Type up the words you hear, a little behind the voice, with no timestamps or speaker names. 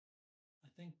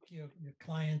think your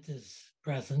client is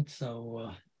present,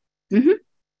 so Mhm.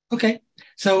 okay.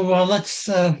 So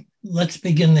let's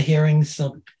begin the hearing.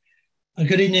 So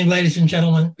good evening, ladies and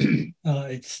gentlemen.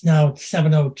 It's now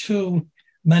 7:02.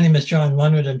 My name is John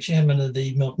Leonard. I'm chairman of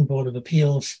the Milton Board of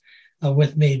Appeals.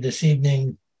 With me this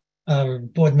evening,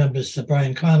 board members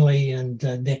Brian Conley and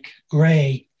Nick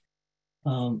Gray.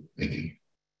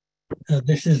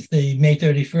 This is the May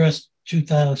 31st,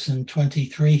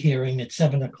 2023 hearing at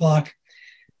 7 o'clock.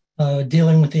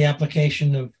 Dealing with the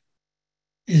application of,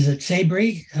 is it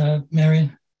Sabri,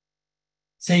 Marion?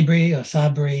 Sabri or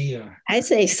Sabri or? I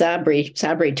say Sabri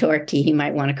Torki. He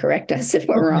might want to correct us if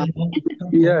we're wrong.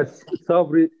 Yes,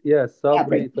 Sabri. Yes,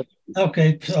 Sabri.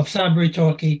 Okay, of Sabri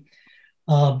Torki,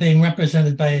 being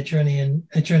represented by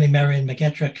attorney Marion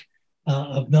McGettrick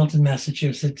of Milton,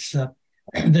 Massachusetts.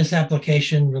 This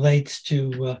application relates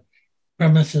to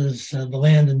premises, the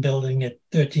land and building at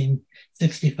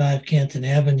 1365 Canton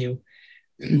Avenue.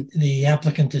 The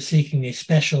applicant is seeking a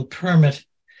special permit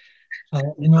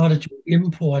in order to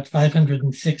import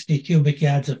 560 cubic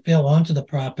yards of fill onto the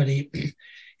property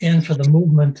and for the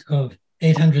movement of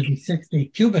 860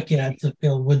 cubic yards of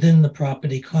fill within the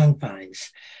property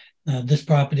confines. This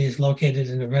property is located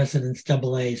in a Residence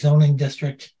AA zoning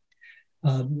district.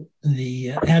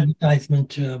 The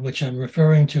advertisement, which I'm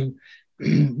referring to,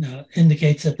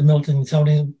 indicates that the Milton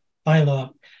zoning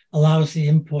bylaw allows the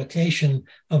importation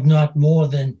of not more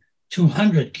than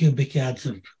 200 cubic yards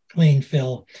of clean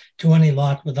fill to any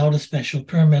lot without a special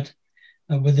permit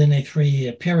within a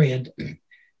 3-year period.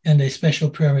 And a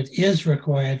special permit is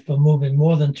required for moving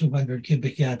more than 200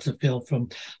 cubic yards of fill from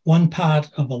one part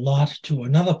of a lot to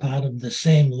another part of the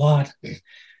same lot,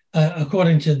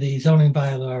 according to the zoning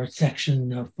bylaw, section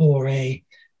 4A,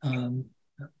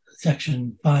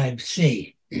 section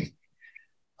 5C.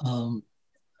 I've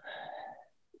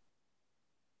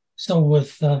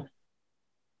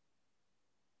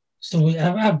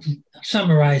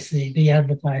summarized the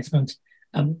advertisement.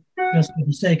 Just for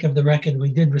the sake of the record,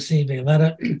 we did receive a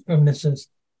letter from Mrs.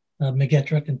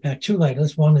 McGettrick. In fact, 2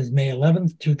 letters. One is May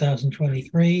 11th,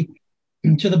 2023,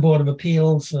 to the Board of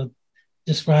Appeals,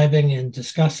 describing and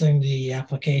discussing the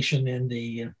application and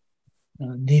the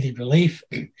needed relief.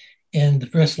 And the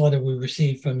first letter we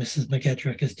received from Mrs.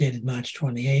 McGettrick is dated March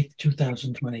 28th,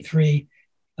 2023,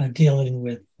 dealing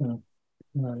with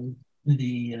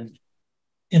the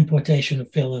importation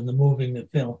of fill and the moving of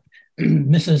fill.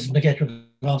 Mrs. McGettrick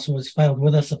also has filed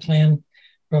with us a plan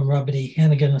from Robert E.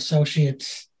 Hannigan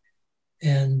Associates,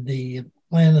 and the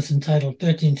plan is entitled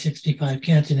 1365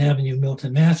 Canton Avenue,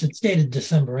 Milton, Mass. It's dated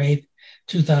December 8th,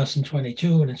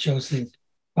 2022, and it shows the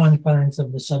confines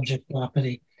of the subject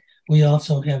property. We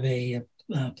also have a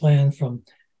plan from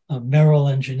Merrill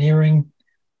Engineering.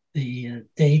 The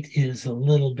date is a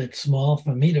little bit small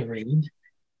for me to read,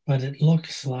 but it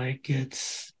looks like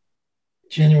it's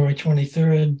January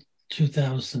 23rd,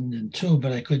 2002,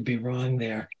 but I could be wrong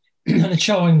there. And it's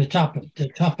showing the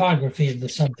topography of the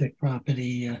subject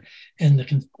property and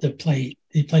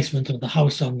the placement of the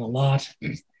house on the lot.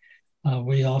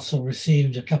 We also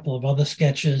received a couple of other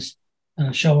sketches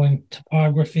showing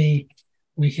topography.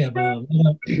 We have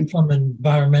from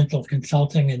Environmental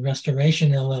Consulting and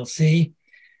Restoration, LLC,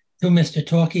 to Mr.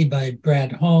 Torkey by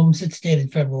Brad Holmes. It's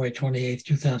dated February 28th,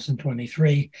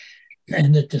 2023,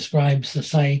 and it describes the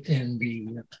site and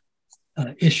the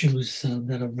issues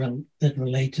that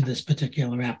relate to this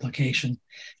particular application.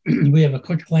 We have a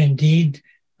quitclaim deed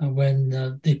when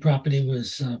the property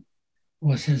was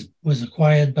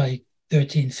acquired by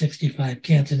 1365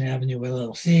 Canton Avenue,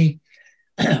 LLC,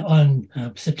 on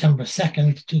September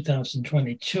 2nd,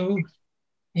 2022.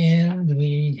 And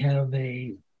we have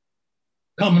a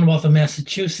Commonwealth of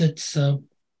Massachusetts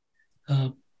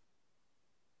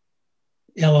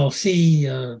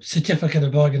LLC certificate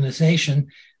of organization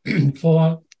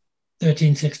for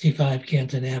 1365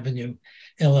 Canton Avenue,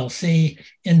 LLC,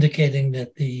 indicating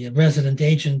that the resident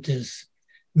agent is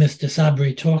Mr.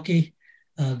 Sabri Torki,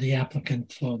 the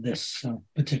applicant for this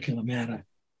particular matter.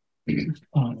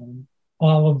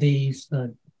 All of these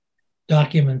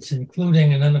documents,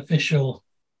 including an unofficial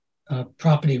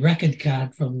property record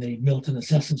card from the Milton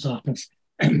Assessor's Office,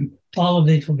 all of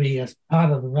these will be as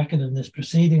part of the record in this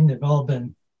proceeding. They've all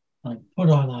been put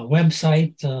on our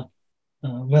website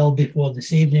well before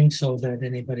this evening, so that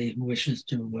anybody who wishes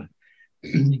to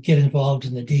get involved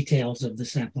in the details of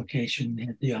this application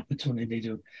have the opportunity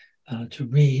to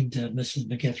read Mrs.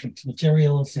 McGettrick's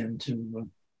materials and to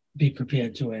be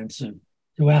prepared to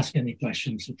ask any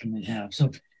questions that you may have.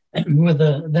 So with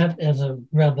that as a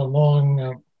rather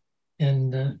long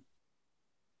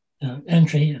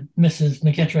entry, Mrs.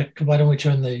 McGettrick, why don't we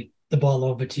turn the the ball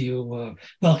over to you.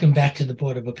 Welcome back to the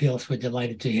Board of Appeals. We're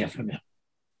delighted to hear from you.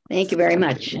 Thank you very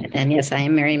much. And yes, I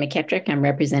am Mary McKettrick. I'm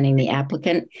representing the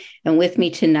applicant. And with me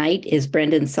tonight is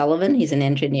Brendan Sullivan. He's an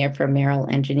engineer for Merrill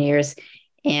Engineers.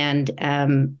 And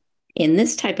in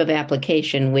this type of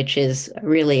application, which is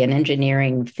really an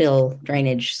engineering fill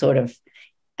drainage sort of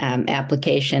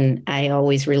application, I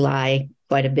always rely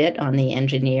quite a bit on the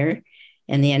engineer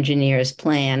and the engineer's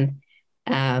plan.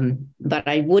 But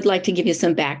I would like to give you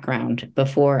some background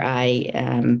before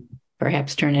I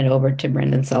perhaps turn it over to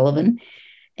Brendan Sullivan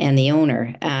and the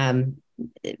owner.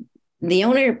 The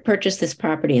owner purchased this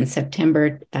property in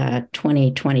September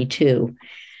 2022.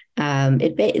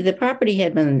 The property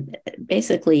had been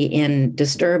basically in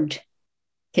disturbed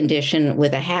condition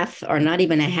with a half or not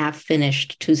even a half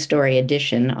finished two-story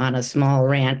addition on a small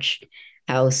ranch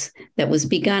house that was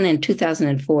begun in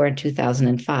 2004 and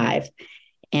 2005.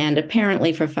 And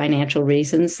apparently for financial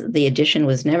reasons, the addition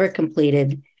was never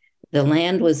completed. The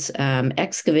land was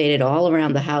excavated all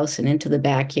around the house and into the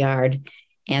backyard,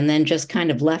 and then just kind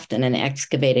of left in an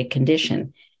excavated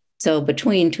condition. So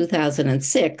between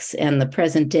 2006 and the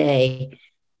present day,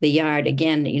 the yard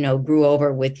again, grew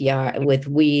over with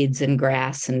weeds and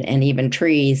grass and even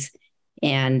trees,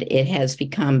 and it has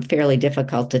become fairly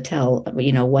difficult to tell,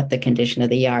 what the condition of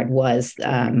the yard was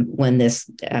when this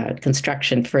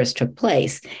construction first took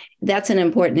place. That's an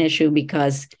important issue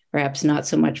because perhaps not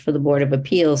so much for the Board of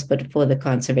Appeals, but for the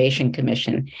Conservation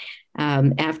Commission.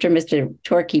 After Mr.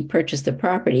 Torkey purchased the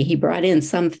property, he brought in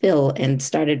some fill and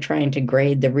started trying to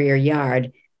grade the rear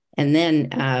yard, and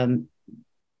then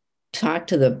talked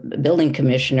to the building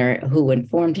commissioner, who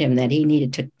informed him that he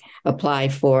needed to apply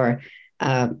for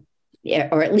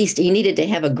or at least he needed to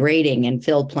have a grading and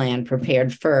fill plan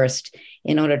prepared first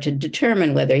in order to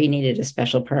determine whether he needed a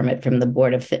special permit from the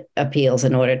Board of Appeals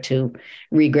in order to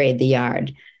regrade the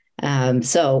yard.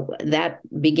 So that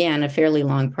began a fairly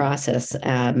long process.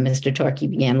 Mr. Torkey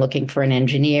began looking for an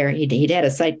engineer. He'd had a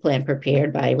site plan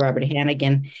prepared by Robert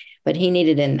Hannigan, but he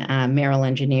needed Merrill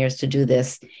Engineers to do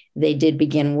this. They did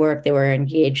begin work. They were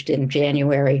engaged in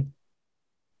January.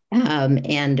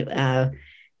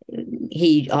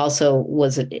 He also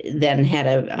had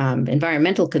an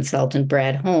environmental consultant,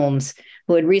 Brad Holmes,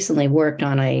 who had recently worked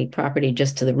on a property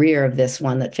just to the rear of this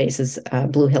one that faces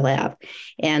Blue Hill Ave.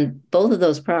 And both of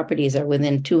those properties are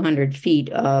within 200 feet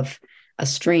of a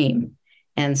stream.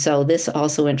 And so this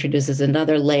also introduces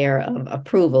another layer of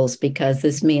approvals, because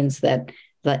this means that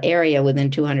the area within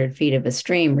 200 feet of a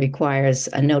stream requires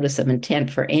a notice of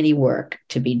intent for any work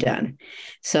to be done.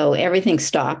 So everything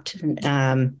stopped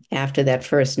after that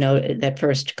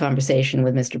first conversation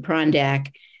with Mr.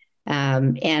 Prondak.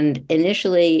 And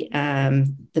initially,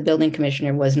 the building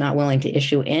commissioner was not willing to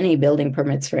issue any building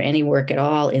permits for any work at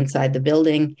all inside the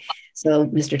building. So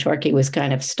Mr. Torkey was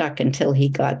kind of stuck until he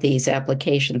got these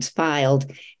applications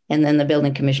filed. And then the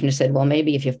building commissioner said, well,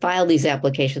 maybe if you file these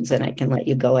applications, then I can let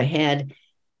you go ahead.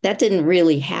 That didn't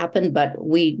really happen, but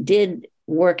we did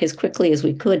work as quickly as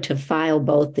we could to file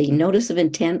both the notice of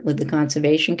intent with the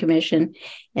Conservation Commission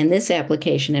and this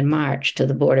application in March to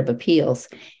the Board of Appeals.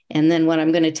 And then what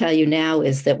I'm going to tell you now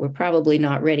is that we're probably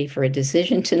not ready for a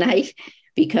decision tonight,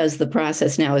 because the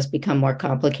process now has become more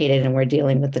complicated and we're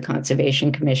dealing with the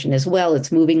Conservation Commission as well.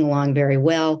 It's moving along very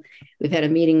well. We've had a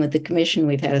meeting with the commission.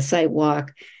 We've had a site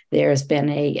walk. There's been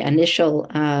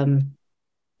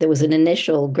there was an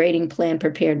initial grading plan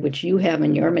prepared, which you have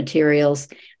in your materials.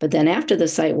 But then after the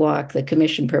site walk, the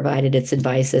commission provided its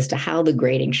advice as to how the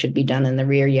grading should be done in the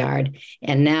rear yard.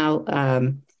 And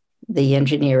now the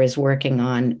engineer is working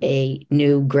on a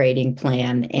new grading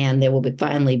plan, and there will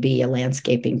finally be a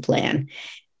landscaping plan.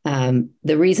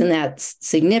 The reason that's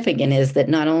significant is that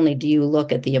not only do you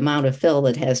look at the amount of fill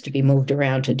that has to be moved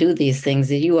around to do these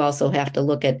things, you also have to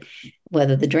look at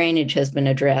whether the drainage has been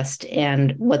addressed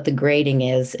and what the grading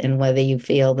is, and whether you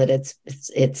feel that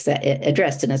it's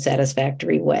addressed in a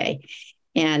satisfactory way.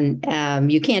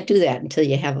 And you can't do that until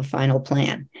you have a final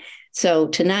plan. So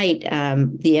tonight,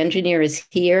 the engineer is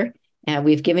here.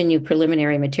 We've given you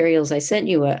preliminary materials. I sent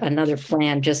you another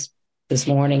plan just this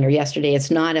morning or yesterday. It's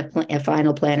not a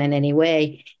final plan in any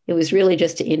way. It was really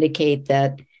just to indicate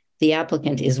that the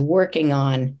applicant is working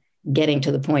on getting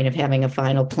to the point of having a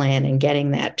final plan and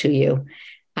getting that to you.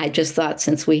 I just thought,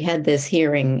 since we had this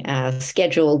hearing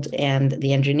scheduled and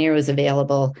the engineer was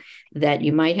available, that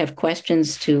you might have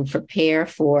questions to prepare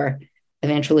for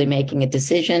eventually making a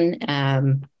decision.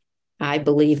 I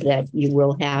believe that you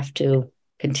will have to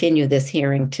continue this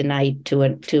hearing tonight to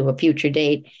a future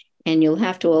date, and you'll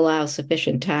have to allow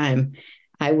sufficient time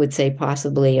I would say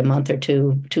possibly a month or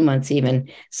 2 months even,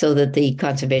 so that the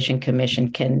Conservation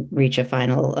Commission can reach a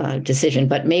final decision.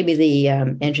 But maybe the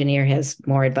engineer has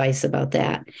more advice about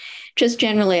that. Just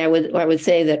generally, I would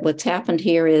say that what's happened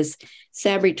here is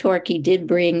Sabri Torque he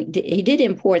did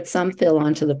import some fill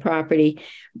onto the property,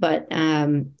 but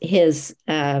his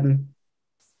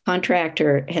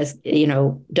contractor has,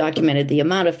 documented the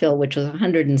amount of fill, which was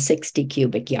 160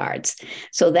 cubic yards.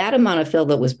 So that amount of fill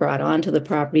that was brought onto the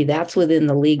property, that's within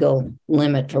the legal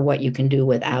limit for what you can do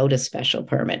without a special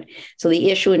permit. So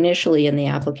the issue initially in the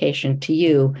application to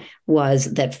you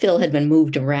was that fill had been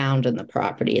moved around in the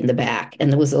property in the back.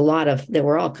 And there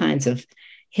were all kinds of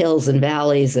hills and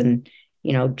valleys, and,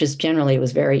 just generally it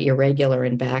was very irregular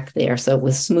in back there. So it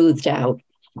was smoothed out.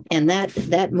 And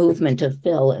that movement of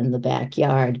fill in the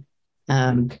backyard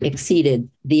exceeded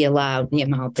the amount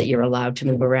that you're allowed to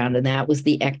move around. And that was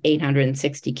the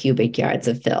 860 cubic yards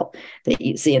of fill that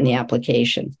you see in the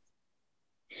application.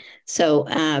 So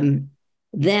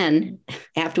then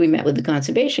after we met with the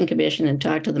Conservation Commission and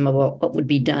talked to them about what would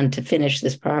be done to finish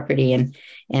this property and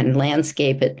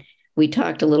landscape it, we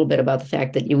talked a little bit about the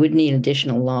fact that you would need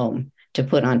additional loam to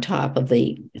put on top of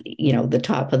the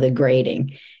top of the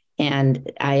grading. And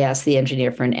I asked the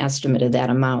engineer for an estimate of that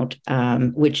amount,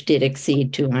 which did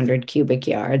exceed 200 cubic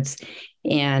yards.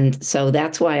 And so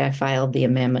that's why I filed the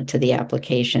amendment to the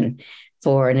application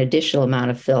for an additional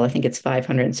amount of fill. I think it's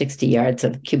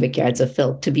 560 cubic yards of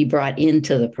fill to be brought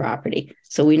into the property.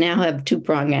 So we now have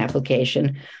two-pronged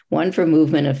application, one for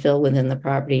movement of fill within the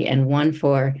property and one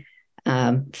for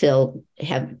fill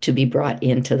have to be brought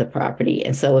into the property.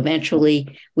 And so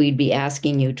eventually we'd be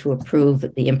asking you to approve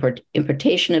the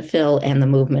importation of fill and the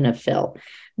movement of fill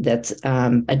that's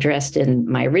addressed in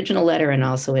my original letter and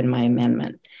also in my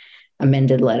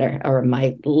amended letter, or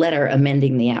my letter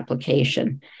amending the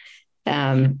application.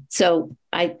 So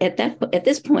at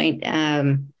this point,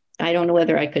 I don't know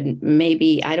whether I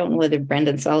don't know whether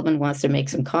Brendan Sullivan wants to make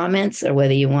some comments or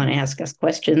whether you want to ask us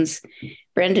questions.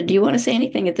 Brendan, do you want to say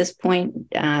anything at this point?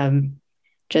 I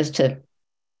think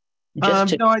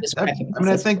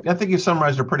you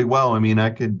summarized it pretty well. I mean, I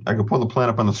could pull the plan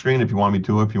up on the screen if you want me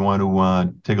to, if you want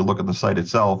to take a look at the site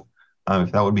itself,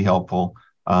 if that would be helpful.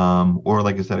 Or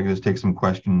like I said, I could just take some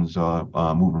questions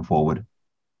moving forward.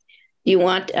 You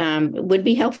want, would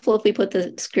be helpful if we put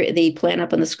the plan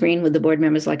up on the screen. Would the board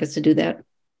members like us to do that?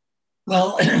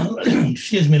 Well,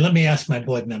 excuse me, let me ask my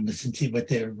board members and see what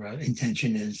their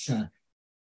intention is.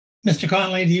 Mr.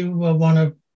 Conley, do you want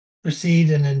to proceed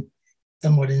in a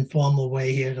somewhat informal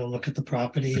way here to look at the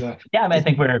property? Or yeah, I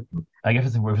think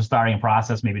if we're starting a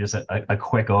process, maybe just a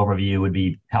quick overview would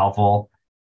be helpful.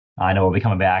 I know we'll be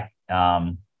coming back,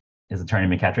 as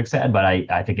Attorney McKettrick said, but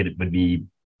I think it would be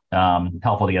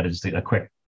helpful to get just a quick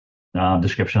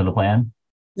description of the plan.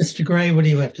 Mr. Gray, what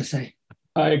do you have to say?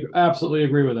 I absolutely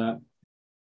agree with that.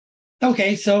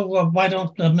 Okay, so why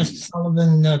don't Mr.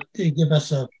 Sullivan give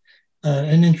us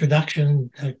an introduction,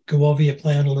 go over your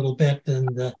plan a little bit,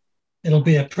 and it'll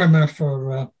be a primer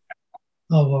for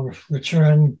our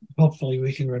return. Hopefully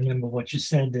we can remember what you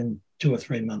said in 2 or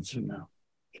 3 months from now.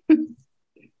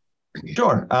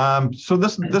 Sure. So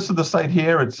this is the site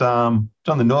here. It's on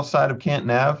the north side of Canton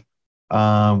Ave.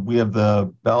 We have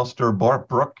the Ballister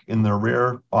Brook in the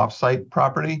rear off-site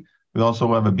property. We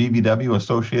also have a BVW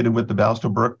associated with the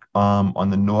Ballister Brook on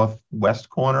the northwest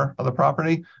corner of the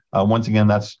property. Once again,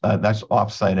 that's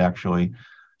off-site actually.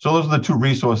 So those are the two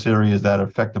resource areas that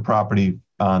affect the property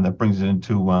that brings it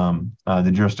into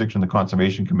the jurisdiction of the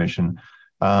Conservation Commission.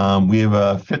 We have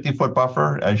a 50-foot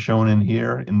buffer as shown in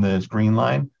here in this green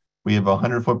line. We have a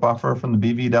 100-foot buffer from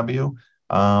the BVW.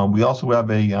 We also have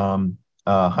a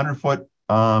 100-foot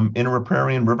inner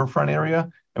riparian riverfront area,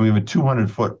 and we have a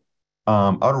 200-foot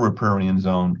outer riparian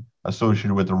zone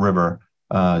associated with the river,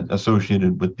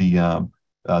 associated with the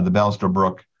Ballister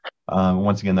Brook.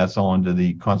 Once again, that's all under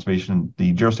the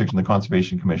jurisdiction of the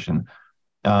Conservation Commission.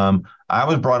 I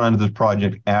was brought onto this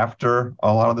project after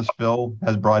a lot of this fill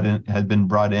has been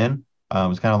brought in. It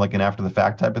was kind of like an after the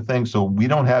fact type of thing. So we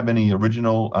don't have any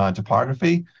original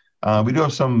topography. We do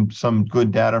have some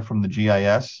good data from the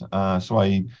GIS. So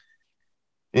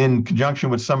in conjunction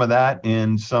with some of that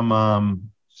and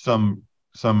some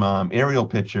aerial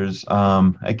pictures,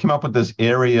 I came up with this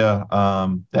area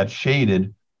that's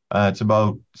shaded. It's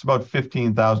about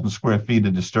 15,000 square feet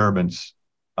of disturbance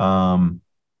from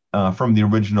the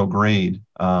original grade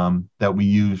that we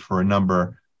used for a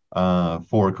number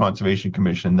for Conservation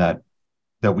Commission that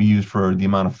we used for the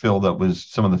amount of fill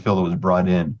some of the fill that was brought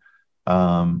in.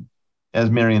 As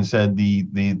Marion said,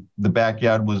 the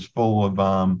backyard was full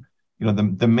of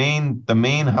the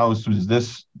main house was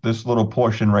this little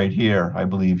portion right here, I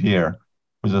believe here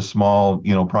was a small,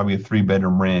 probably a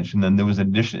 3-bedroom ranch. And then there was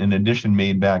an addition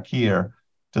made back here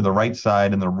to the right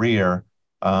side and the rear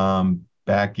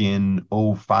back in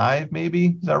 '05, maybe.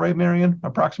 Is that right, Marion?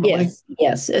 Approximately?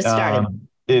 Yes, it started.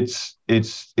 It's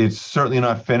certainly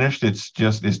not finished.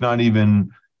 It's not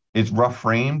even, it's rough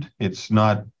framed. It's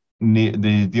not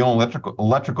the only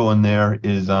electrical in there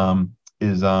is fire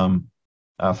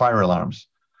alarms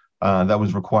that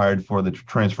was required for the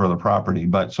transfer of the property.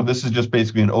 But so this is just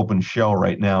basically an open shell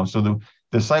right now. So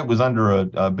the site was under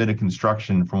a bit of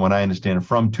construction, from what I understand,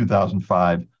 from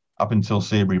 2005 up until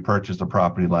Sabry purchased the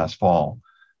property last fall.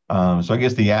 So I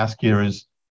guess the ask here is,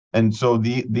 and so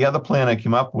the other plan I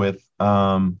came up with,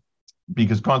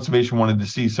 because conservation wanted to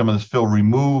see some of this fill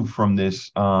removed from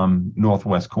this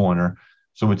northwest corner.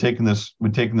 So we're going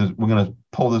to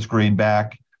pull this grade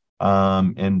back,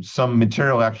 and some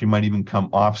material actually might even come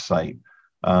off site.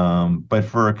 But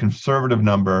for a conservative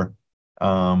number,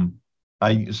 so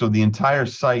the entire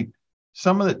site,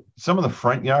 some of the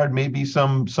front yard may be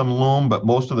some loam, but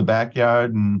most of the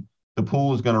backyard and the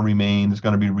pool is going to remain. It's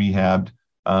going to be rehabbed,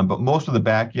 but most of the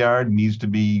backyard needs to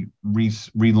be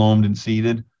reloamed and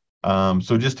seeded.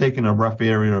 So just taking a rough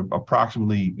area of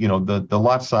approximately, the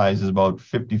lot size is about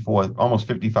almost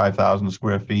 55,000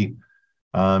 square feet.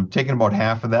 Taking about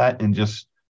half of that and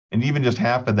even just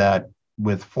half of that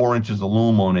with 4 inches of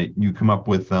loam on it, you come up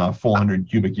with 400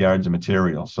 cubic yards of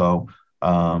material. So,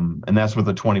 and that's with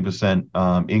a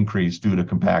 20% increase due to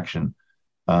compaction.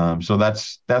 So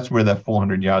that's where that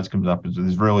 400 yards comes up.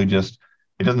 Is really just,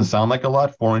 it doesn't sound like a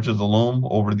lot, 4 inches of loam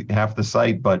over half the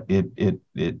site, but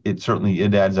it certainly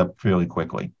adds up fairly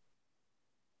quickly.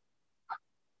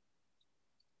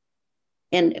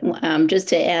 And just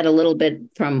to add a little bit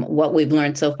from what we've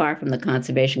learned so far from the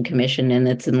Conservation Commission, and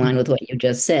it's in line with what you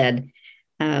just said,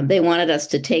 they wanted us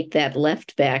to take that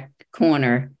left back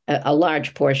corner, a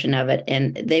large portion of it,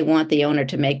 and they want the owner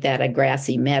to make that a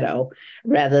grassy meadow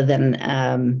rather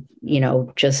than,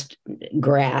 just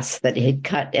grass that he'd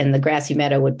cut. And the grassy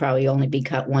meadow would probably only be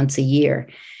cut once a year.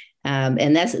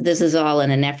 And this is all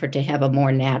in an effort to have a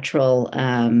more natural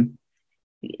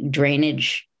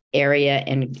drainage area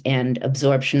and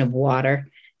absorption of water.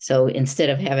 So instead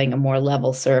of having a more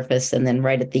level surface and then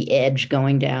right at the edge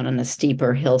going down on a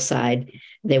steeper hillside,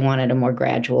 they wanted a more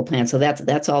gradual plan. So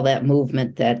that's all that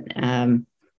movement that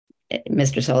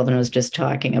Mr. Sullivan was just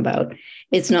talking about.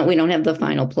 We don't have the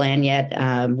final plan yet.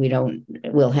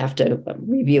 We'll have to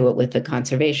review it with the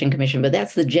Conservation Commission, but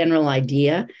that's the general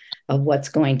idea of what's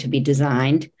going to be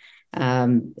designed.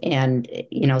 So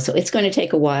it's going to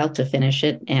take a while to finish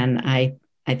it. And I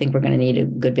think we're going to need a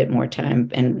good bit more time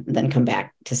and then come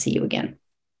back to see you again.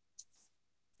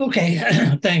 Okay,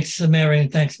 thanks, Mary,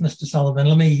 and thanks, Mr. Sullivan.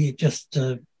 Let me just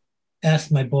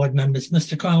ask my board members.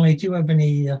 Mr. Connolly, do you have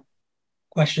any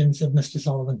questions of Mr.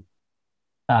 Sullivan?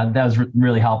 That was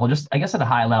really helpful. Just, I guess, at a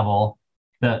high level,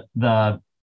 if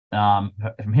I'm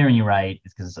hearing you right,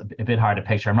 because it's a bit hard to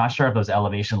picture. I'm not sure if those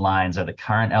elevation lines are the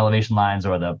current elevation lines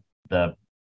or the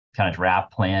kind of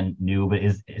draft plan new, but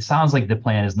it sounds like the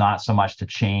plan is not so much to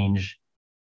change,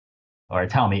 or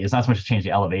tell me, it's not so much to change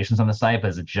the elevations on the site, but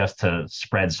is it just to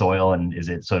spread soil, and is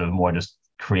it sort of more just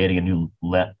creating a new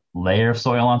layer of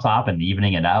soil on top and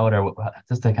evening it out, or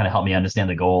just to kind of help me understand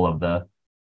the goal of the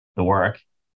work?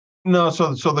 No,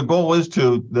 so the goal is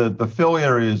the fill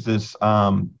area is this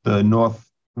the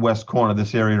northwest corner,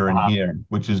 this area in here,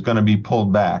 which is going to be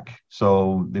pulled back.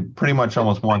 So they pretty much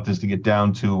almost want this to get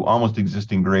down to almost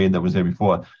existing grade that was there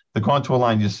before. The contour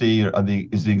line you see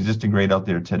is the existing grade out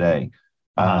there today.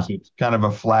 So it's kind of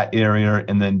a flat area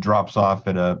and then drops off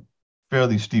at a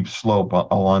fairly steep slope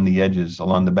along the edges,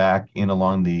 along the back and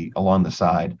along the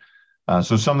side.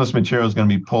 So some of this material is going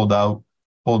to be pulled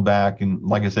back, and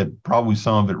like I said, probably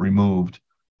some of it removed.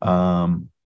 And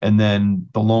then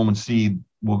the loam and seed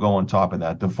will go on top of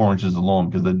that, the 4 inches of loam,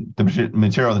 because the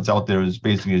material that's out there is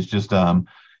basically, it's just,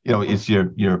 it's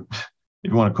your, if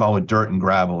you want to call it dirt and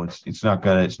gravel, it's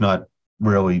not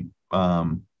really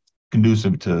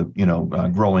conducive to,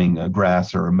 growing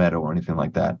grass or a meadow or anything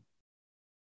like that.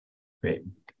 Great.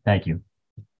 Thank you.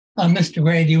 Mr.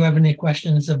 Gray, do you have any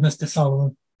questions of Mr.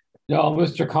 Sullivan? No,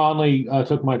 Mr. Conley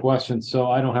took my question,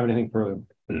 so I don't have anything further.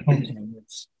 Okay,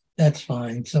 that's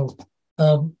fine. So,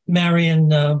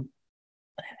 Marion,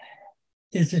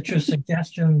 is it your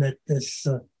suggestion that this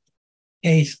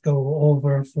case go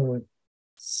over for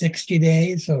 60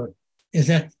 days, or is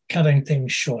that cutting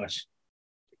things short?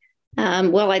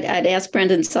 Well, I'd ask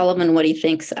Brendan Sullivan what he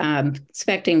thinks.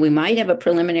 Expecting we might have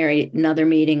another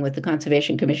meeting with the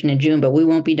Conservation Commission in June, but we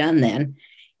won't be done then.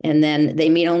 And then they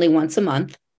meet only once a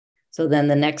month. So then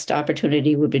the next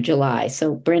opportunity would be July.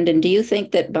 So Brendan, do you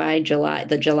think that by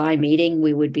the July meeting,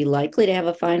 we would be likely to have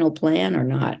a final plan or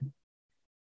not?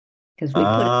 Because we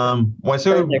well,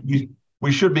 so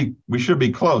we should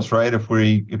be close, right? If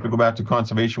we go back to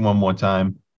conservation one more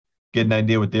time, get an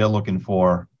idea what they're looking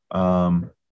for, and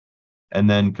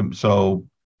then so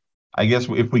I guess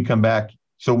if we come back,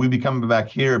 so we'd be coming back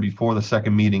here before the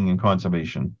second meeting in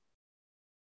conservation.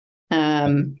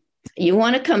 You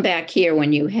want to come back here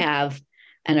when you have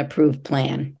an approved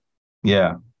plan.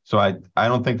 Yeah. So I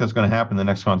don't think that's going to happen in the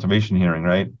next conservation hearing,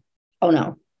 right? Oh,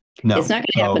 no. No. It's not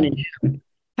going to happen in June.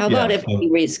 How about if we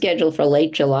reschedule for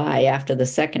late July after the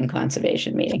second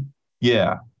conservation meeting?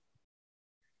 Yeah.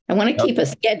 I want to keep a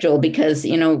schedule because,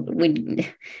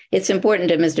 it's important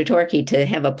to Mr. Torkey to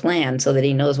have a plan so that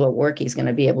he knows what work he's going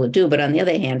to be able to do. But on the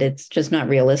other hand, it's just not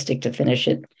realistic to finish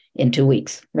it in 2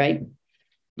 weeks, right?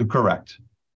 Correct.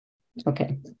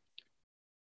 Okay.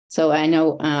 So I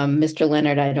know, Mr.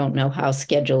 Leonard, I don't know how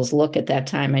schedules look at that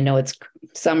time. I know it's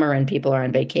summer and people are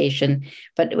on vacation,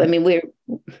 but I mean,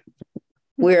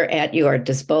 we're at your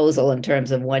disposal in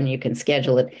terms of when you can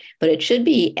schedule it, but it should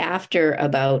be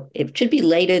it should be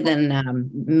later than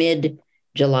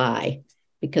mid-July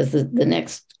because the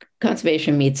next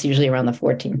conservation meets usually around the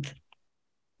 14th.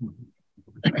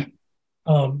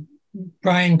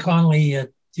 Brian Conley, do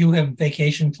you have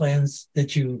vacation plans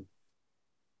that you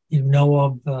know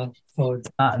of for?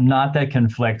 Not that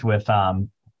conflict with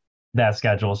that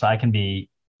schedule, so I can be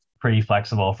pretty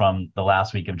flexible from the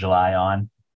last week of July on.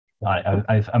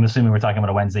 I'm assuming we're talking about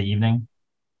a Wednesday evening.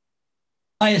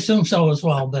 I assume so as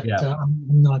well, but yeah. I'm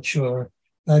not sure.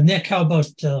 Nick, how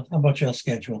about your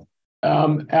schedule?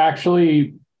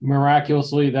 Actually,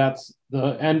 miraculously, that's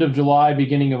the end of July,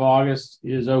 beginning of August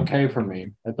is okay for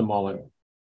me at the moment.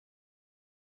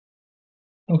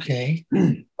 Okay.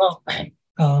 Well,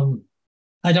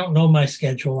 I don't know my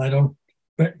schedule. I don't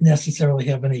necessarily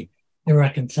have any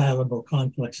irreconcilable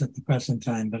conflicts at the present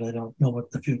time, but I don't know what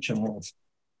the future holds.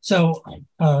 So,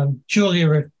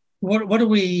 Julia, what do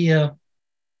we, I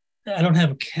don't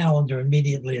have a calendar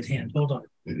immediately at hand. Hold on.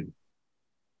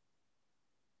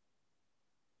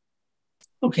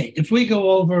 Okay, if we go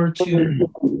over to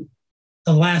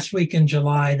the last week in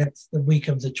July, that's the week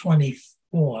of the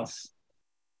 24th.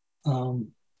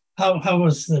 How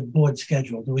was the board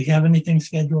scheduled? Do we have anything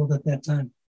scheduled at that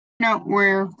time? No,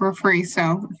 we're free.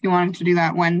 So if you wanted to do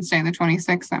that Wednesday, the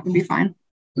 26th, that would be fine.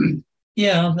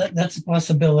 Yeah, that's a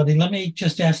possibility. Let me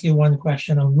just ask you one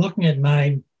question. I'm looking at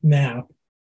my map,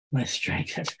 my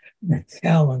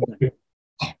calendar,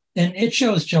 and it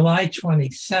shows July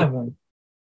 27th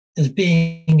as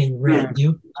being in red. Do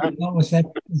you know, is that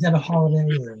a holiday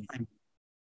or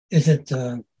is it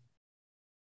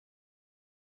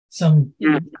something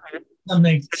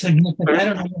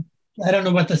significant? I don't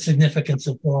know what the significance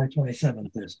of July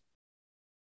 27th is.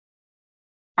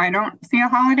 I don't see a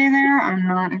holiday there. I'm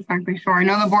not exactly sure. I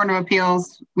know the Board of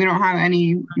Appeals, we don't have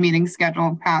any meetings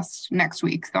scheduled past next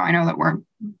week. So I know that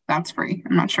that's free.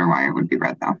 I'm not sure why it would be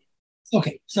red though.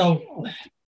 Okay. So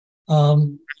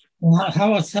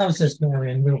how's this,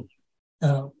 Marion?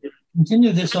 We'll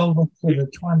continue this over to the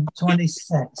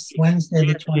 26th, Wednesday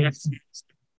the 26th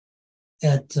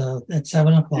at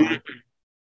 7 o'clock.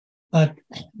 But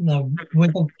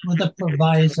with a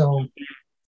proviso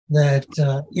that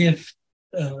if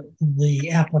the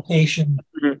application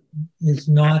is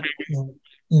not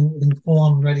in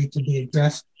form ready to be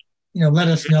addressed, let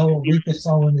us know a week or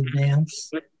so in advance,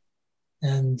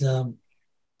 and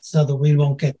so that we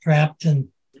won't get trapped. And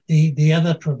the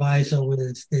other proviso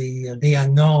is the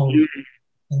unknown,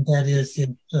 and that is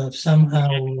if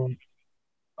somehow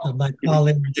my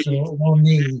colleagues or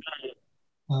me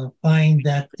find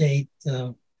that date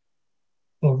for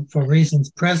reasons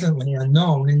presently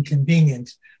unknown, inconvenient,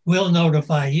 we'll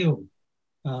notify you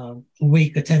a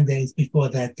week or 10 days before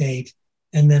that date,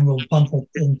 and then we'll bump it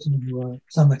into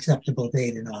some acceptable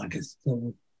date in August. So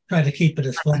we'll try to keep it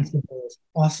as flexible as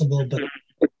possible, but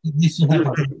at least you'll have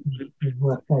a date to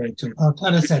work forward to.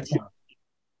 How does that sound?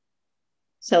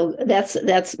 So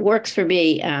that's works for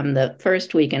me. The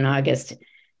first week in August,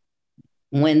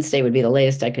 Wednesday would be the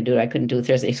latest I could do it. I couldn't do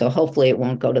Thursday. So hopefully it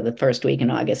won't go to the first week in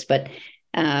August, but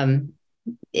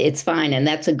it's fine. And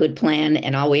that's a good plan.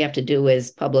 And all we have to do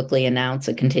is publicly announce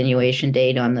a continuation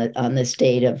date on this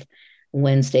date of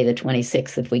Wednesday, the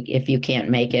 26th, if you can't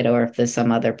make it, or if there's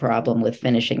some other problem with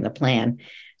finishing the plan.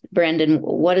 Brendan,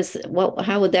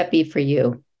 how would that be for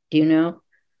you? Do you know?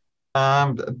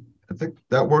 I think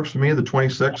that works for me. The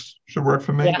 26th should work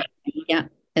for me. Yeah.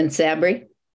 And Sabri?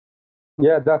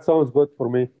 Yeah, that sounds good for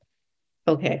me.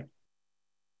 Okay.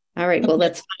 All right. Well,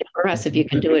 that's fine for us. If you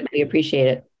can do it, we appreciate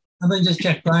it. Let me just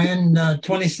check, Brian.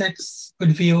 26,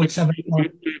 good for you at 7 o'clock.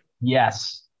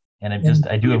 Yes. And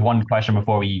I do have one question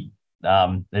before we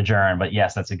adjourn, but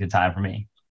yes, that's a good time for me.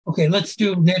 Okay, let's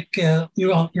do Nick.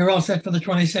 You're all set for the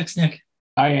 26th, Nick?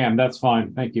 I am. That's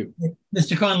fine. Thank you.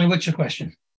 Mr. Conley, what's your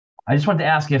question? I just wanted to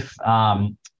ask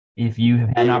if you have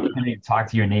had an opportunity to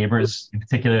talk to your neighbors, in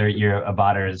particular your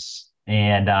abutters,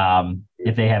 and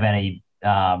if they have any,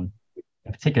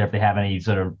 in particular, if they have any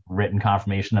sort of written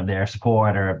confirmation of their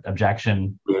support or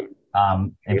objection.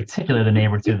 In particular, the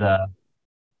neighbor to the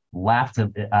left,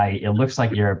 it looks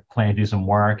like you're planning to do some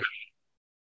work,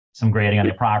 some grading on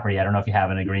your property. I don't know if you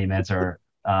have an agreement or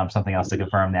something else to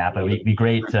confirm that, but it'd be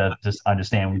great to just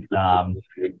understand. I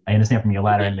understand from your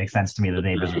letter, it makes sense to me that the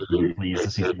neighbors are really pleased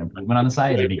to see some improvement on the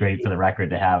site. It'd be great for the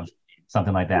record to have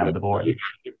something like that with the board.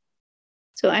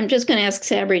 So I'm just going to ask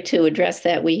Sabri to address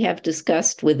that. We have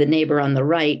discussed with the neighbor on the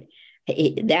right.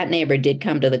 That neighbor did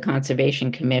come to the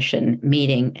Conservation Commission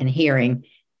meeting and hearing.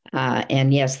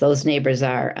 And yes, those neighbors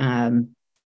are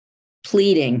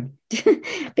pleading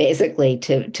basically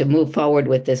to move forward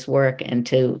with this work and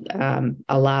to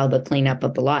allow the cleanup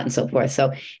of the lot and so forth.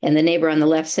 So, and the neighbor on the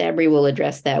left, Sabri, will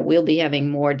address that. We'll be having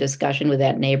more discussion with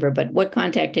that neighbor, but what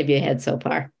contact have you had so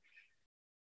far?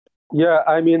 Yeah,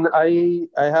 I mean, I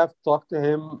have talked to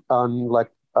him and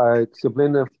I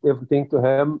explained everything to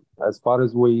him as far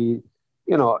as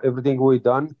everything we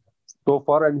done so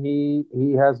far, and he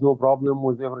has no problem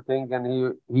with everything,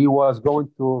 and he was going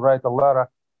to write a letter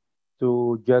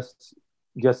to just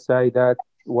say that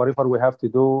whatever we have to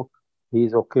do,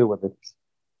 he's okay with it.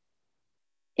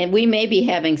 And we may be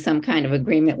having some kind of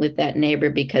agreement with that neighbor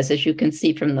because, as you can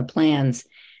see from the plans,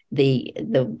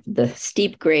 the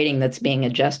steep grading that's being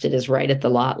adjusted is right at the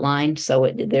lot line. So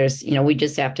there's, we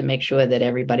just have to make sure that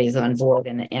everybody's on board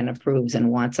and approves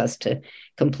and wants us to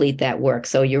complete that work.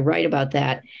 So you're right about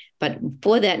that. But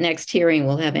for that next hearing,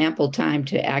 we'll have ample time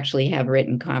to actually have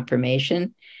written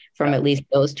confirmation from at least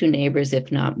those two neighbors, if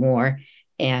not more.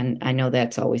 And I know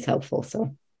that's always helpful.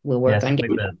 So we'll work on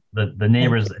getting the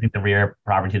neighbors, I think the rear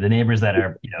property, the neighbors that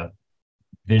are,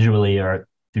 visually or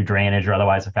through drainage or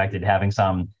otherwise affected, having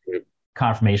some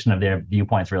confirmation of their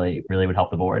viewpoints really would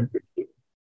help the board.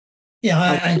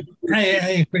 Yeah,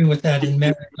 I agree with that. And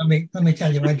Mary, let me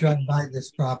tell you, I drive by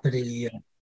this property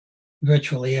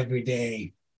virtually every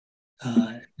day,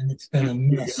 and it's been a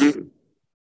mess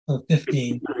for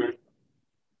 15.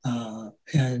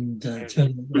 And it's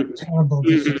been a terrible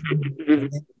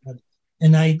disappointment.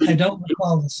 And I don't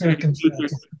recall the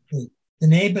circumstances. The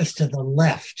neighbors to the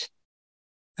left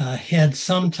had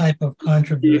some type of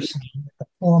controversy with the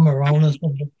former owners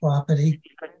of the property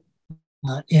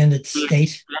and its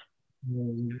state.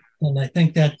 And I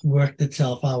think that worked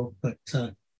itself out. But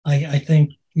I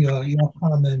think your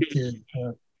comment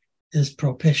is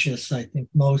propitious. I think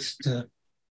most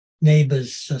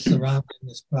neighbors surrounding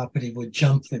this property would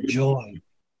jump for joy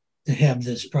to have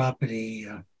this property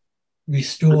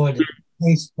restored in a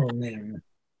tasteful manner.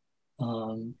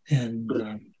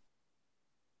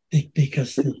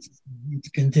 Because its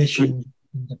condition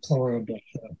is deplorable,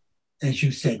 as you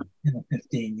said,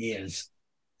 15 years.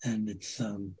 And it's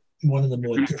one of the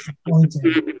more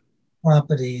disappointing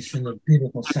properties in a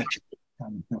beautiful section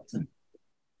of Milton.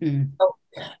 Mm.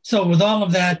 So with all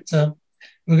of that,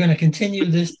 we're going to continue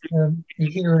this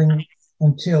hearing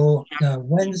until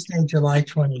Wednesday, July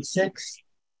 26th,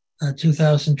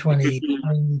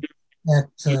 2023 at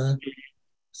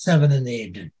 7 in the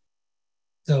evening.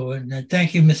 So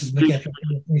thank you, Mrs. McGettrick.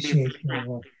 We appreciate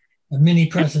your mini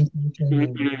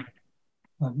presentation.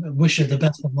 And wish you the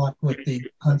best of luck with the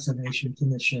Conservation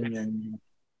Commission and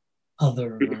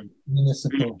other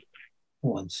municipal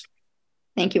boards.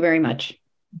 Thank you very much.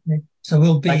 Okay. So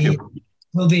we'll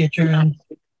be adjourned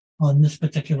on this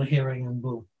particular hearing, and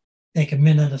we'll take a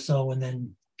minute or so and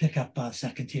then pick up our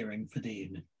second hearing for the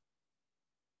evening.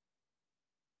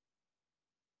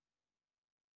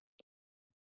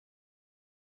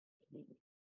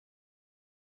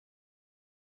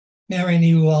 Marion,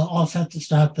 you all set to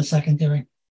start the second hearing?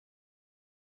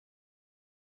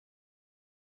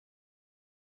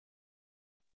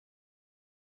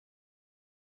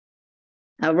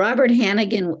 Robert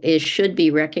Hannigan should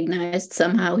be recognized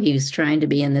somehow. He's trying to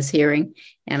be in this hearing.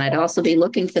 And I'd also be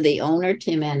looking for the owner,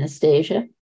 Tim Anastasia.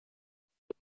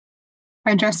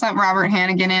 I just let Robert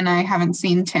Hannigan in. I haven't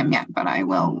seen Tim yet, but I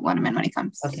will let him in when he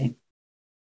comes. Okay.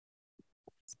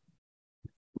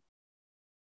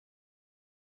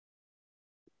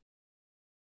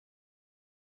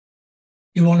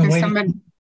 You want to wait?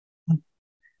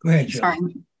 Go ahead, Joe. Sorry.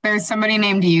 There's somebody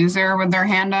named User with their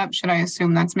hand up. Should I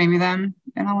assume that's maybe them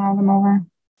and allow them over?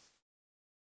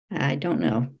 I don't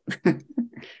know.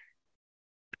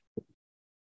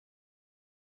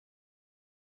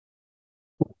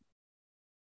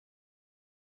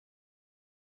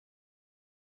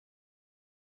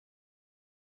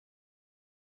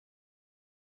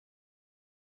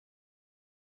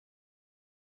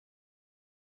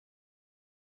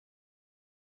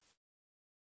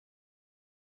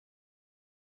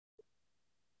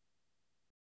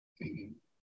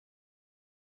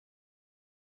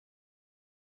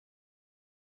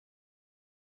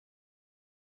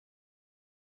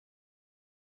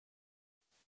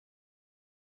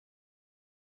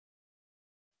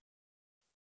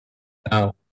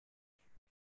 Now,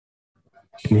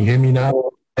 can you hear me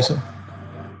now, Lisa?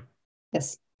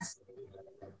 Yes.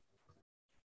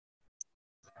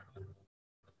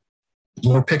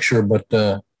 No picture, but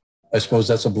I suppose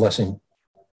that's a blessing.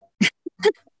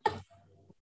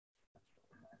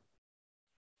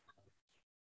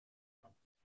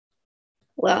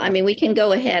 Well, I mean, we can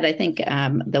go ahead. I think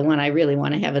the one I really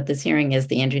want to have at this hearing is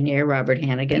the engineer, Robert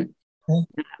Hannigan.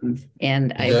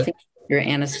 And I think your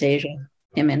Anastasia,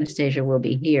 Tim Anastasia will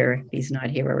be here if he's not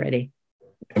here already.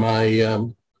 Am I,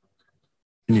 can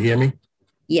you hear me?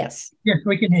 Yes. Yes,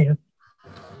 we can hear you.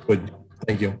 Good,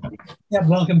 thank you. Yeah,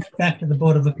 welcome back to the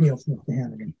Board of Appeals, Mr.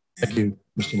 Hannigan. Thank you,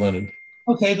 Mr. Leonard.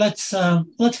 Okay,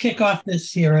 let's kick off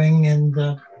this hearing, and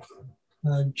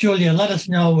Julia, let us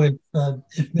know if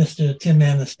Mr. Tim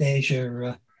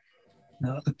Anastasia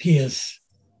appears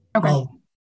while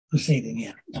proceeding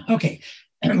here. Okay,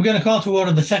 and we're going to call to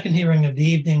order the second hearing of the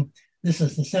evening. This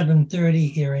is the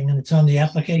 7:30 hearing, and it's on the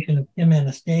application of Tim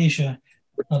Anastasia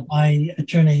by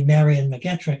attorney Marion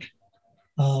McGettrick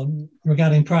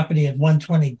regarding property at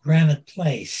 120 Granite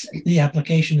Place. The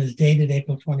application is dated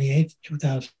April 28th,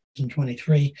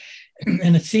 2023,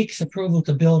 and it seeks approval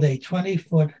to build a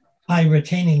 20-foot high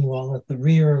retaining wall at the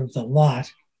rear of the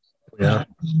lot. Yeah.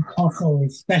 Also a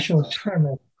special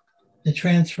permit to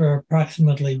transfer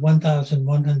approximately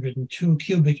 1,102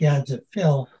 cubic yards of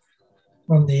fill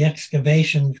from the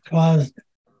excavations caused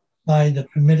by the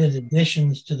permitted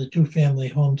additions to the two-family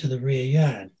home to the rear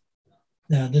yard.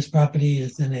 Now, this property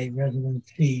is in a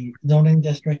residency zoning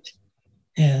district,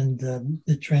 and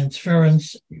the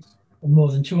transference of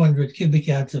more than 200 cubic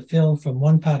yards of fill from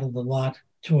one part of the lot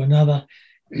to another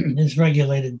is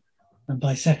regulated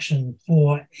by Section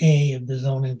 4A of the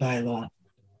zoning bylaw.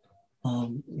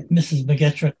 Mrs.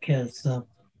 McGettrick has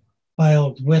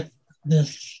filed with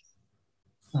this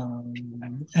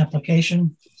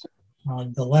application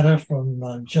the letter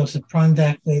from Joseph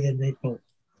Prondak dated April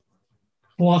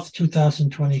 4th,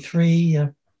 2023,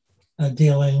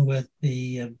 dealing with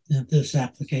this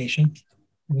application.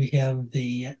 We have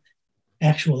the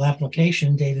actual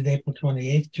application dated April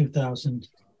 28th,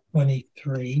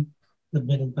 2023,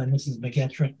 submitted by Mrs.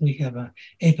 McGettrick. We have a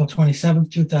April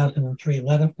 27th, 2003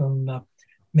 letter from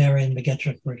Marion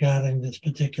McGettrick regarding this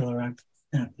particular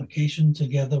application,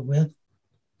 together with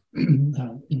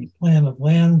the plan of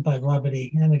land by Robert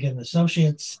E. Hannigan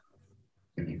Associates.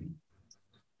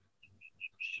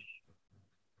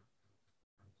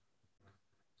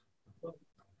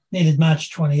 Dated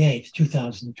March 28th,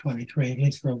 2023, at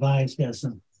least revised as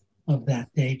of that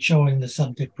date, showing the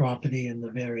subject property and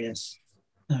the various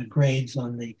grades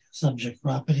on the subject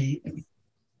property.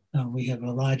 We have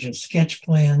a larger sketch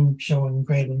plan showing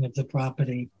grading of the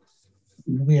property.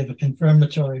 We have a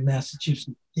confirmatory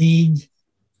Massachusetts deed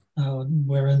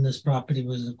wherein this property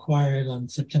was acquired on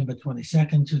September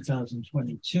 22nd,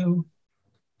 2022.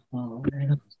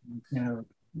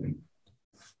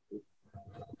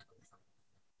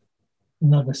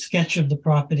 Another sketch of the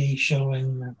property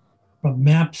showing from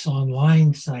maps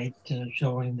online site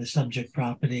showing the subject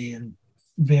property and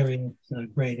various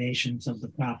gradations of the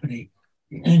property.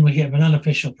 And we have an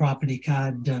unofficial property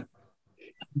card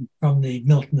from the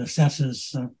Milton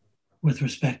assessors with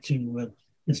respect to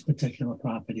this particular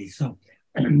property. So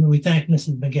we thank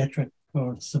Mrs. McGettrick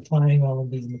for supplying all of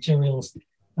these materials.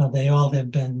 They all have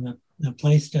been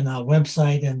placed in our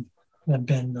website and have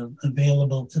been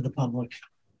available to the public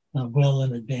well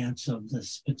in advance of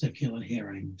this particular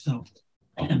hearing. So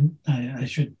I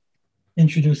should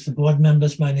introduce the board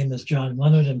members. My name is John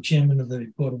Leonard. I'm chairman of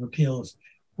the Board of Appeals.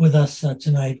 With us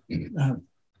tonight,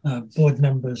 board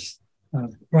members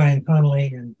Brian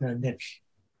Connolly and Nick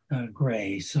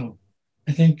Gray. So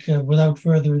I think without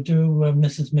further ado,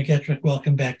 Mrs. McGettrick,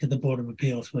 welcome back to the Board of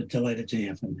Appeals. We're delighted to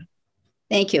hear from you.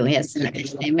 Thank you. Yes,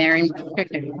 I'm Marion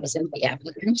McGettrick. I represent the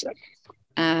applicant.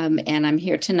 And I'm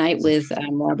here tonight with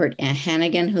Robert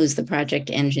Hannigan, who's the project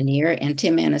engineer, and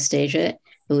Tim Anastasia,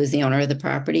 who is the owner of the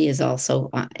property, is also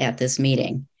at this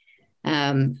meeting.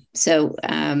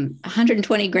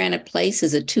 120 Granite Place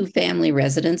is a two-family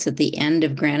residence at the end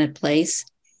of Granite Place.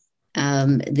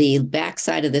 The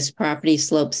backside of this property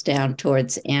slopes down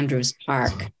towards Andrews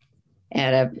Park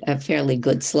at a fairly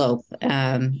good slope.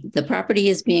 The property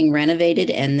is being renovated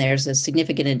and there's a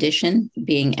significant addition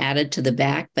being added to the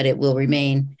back, but it will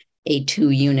remain a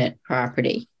 2-unit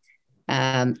property.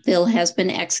 Fill has been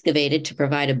excavated to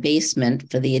provide a basement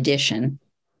for the addition.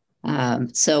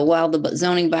 So while the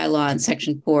zoning bylaw in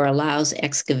section 4 allows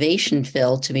excavation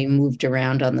fill to be moved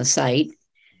around on the site,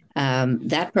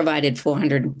 that provided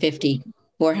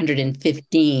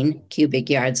 415 cubic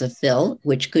yards of fill,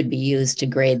 which could be used to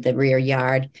grade the rear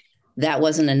yard. That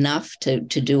wasn't enough to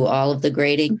do all of the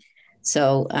grading.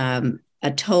 So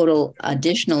a total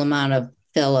additional amount of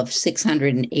fill of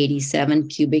 687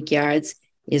 cubic yards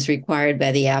is required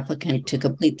by the applicant to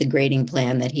complete the grading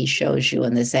plan that he shows you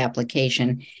in this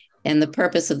application. And the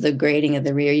purpose of the grading of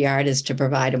the rear yard is to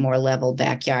provide a more level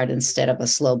backyard instead of a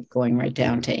slope going right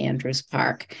down to Andrews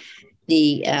Park.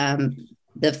 The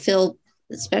fill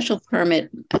special permit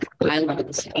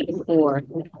bylaws for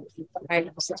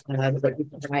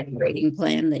provide a grading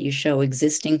plan that you show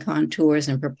existing contours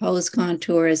and proposed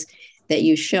contours, that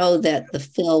you show that the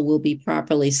fill will be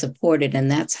properly supported, and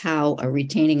that's how a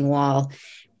retaining wall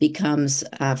becomes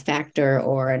a factor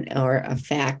or a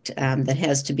fact that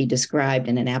has to be described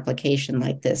in an application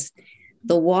like this.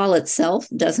 The wall itself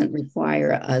doesn't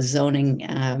require a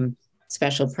zoning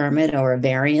special permit or a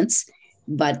variance,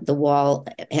 but the wall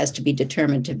has to be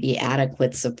determined to be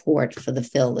adequate support for the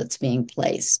fill that's being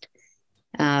placed.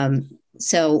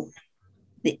 So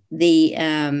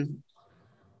the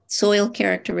soil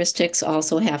characteristics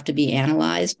also have to be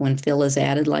analyzed when fill is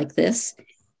added like this,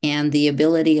 and the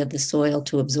ability of the soil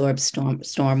to absorb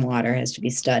stormwater has to be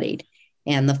studied.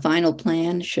 And the final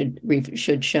plan should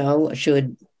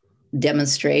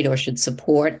demonstrate or should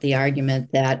support the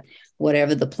argument that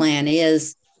whatever the plan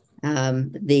is,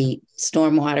 the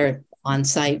stormwater on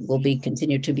site will be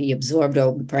continued to be absorbed,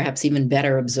 or perhaps even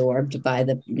better absorbed by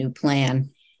the new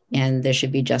plan, and there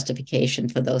should be justification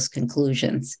for those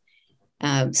conclusions.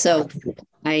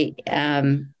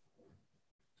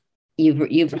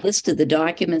 You've listed the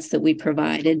documents that we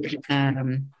provided,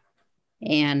 and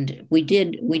we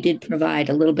did provide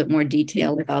a little bit more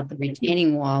detail about the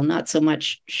retaining wall, not so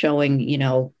much showing,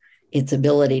 its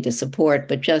ability to support,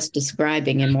 but just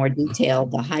describing in more detail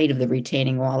the height of the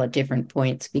retaining wall at different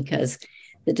points, because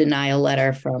the denial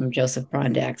letter from Joseph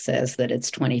Prondak says that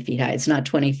it's 20 feet high. It's not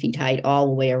 20 feet high all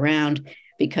the way around,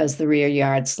 because the rear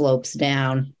yard slopes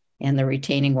down and the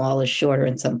retaining wall is shorter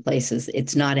in some places.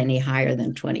 It's not any higher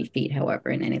than 20 feet, however,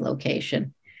 in any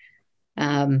location.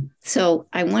 So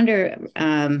I wonder,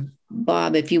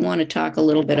 Bob, if you want to talk a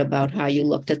little bit about how you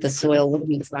looked at the soil, what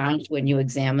you found when you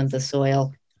examined the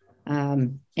soil,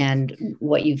 and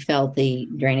what you felt the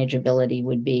drainage ability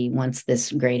would be once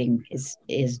this grading is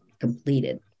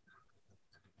completed.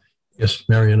 Yes,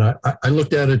 Marion, I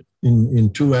looked at it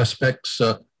in two aspects.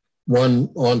 One,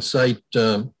 on-site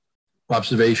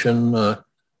observation.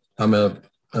 I'm a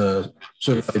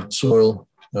certified soil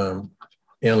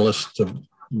analyst of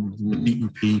the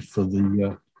DEP for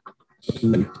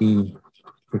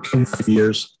 25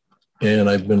 years, and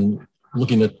I've been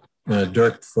looking at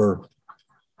dirt for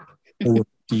over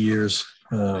 50 years.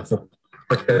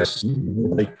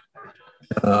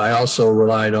 I also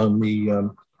relied on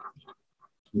the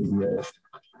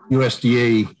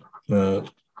USDA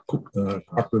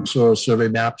cooperative soil survey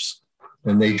maps,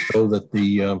 and they show that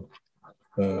the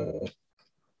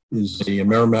is the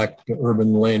Merrimack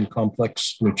urban land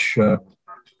complex, which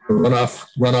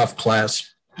runoff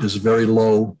class is very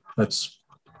low. That's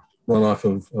runoff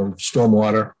of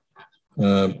stormwater.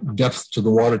 Depth to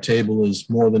the water table is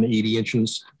more than 80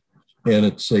 inches, and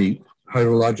it's a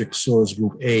hydrologic soils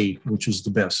group A, which is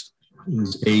the best,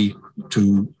 is A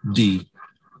to D,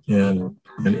 and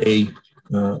A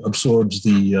absorbs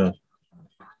the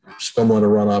stormwater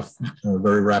runoff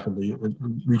very rapidly.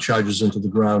 It recharges into the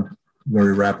ground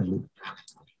very rapidly.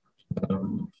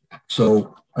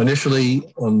 So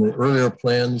initially, on the earlier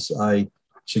plans, I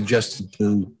suggested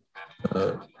to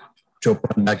Joe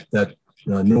Prondak that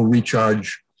no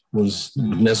recharge was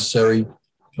necessary.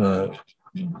 Joe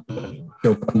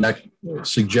Prondak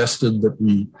suggested that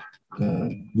we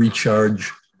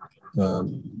recharge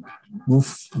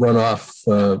roof runoff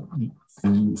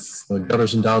from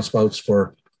gutters and downspouts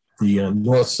for the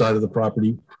north side of the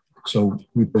property. So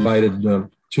we provided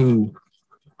two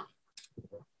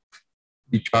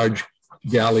recharge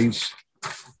galleys,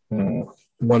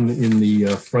 one in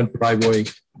the front driveway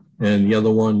and the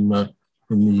other one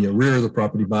in the rear of the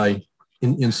property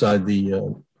inside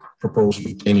the proposed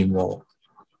retaining wall.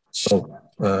 So,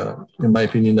 in my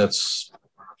opinion, that's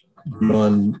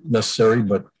beyond necessary,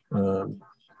 but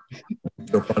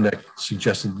Joe Prondak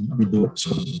suggested we do it,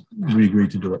 so we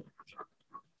agreed to do it.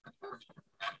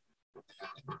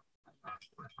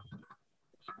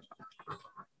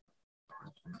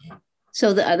 So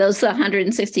are those the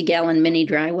 160-gallon mini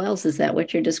dry wells? Is that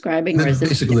what you're describing? Or is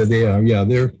basically, they are. Yeah,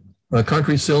 they're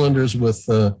concrete cylinders with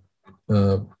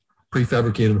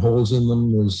prefabricated holes in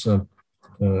them. There's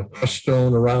crushed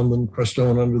stone around them, crushed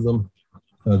stone under them.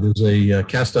 There's a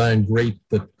cast iron grate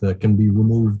that can be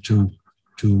removed to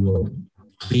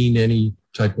clean any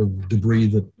type of debris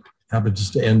that happens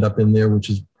to end up in there, which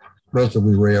is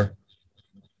relatively rare.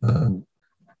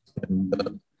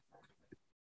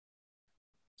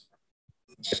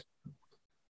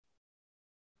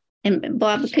 And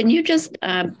Bob, can you just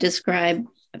describe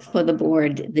for the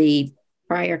board the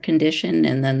prior condition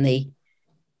and then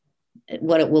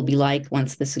what it will be like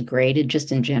once this is graded,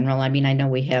 just in general? I mean, I know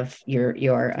we have your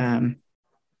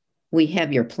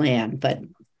plan, but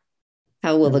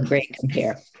how will the grade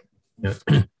compare? Yeah.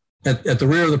 At the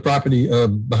rear of the property,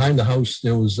 behind the house,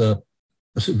 there was a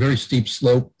very steep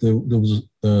slope. There was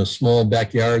a small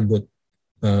backyard that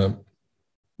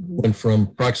went from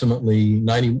approximately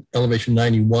elevation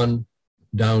 91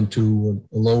 down to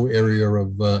a low area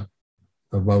of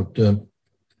about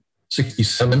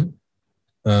 67.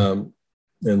 And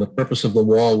the purpose of the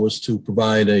wall was to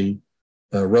provide a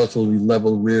relatively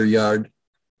level rear yard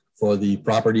for the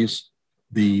properties.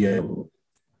 The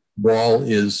wall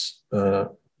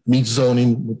meets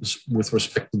zoning with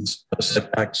respect to the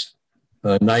setbacks,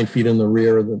 9 feet in the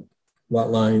rear of the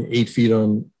lot line, 8 feet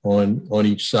on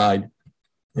each side.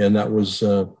 And that was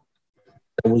a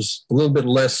little bit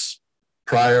less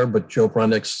prior, but Joe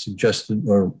Prondak suggested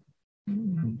or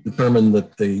determined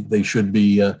that they should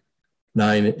be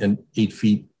 9 and 8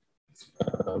 feet.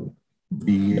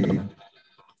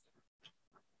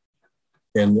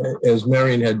 And as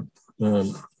Marion had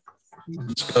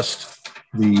discussed,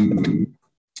 the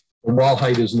wall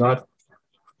height is not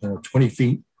 20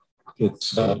 feet. It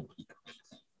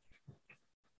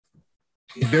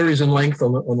varies in length.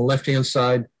 On the left-hand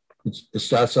side, it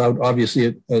starts out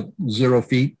obviously at 0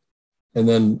 feet, and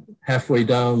then halfway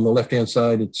down the left-hand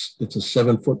side, it's a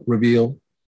 7-foot reveal.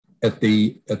 At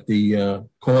the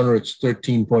corner, it's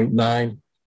 13.9.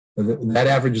 That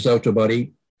averages out to about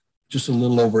 8, just a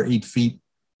little over 8 feet,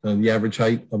 the average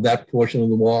height of that portion of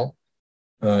the wall.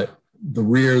 The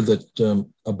rear that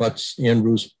abuts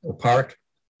Andrews Park,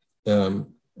 on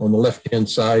the left-hand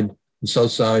side, the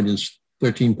south side is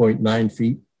 13.9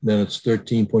 feet, then it's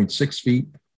 13.6 feet,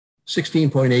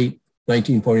 16.8,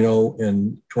 19.0,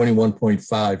 and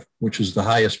 21.5, which is the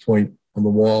highest point on the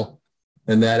wall.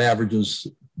 And that averages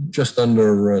just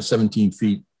under 17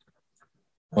 feet.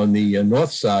 On the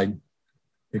north side,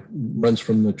 it runs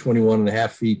from the 21.5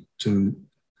 feet to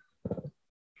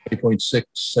 20.6,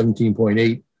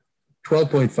 17.8,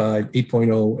 12.5,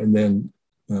 8.0, and then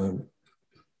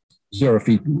 0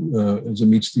 feet as it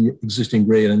meets the existing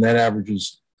grade, and that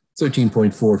averages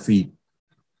 13.4 feet.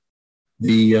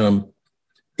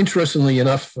 Interestingly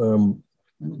enough, I'm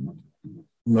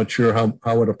not sure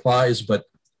how it applies, but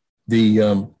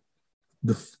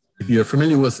if you're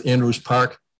familiar with Andrews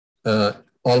Park,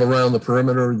 all around the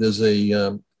perimeter, there's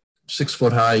a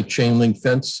 6-foot-high chain link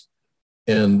fence,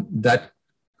 and that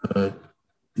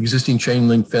existing chain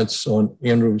link fence on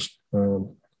Andrews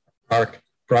Park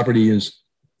property is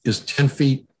 10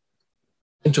 feet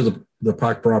into the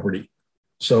park property.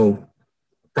 So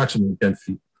approximately 10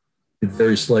 feet. It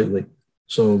varies slightly.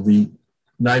 So the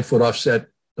 9-foot offset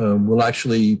will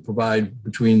actually provide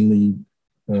between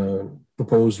the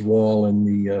proposed wall and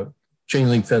the chain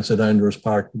link fence at Andrews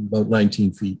Park about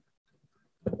 19 feet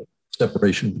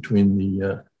separation between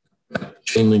the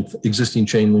existing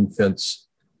chain link fence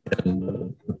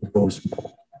and the proposed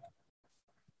wall.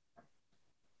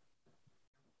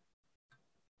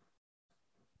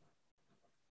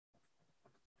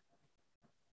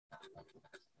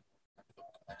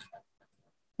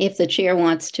 If the chair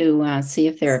wants to see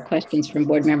if there are questions from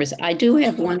board members, I do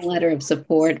have one letter of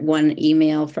support, one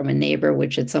email from a neighbor,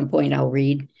 which at some point I'll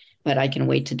read, but I can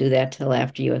wait to do that till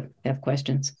after you have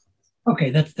questions. Okay,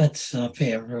 that's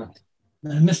fair.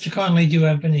 Mr. Conley, do you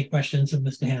have any questions of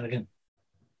Mr. Hannigan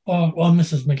or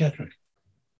Mrs. McGettrick?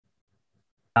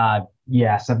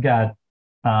 Yes, I've got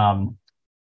a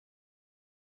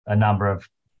number of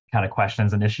kind of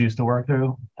questions and issues to work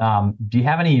through. Do you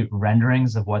have any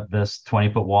renderings of what this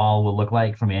 20-foot wall will look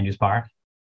like from Andrews Park?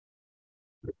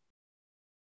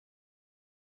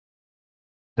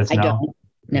 I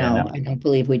don't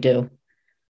believe we do.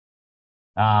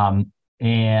 And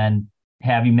And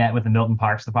have you met with the Milton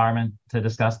Parks Department to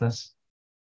discuss this?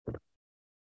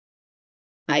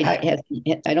 I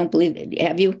don't believe,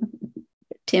 have you,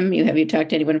 Tim, have you talked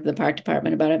to anyone from the park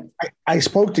department about it? I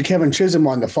spoke to Kevin Chisholm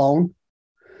on the phone,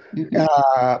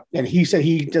 and he said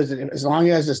he doesn't, as long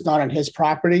as it's not on his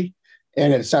property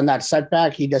and it's on that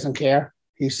setback, he doesn't care.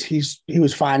 He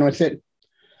was fine with it.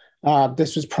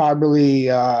 This was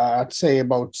probably, I'd say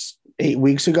about 8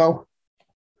 weeks ago.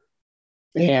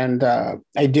 And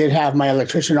I did have my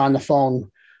electrician on the phone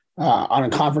on a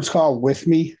conference call with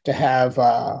me to have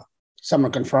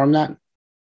someone confirm that.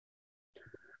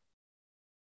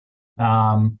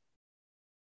 And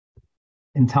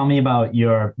tell me about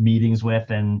your meetings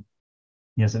with, and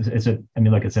yes, it's an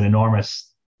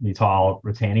enormously tall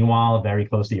retaining wall, very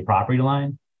close to your property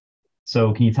line.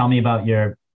 So can you tell me about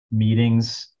your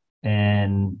meetings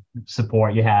and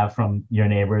support you have from your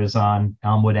neighbors on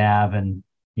Elmwood Ave and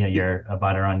your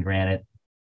abutter on Granite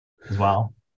as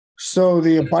well? So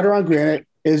the abutter on Granite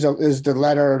is the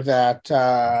letter that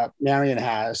Marion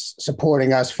has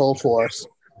supporting us full force.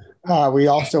 We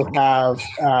also have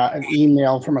an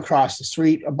email from across the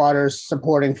street, abutters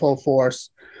supporting full force.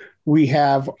 We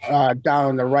have down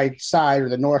on the right side or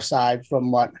the north side,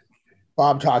 from what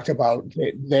Bob talked about,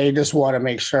 they just want to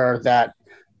make sure that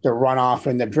the runoff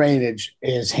and the drainage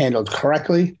is handled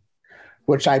correctly,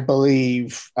 which I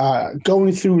believe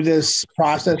going through this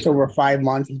process over 5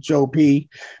 months with Joe P.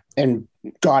 and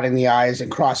dotting the I's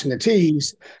and crossing the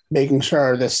T's, making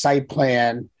sure the site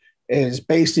plan is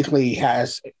basically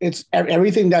it's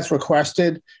everything that's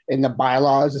requested in the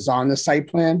bylaws is on the site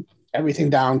plan, everything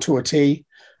down to a T,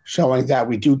 showing that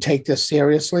we do take this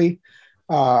seriously.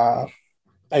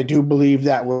 I do believe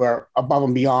that we're above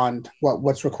and beyond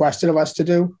what's requested of us to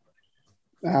do.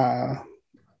 I've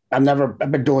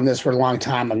been doing this for a long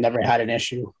time. I've never had an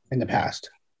issue in the past.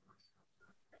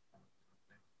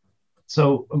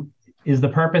 So is the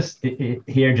purpose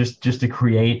here just to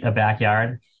create a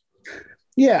backyard?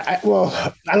 Yeah,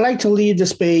 I like to leave the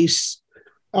space,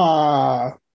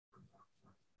 the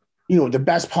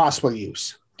best possible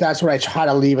use. That's what I try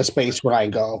to leave a space where I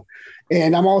go.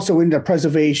 And I'm also into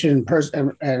preservation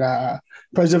and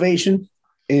preservation,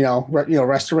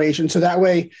 restoration. So that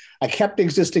way I kept the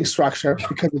existing structure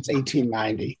because it's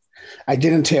 1890. I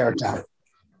didn't tear it down.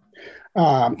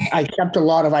 I kept a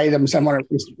lot of items I want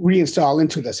to reinstall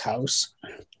into this house.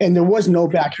 And there was no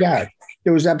backyard.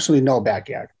 There was absolutely no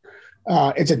backyard.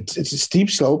 It's a steep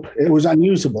slope. It was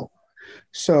unusable.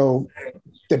 So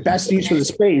the best use for the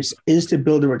space is to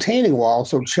build a retaining wall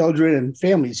so children and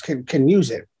families can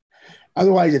use it.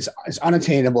 Otherwise, it's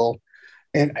unattainable.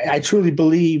 And I truly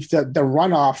believe that the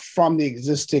runoff from the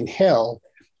existing hill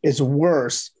is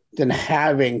worse than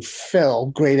having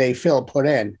grade A fill put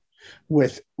in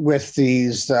with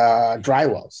these dry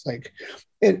wells.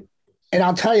 And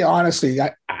I'll tell you honestly,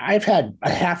 I've had a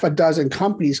half a dozen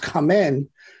companies come in,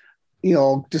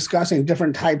 discussing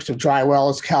different types of dry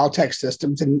wells, Caltech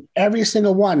systems, and every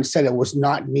single one said it was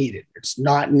not needed. It's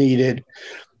not needed.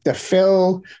 The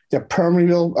fill, the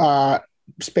permeable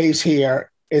space here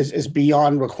is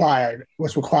beyond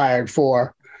what's required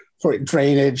for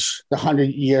drainage, the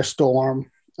 100-year storm,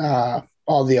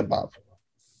 all the above.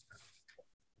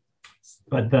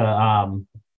 But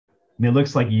it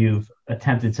looks like you've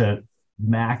attempted to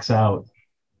max out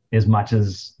as much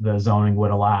as the zoning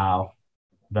would allow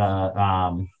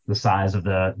the size of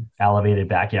the elevated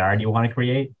backyard you want to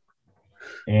create.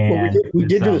 And we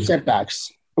did do the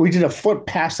setbacks. We did a foot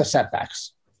past the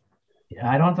setbacks.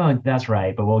 I don't think that's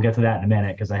right, but we'll get to that in a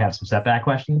minute because I have some setback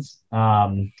questions.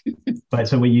 But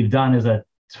so what you've done is a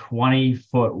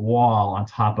 20-foot wall on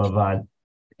top of a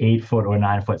 8-foot or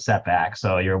 9-foot setback.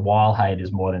 So your wall height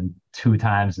is more than 2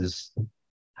 times as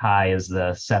high as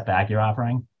the setback you're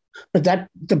offering. But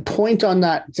the point on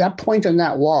that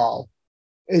wall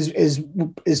is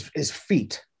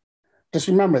feet. Just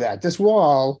remember that this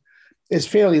wall is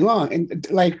fairly long, and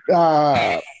like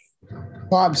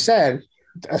Bob said,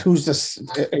 who's the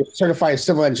certified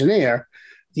civil engineer,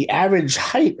 the average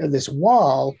height of this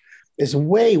wall is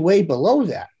way, way below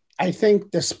that. I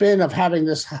think the spin of having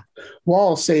this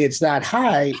wall say it's that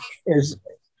high is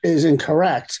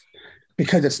incorrect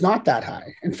because it's not that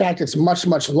high. In fact, it's much,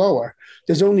 much lower.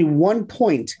 There's only one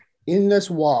point in this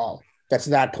wall that's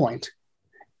that point.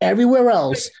 Everywhere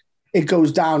else, it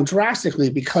goes down drastically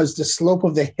because the slope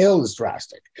of the hill is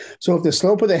drastic. So if the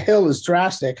slope of the hill is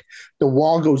drastic, the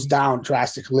wall goes down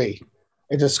drastically.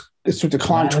 It's with the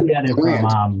contour of the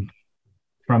land.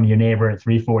 From your neighbor at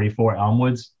 344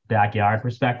 Elmwood's backyard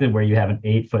perspective, where you have an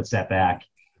 8-foot setback,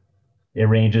 it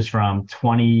ranges from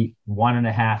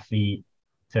 21.5 feet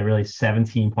to really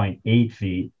 17.8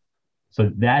 feet.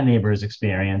 So that neighbor's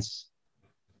experience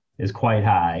is quite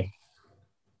high.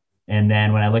 And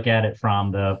then when I look at it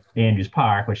from the Andrews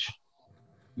Park, which,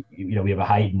 we have a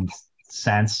heightened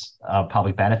sense of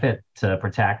public benefit to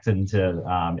protect and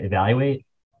to evaluate,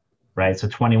 right? So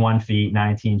 21 feet,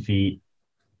 19 feet,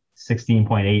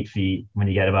 16.8 feet when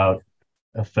you get about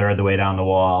a third of the way down the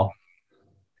wall.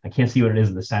 I can't see what it is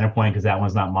at the center point because that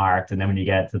one's not marked. And then when you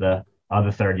get to the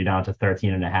other third, you're down to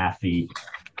 13.5 feet.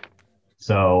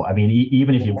 So, I mean,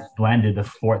 even if you blended the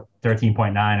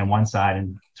 13.9 on one side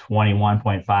and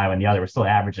 21.5 on the other, we're still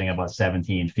averaging about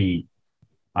 17 feet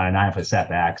on a 9-foot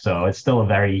setback. So it's still a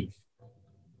very,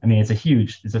 I mean,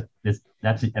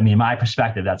 in my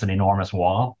perspective, that's an enormous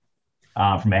wall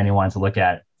from anyone to look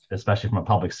at, especially from a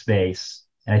public space.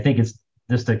 And I think it's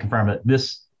just to confirm that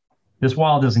this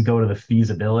wall doesn't go to the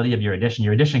feasibility of your addition.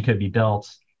 Your addition could be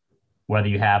built whether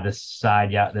you have this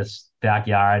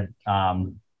backyard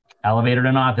elevated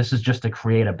or not. This is just to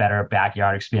create a better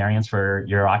backyard experience for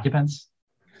your occupants.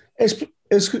 It's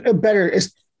better.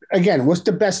 It's, again, what's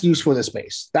the best use for the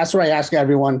space? That's what I ask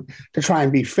everyone to try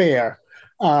and be fair.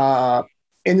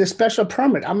 In the special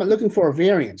permit, I'm not looking for a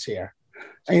variance here.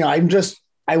 I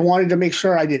wanted to make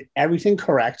sure I did everything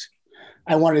correct.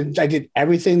 I did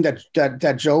everything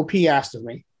that Joe P asked of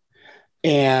me.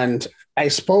 And I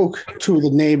spoke to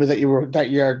the neighbor that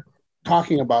you're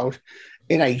talking about,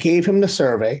 and I gave him the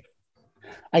survey.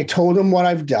 I told him what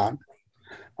I've done.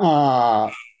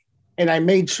 And I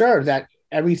made sure that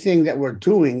everything that we're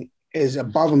doing is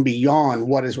above and beyond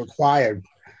what is required.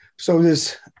 So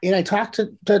and I talked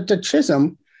to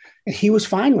Chisholm, and he was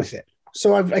fine with it.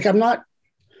 So I'm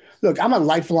a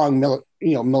lifelong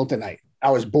Miltonite. I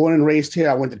was born and raised here.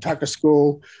 I went to Tucker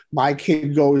School. My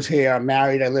kid goes here. I'm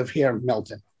married. I live here in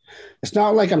Milton. It's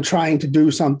not like I'm trying to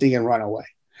do something and run away.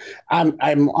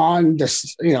 I'm on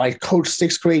this, I coach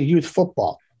 6th grade youth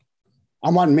football.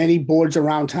 I'm on many boards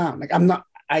around town.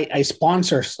 I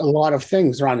sponsor a lot of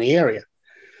things around the area.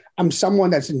 I'm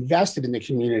someone that's invested in the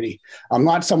community. I'm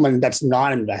not someone that's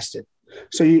not invested.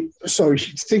 So you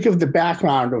think of the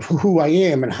background of who I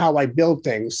am and how I build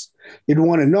things. You'd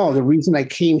want to know the reason I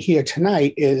came here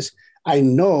tonight is I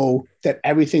know that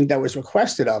everything that was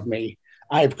requested of me,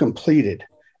 I've completed.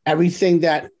 Everything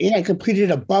I completed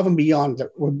above and beyond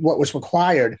what was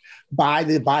required by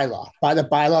the bylaw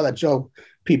that Joe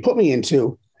P put me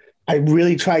into. I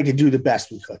really tried to do the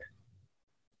best we could.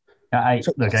 I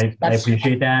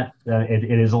appreciate that.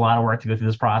 It is a lot of work to go through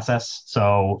this process.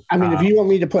 So, if you want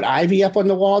me to put ivy up on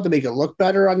the wall to make it look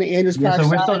better on the Andrews Park so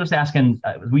we're side, still just asking.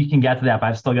 We can get to that, but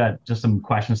I've still got just some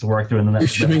questions to work through. And then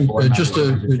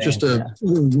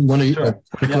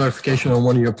clarification on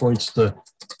one of your points.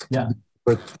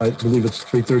 But I believe it's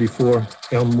 334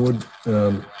 Elmwood.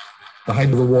 The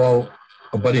height of the wall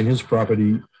abutting his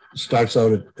property starts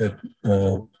out at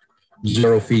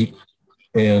 0 feet,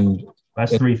 and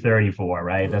that's 334,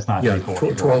 right? That's not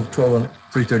 344.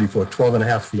 334, 12 and a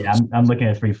half feet. Yeah, I'm looking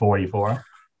at 344.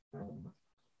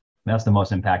 That's the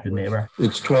most impacted neighbor.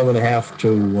 It's 12 and a half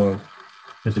to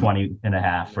 20 and a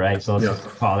half, right? So let's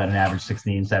call that an average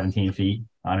 16, 17 feet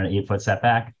on an 8-foot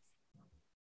setback.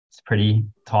 It's a pretty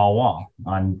tall wall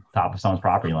on top of someone's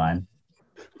property line.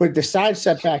 But the side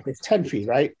setback is 10 feet,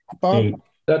 right, Bob?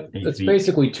 That's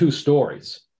basically 2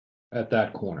 stories at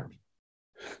that corner.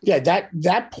 Yeah,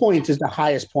 that point is the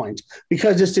highest point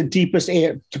because it's the deepest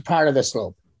part of the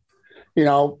slope.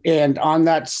 And on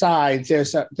that side,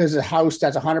 there's a house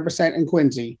that's 100% in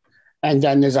Quincy, and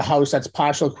then there's a house that's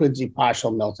partial Quincy, partial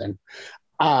Milton.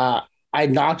 I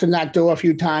knocked on that door a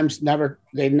few times.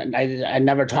 I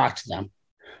never talked to them.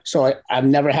 So I've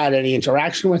never had any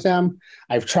interaction with them.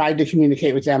 I've tried to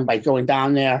communicate with them by going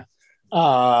down there.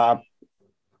 All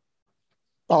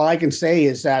I can say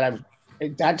is that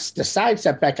that's the side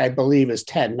setback, I believe, is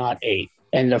 10, not 8.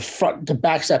 And the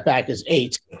back setback is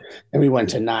 8, and we went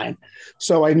to 9.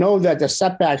 So I know that the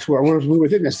setbacks we're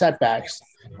within the setbacks.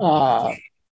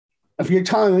 If you're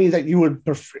telling me that you would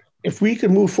prefer, if we could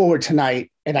move forward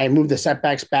tonight and I move the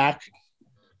setbacks back,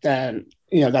 then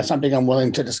that's something I'm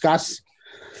willing to discuss.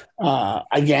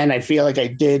 Again, I feel like I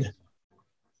did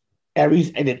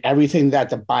everything that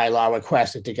the bylaw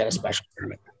requested to get a special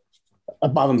permit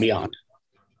above and beyond.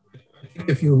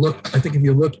 If you looked at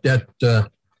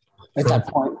that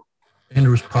point,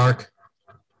 Andrews Park,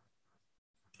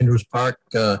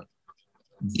 the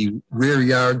rear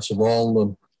yards of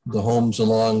all the homes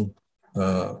along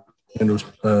Andrews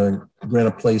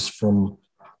Granite Place from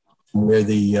where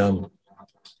the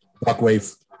walkway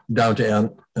down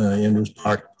to Andrews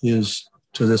Park is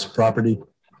to this property,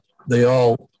 they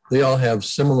all have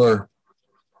similar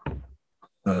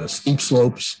steep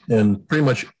slopes, and pretty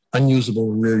much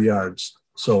unusable rear yards.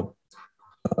 So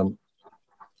I'm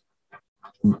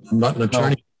not an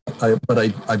attorney, but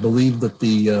I believe that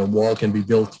the wall can be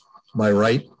built by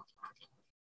right.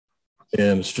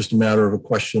 And it's just a matter of a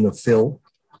question of fill,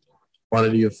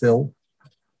 quantity of fill.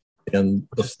 And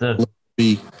the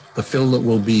fill that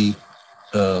will be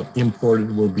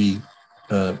imported will be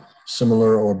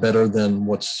similar or better than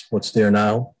what's there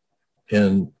now.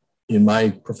 And in my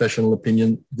professional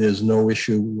opinion, there's no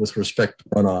issue with respect to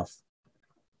runoff.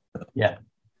 Yeah.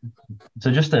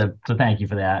 So just to thank you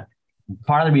for that.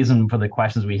 Part of the reason for the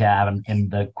questions we have,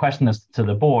 and the question is to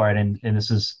the board, and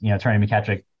this is, Attorney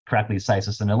McKettrick correctly cites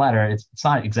this in the letter, it's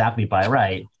not exactly by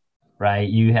right.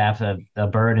 You have a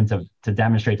burden to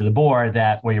demonstrate to the board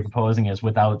that what you're proposing is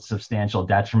without substantial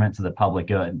detriment to the public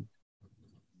good.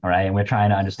 All right. And we're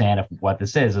trying to understand if what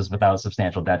this is without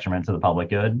substantial detriment to the public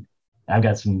good. I've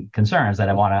got some concerns that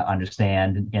I want to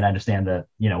understand the,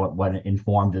 what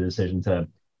informed the decision to,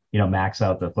 max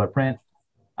out the footprint.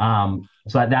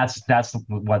 So that's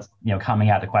what's,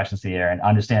 coming out the questions here, and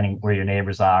understanding where your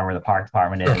neighbors are, where the park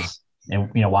department is,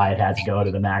 and why it had to go to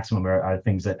the maximum are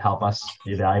things that help us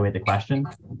evaluate the question.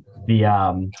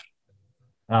 I'm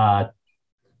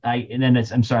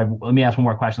sorry, let me ask one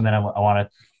more question, then I want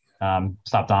to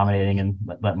stop dominating and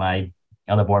let my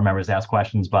other board members ask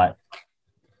questions. But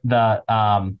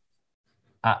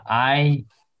I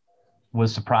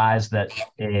was surprised that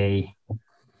a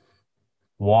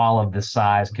wall of this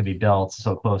size could be built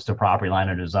so close to property line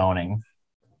under zoning.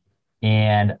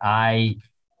 And I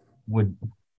would,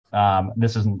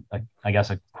 this isn't, I guess,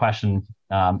 a question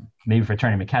maybe for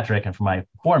Attorney McKettrick and for my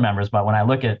board members, but when I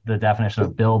look at the definition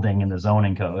of building in the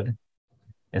zoning code,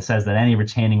 it says that any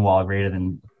retaining wall greater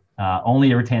than,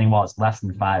 only a retaining wall that's less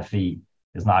than 5 feet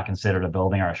is not considered a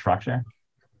building or a structure.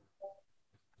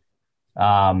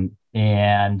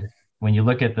 And when you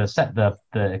look at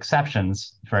the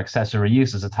exceptions for accessory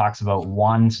uses, it talks about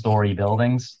 1-story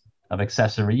buildings of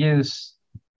accessory use.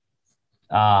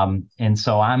 And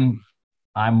so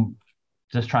I'm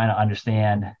just trying to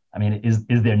understand, I mean, is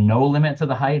there no limit to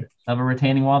the height of a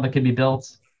retaining wall that could be built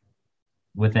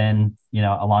within,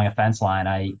 along a fence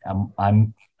line?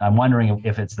 I'm wondering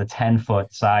if it's the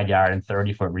 10-foot side yard and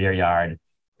 30-foot rear yard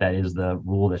that is the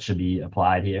rule that should be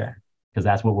applied here, because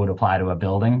that's what would apply to a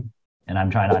building. And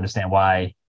I'm trying to understand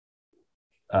why,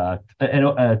 would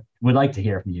like to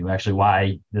hear from you actually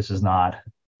why this is not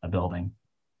a building.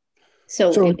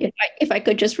 So if I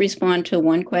could just respond to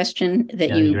one question that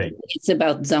it's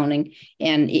about zoning,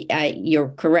 and you're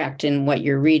correct in what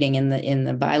you're reading in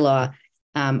the bylaw.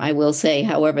 I will say,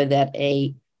 however, that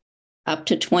up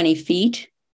to 20 feet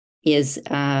is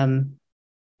a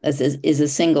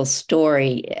single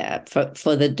story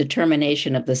for the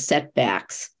determination of the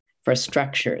setbacks for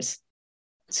structures.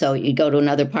 So you go to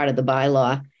another part of the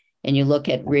bylaw and you look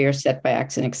at rear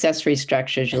setbacks and accessory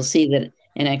structures, you'll see that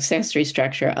an accessory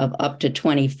structure of up to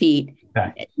 20 feet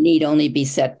need only be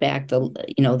set back the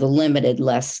limited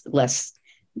less.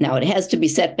 Now it has to be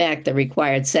set back the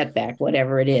required setback,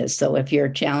 whatever it is. So if you're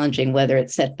challenging whether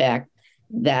it's set back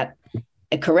that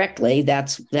correctly,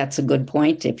 that's a good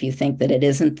point. If you think that it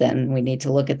isn't, then we need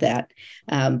to look at that.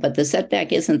 But the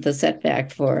setback isn't the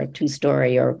setback for a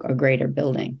 2-story or greater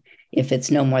building if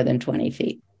it's no more than 20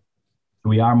 feet.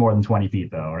 We are more than 20 feet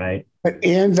though, right?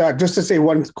 And just to say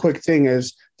one quick thing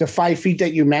is the 5 feet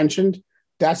that you mentioned,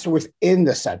 that's within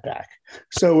the setback.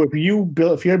 So if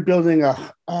you're building a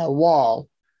wall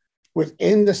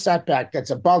within the setback that's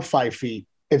above 5 feet,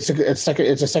 it's a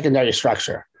secondary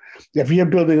structure. If you're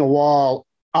building a wall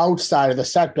outside of the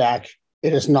setback,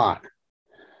 it is not.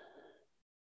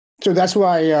 So that's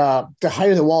why the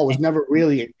height of the wall was never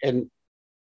really, in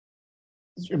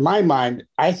my mind,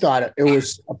 I thought it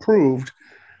was approved.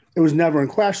 It was never in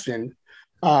question.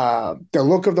 The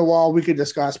look of the wall we could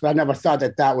discuss, but I never thought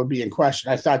that would be in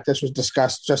question. I thought this was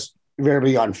discussed just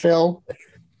very on fill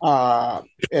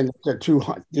and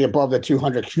the above the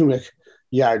 200 cubic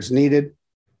yards needed.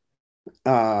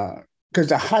 Because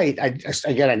the height, I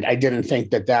didn't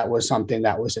think that was something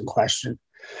that was in question.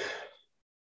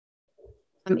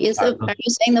 Are you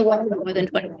saying the wall is more than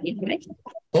 20 feet, right?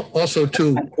 Also,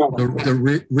 too,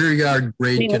 the rear yard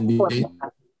grade can be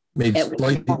made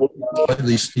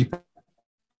slightly steeper.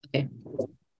 Okay.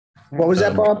 What was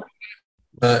that, Bob?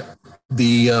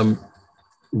 The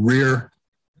rear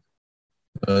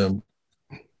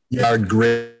yard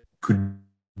grade could be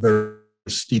very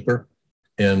steeper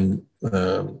and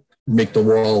make the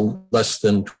wall less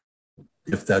than,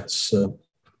 if that's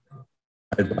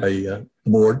by the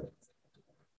board.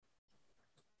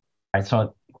 All right,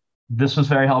 so this was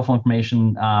very helpful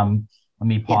information. Let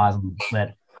me pause and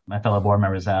let my fellow board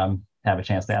members have a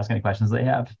chance to ask any questions they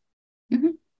have.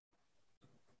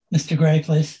 Mr. Gray,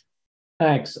 please.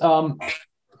 Thanks. On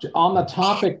the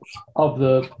topic of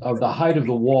the height of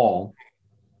the wall,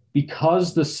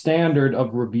 because the standard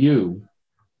of review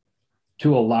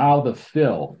to allow the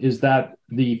fill is that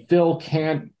the fill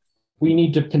can't, we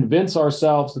need to convince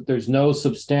ourselves that there's no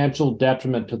substantial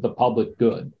detriment to the public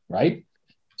good, right?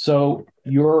 So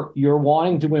you're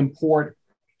wanting to import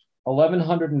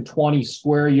 1,120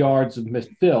 square yards of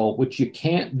fill, which you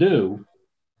can't do.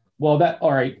 Well,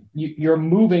 all right, you're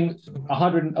moving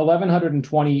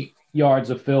 1,120 yards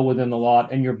of fill within the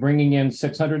lot, and you're bringing in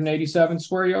 687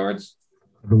 square yards?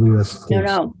 I believe that's the case.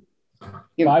 No.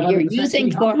 You're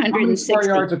using 460. How many square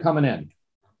yards are coming in?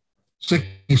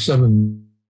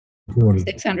 6740.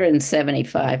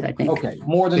 675, I think. Okay,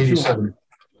 more than 200.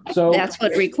 So that's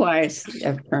what requires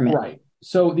a permit. Right.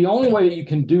 So the only way that you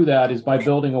can do that is by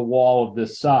building a wall of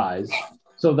this size.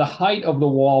 So the height of the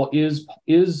wall is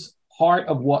part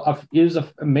of what is a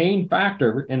main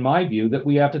factor, in my view, that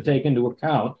we have to take into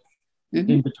account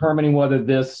in determining whether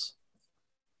this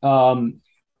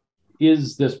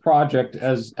is this project,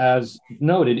 as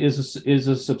noted, is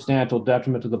a substantial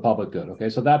detriment to the public good. Okay,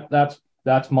 so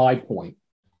that's my point.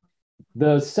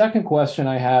 The second question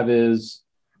I have is,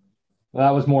 well,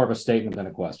 that was more of a statement than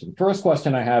a question. First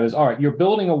question I have is, all right, you're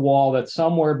building a wall that's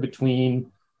somewhere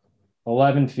between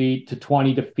 11 feet to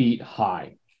 20 feet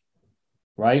high,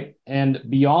 right? And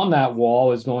beyond that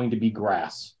wall is going to be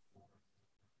grass.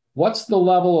 What's the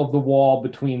level of the wall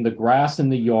between the grass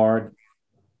and the yard?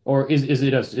 Or is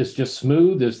it it's just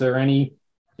smooth? Is there any,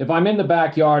 if I'm in the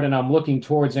backyard and I'm looking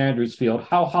towards Andrews Field,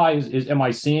 how high am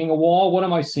I seeing a wall? What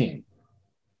am I seeing?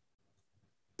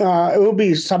 It will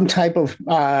be some type of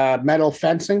metal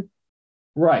fencing.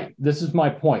 Right. This is my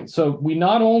point. So we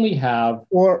not only have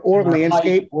or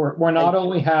landscape. We're not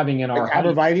only having in our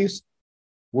arborvitaes.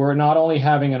 We're not only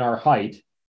having in our height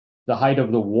the height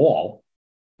of the wall,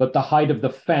 but the height of the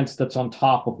fence that's on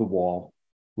top of the wall,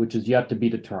 which is yet to be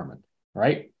determined.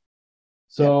 Right.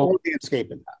 So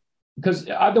landscaping. Because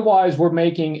otherwise we're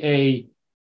making a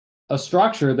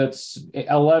structure that's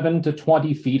 11 to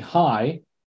 20 feet high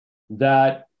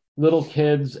that little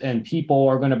kids and people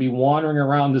are going to be wandering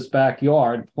around this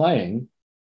backyard playing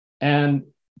and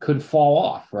could fall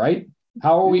off, right?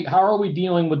 How are we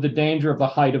dealing with the danger of the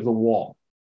height of the wall?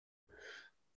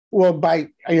 Well, it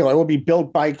will be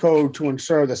built by code to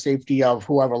ensure the safety of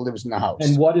whoever lives in the house.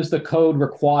 And what does the code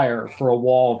require for a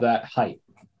wall of that height?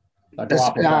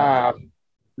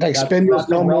 Like spindles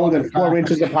no more than 4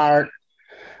 inches apart.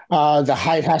 The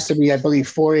height has to be, I believe,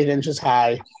 4 8 inches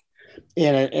high.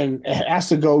 And it has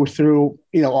to go through,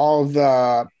 all of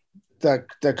the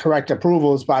correct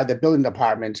approvals by the building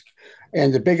department.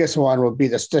 And the biggest one will be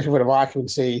the certificate of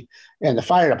occupancy and the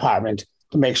fire department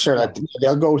to make sure that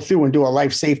they'll go through and do a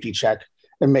life safety check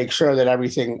and make sure that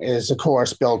everything is, of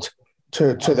course, built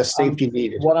to the safety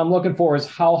needed. What I'm looking for is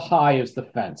how high is the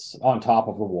fence on top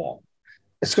of the wall?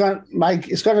 It's going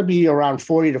to be around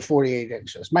 40 to 48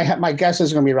 inches. My guess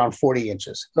is going to be around 40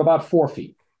 inches. So about 4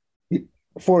 feet.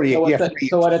 40,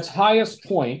 so at its highest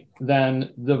point,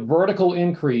 then the vertical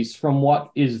increase from what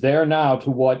is there now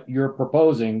to what you're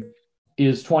proposing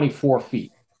is 24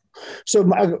 feet.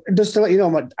 So just to let you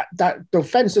know, that the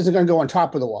fence isn't going to go on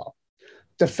top of the wall.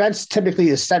 The fence typically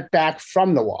is set back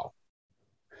from the wall.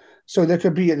 So there's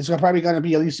probably going to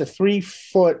be at least a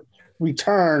 3-foot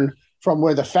return from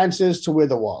where the fence is to where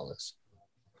the wall is.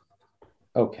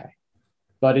 Okay.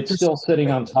 But it's still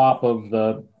sitting on top of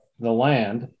the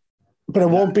land. But it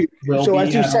won't be. So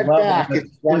as you set back,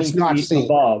 it's not seen.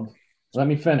 Above. Let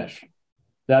me finish.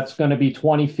 That's going to be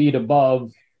 20 feet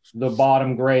above the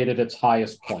bottom grade at its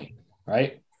highest point,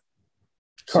 right?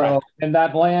 Correct. So, and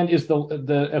that land is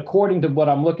the according to what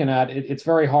I'm looking at, it's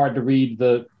very hard to read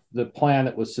the plan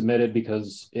that was submitted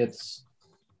because it's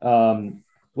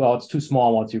it's too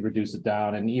small once you reduce it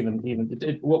down, and even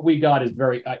what we got is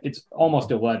it's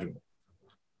almost illegible,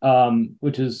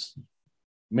 which is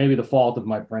maybe the fault of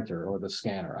my printer or the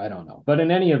scanner. I don't know. But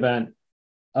in any event,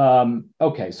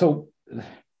 okay, so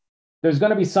there's going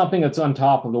to be something that's on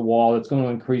top of the wall that's going to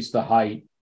increase the height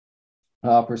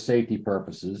for safety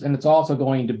purposes. And it's also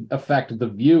going to affect the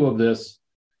view of this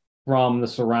from the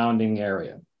surrounding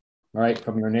area, right?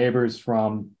 From your neighbors,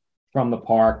 from the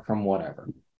park, from whatever.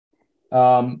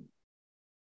 All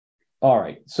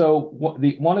right. So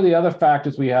one of the other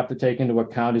factors we have to take into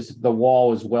account is the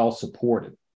wall is well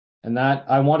supported. And that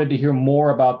I wanted to hear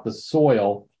more about the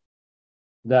soil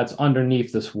that's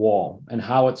underneath this wall and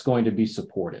how it's going to be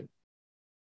supported.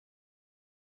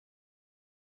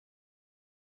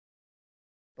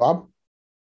 Bob?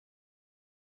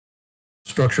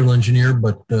 structural engineer,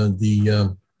 but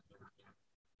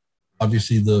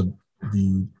obviously the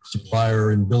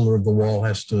supplier and builder of the wall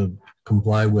has to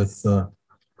comply with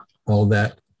all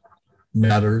that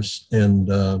matters, and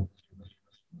have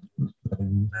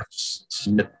to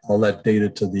submit all that data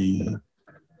to the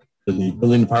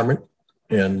building department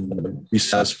and be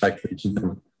satisfactory to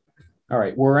them. All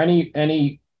right. Were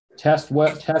any test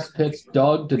pits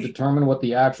dug to determine what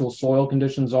the actual soil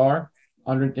conditions are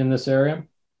in this area?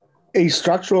 A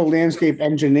structural landscape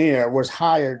engineer was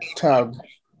hired to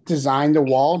design the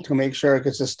wall to make sure it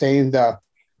could sustain the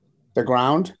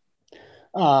ground.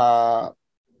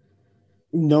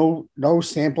 No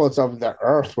samples of the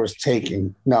earth was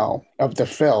taken, no, of the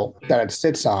fill that it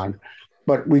sits on.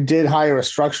 But we did hire a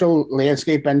structural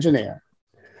landscape engineer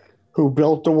who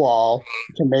built the wall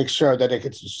to make sure that it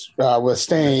could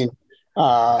withstand,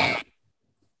 the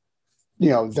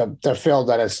fill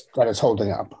that is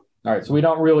holding up. All right, so we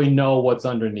don't really know what's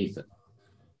underneath it.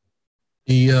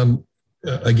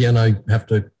 Again, I have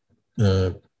to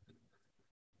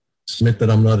submit that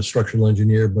I'm not a structural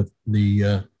engineer, but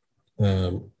the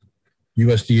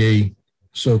USDA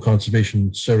Soil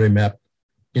Conservation Survey map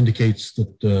indicates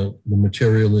that the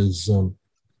material is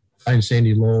fine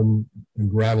sandy loam and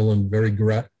gravel and very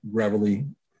gravelly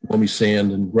loamy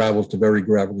sand and gravel to very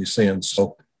gravelly sand.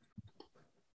 So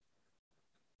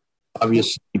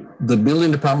obviously the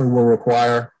building department will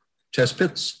require test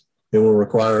pits. It will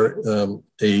require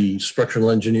a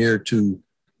structural engineer to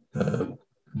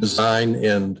design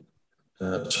and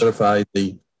certify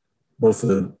both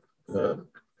the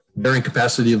bearing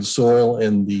capacity of the soil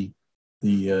and the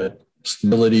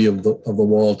stability of the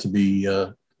wall to be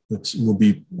will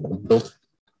be built,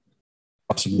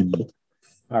 possibly built.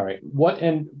 All right. What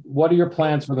are your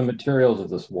plans for the materials of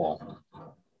this wall?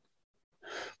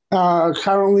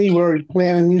 Currently, we're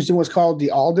planning on using what's called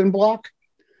the Alden block,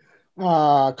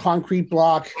 concrete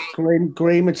block,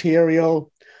 gray material.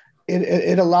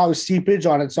 It allows seepage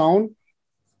on its own,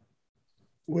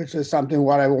 which is something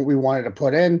we wanted to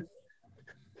put in.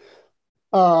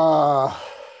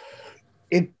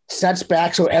 It sets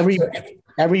back, so every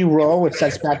row it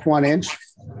sets back 1 inch.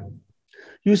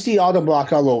 You see Alden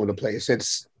block all over the place.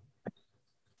 It's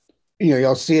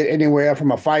you'll see it anywhere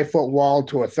from a 5-foot wall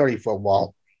to a 30-foot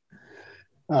wall.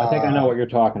 I think I know what you're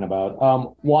talking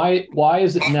about. Why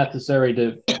is it necessary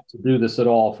to do this at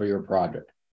all for your project?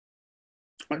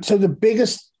 So the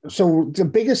biggest,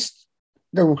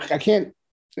 I can't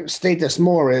state this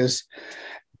more, is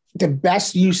the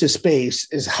best use of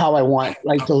space is how I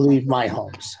like to leave my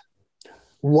homes.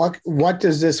 What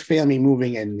does this family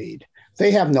moving in need?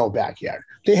 They have no backyard.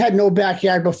 They had no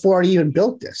backyard before I even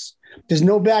built this. There's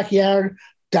no backyard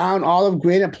down Olive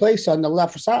Granite Place on the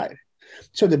left side.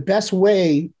 So the best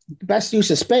use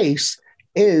of space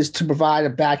is to provide a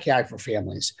backyard for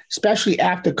families, especially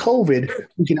after COVID.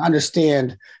 We can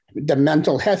understand the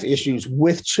mental health issues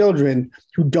with children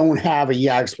who don't have a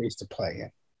yard space to play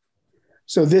in.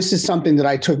 So this is something that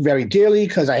I took very dearly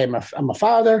because I'm a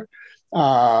father.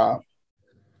 And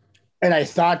I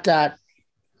thought that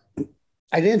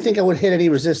I didn't think I would hit any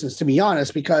resistance, to be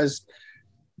honest, because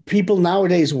people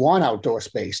nowadays want outdoor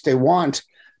space. They want,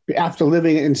 after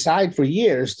living inside for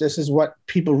years, this is what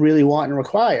people really want and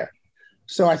require.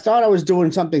 So I thought I was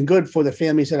doing something good for the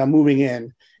families that are moving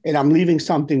in, and I'm leaving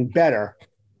something better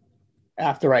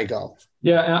after I go.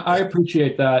 Yeah, I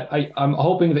appreciate that. I'm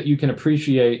hoping that you can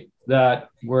appreciate that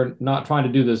we're not trying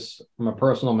to do this from a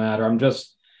personal matter. I'm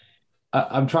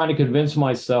trying to convince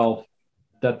myself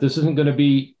that this isn't going to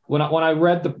be, when I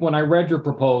read your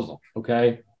proposal,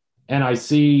 okay, and I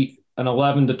see an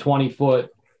 11 to 20 foot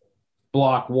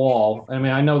block wall. I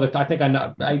mean, I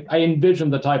envision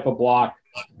the type of block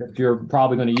that you're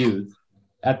probably going to use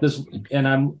at this, and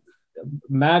I'm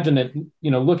imagining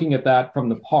it, looking at that from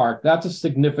the park, that's a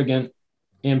significant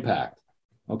impact.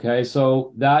 Okay,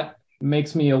 so that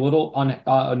makes me a little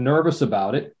nervous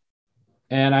about it.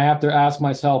 And I have to ask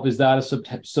myself, is that a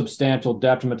substantial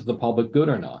detriment to the public good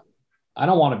or not? I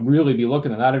don't want to really be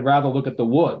looking at that. I'd rather look at the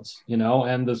woods,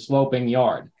 and the sloping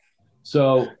yard.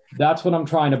 So that's what I'm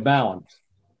trying to balance.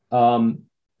 So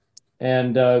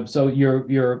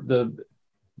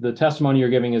the testimony you're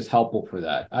giving is helpful for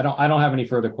that. I don't have any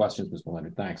further questions, Mr.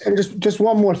 Leonard. Thanks. And just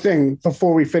one more thing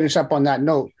before we finish up on that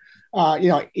note.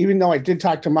 Even though I did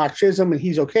talk to Mark Chisholm and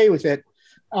he's okay with it,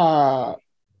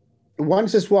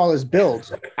 once this wall is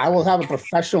built, I will have a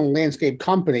professional landscape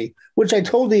company, which I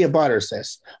told the abutters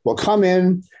this. We'll come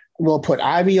in, we'll put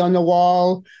ivy on the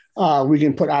wall, we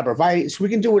can put arborvitae, we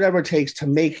can do whatever it takes to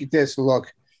make this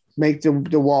make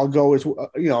the wall go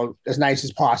as nice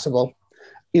as possible.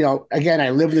 again, I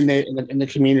live in the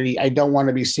community. I don't want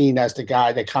to be seen as the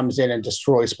guy that comes in and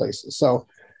destroys places. So,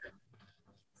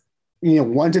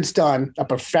 once it's done, a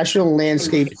professional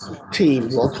landscape team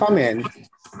will come in,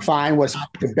 find what's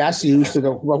the best use of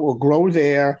what will grow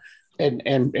there,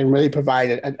 and really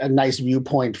provide a nice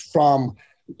viewpoint from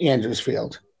Andrews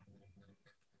Field.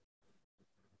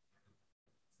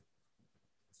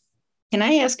 Can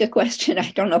I ask a question?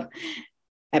 I don't know.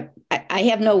 I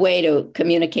have no way to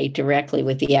communicate directly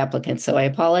with the applicant, so I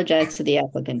apologize to the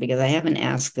applicant because I haven't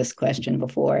asked this question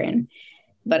before.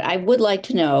 But I would like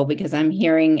to know, because I'm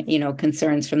hearing,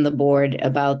 concerns from the board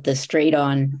about the straight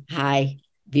on high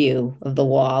view of the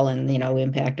wall and,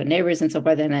 impact on neighbors and so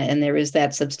forth. And there is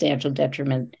that substantial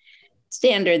detriment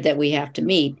standard that we have to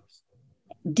meet.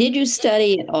 Did you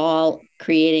study at all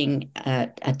creating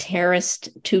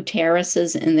two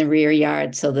terraces in the rear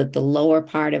yard so that the lower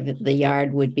part of the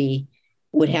yard would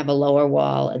have a lower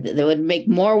wall? That would make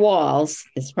more walls.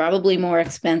 It's probably more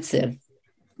expensive.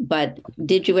 But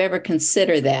did you ever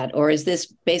consider that? Or is this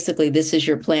basically, this is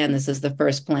your plan, this is the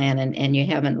first plan, and you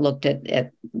haven't looked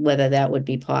at whether that would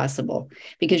be possible?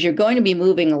 Because you're going to be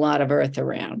moving a lot of earth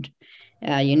around.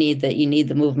 You need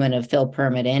the movement of fill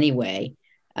permit anyway.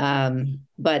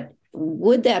 But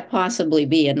would that possibly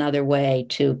be another way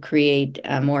to create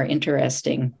a more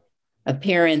interesting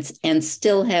appearance and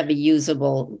still have a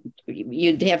usable,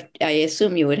 I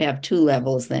assume you would have 2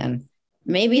 levels then.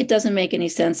 Maybe it doesn't make any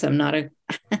sense. I'm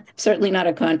certainly not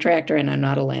a contractor and I'm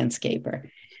not a landscaper,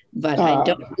 but I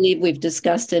don't believe we've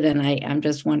discussed it. And I'm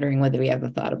just wondering whether we ever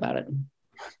thought about it.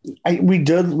 We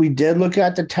did look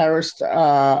at the terraced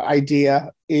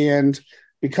idea, and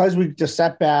because we just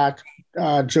set back,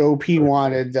 Joe P.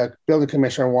 the building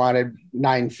commissioner wanted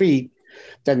 9 feet,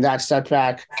 then that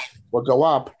setback will go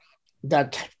up.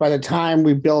 That by the time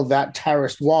we build that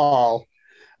terraced wall,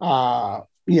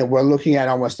 we're looking at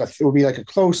almost it would be like a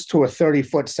close to a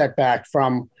 30-foot setback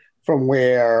from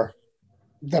where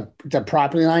the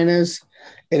property line is,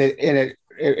 and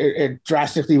it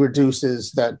drastically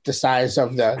reduces the size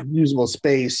of the usable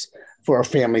space for a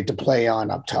family to play on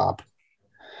up top.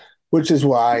 Which is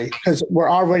why, because we're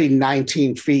already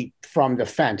 19 feet from the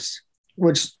fence,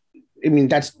 that's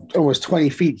almost 20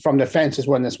 feet from the fence is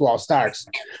when this wall starts.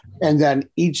 And then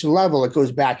each level, it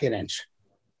goes back an inch.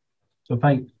 So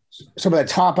by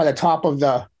the top of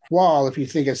the wall, if you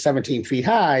think it's 17 feet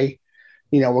high,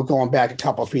 we're going back a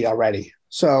couple of feet already.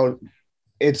 So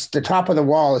it's the top of the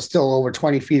wall is still over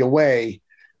 20 feet away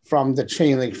from the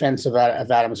chain link fence of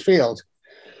Adams Field.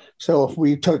 So if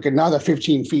we took another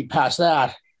 15 feet past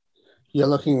that, you're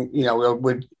looking,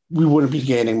 we wouldn't be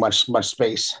gaining much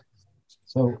space.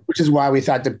 So, which is why we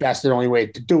thought the best and only way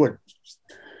to do it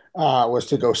was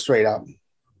to go straight up.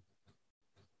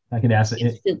 I could ask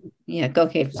it. Yeah, go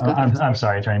ahead. I'm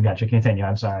sorry, Attorney Gotcha. Continue.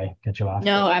 I'm sorry, cut you off.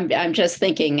 No, I'm just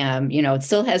thinking, it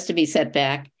still has to be set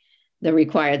back, the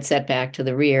required setback to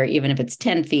the rear, even if it's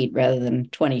 10 feet rather than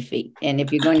 20 feet. And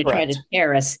if you're going to try to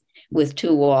terrace with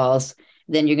 2 walls,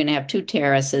 then you're going to have 2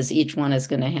 terraces. Each one is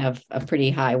going to have a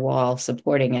pretty high wall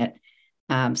supporting it.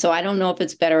 So I don't know if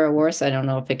it's better or worse. I don't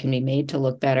know if it can be made to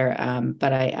look better,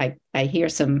 but I hear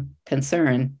some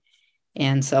concern.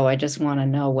 And so I just want to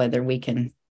know whether we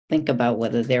can think about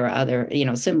whether there are other,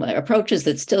 similar approaches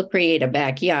that still create a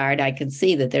backyard. I can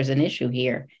see that there's an issue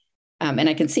here. And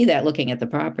I can see that looking at the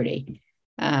property.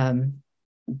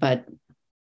 But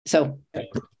so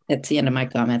that's the end of my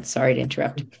comments. Sorry to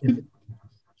interrupt.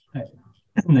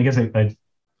 I guess so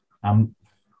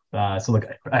look,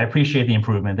 I appreciate the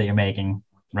improvement that you're making,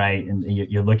 right? And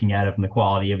you're looking at it from the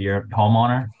quality of your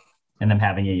homeowner and them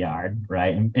having a yard,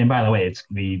 right? And by the way, it's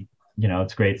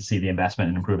great to see the investment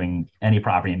in improving any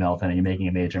property in Milton, and you're making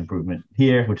a major improvement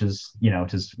here, which is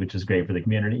great for the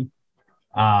community.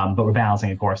 But we're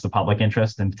balancing, of course, the public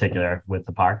interest in particular with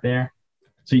the park there.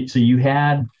 So you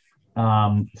had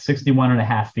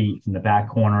 61.5 feet from the back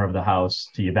corner of the house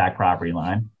to your back property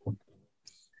line.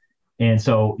 And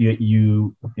so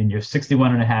you in your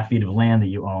 61.5 feet of land that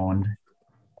you owned,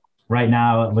 right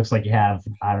now it looks like you have,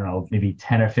 I don't know, maybe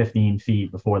 10 or 15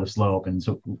 feet before the slope. And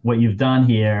so what you've done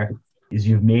here is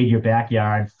you've made your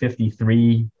backyard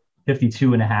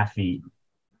 52.5 feet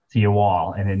to your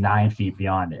wall and then 9 feet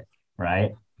beyond it,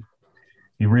 right?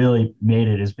 You really made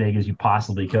it as big as you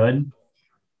possibly could.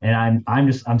 And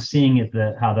I'm seeing it,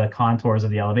 how the contours of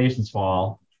the elevations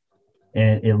fall.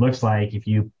 And it looks like if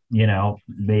you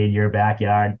made your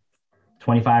backyard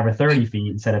 25 or 30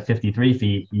 feet instead of 53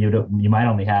 feet, you might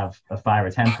only have a 5 or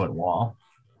 10 foot wall,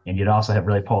 and you'd also have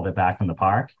really pulled it back from the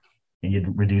park, and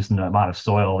you'd reduce the amount of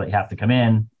soil that you have to come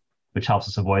in, which helps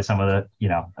us avoid some of the,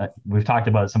 we've talked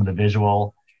about some of the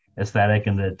visual aesthetic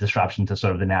and the disruption to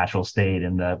sort of the natural state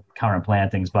and the current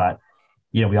plantings. But,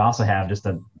 we also have just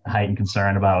a heightened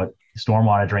concern about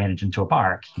stormwater drainage into a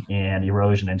park and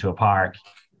erosion into a park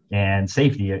and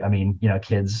safety. I mean,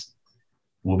 kids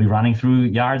will be running through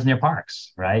yards near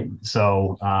parks, right?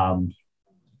 So, I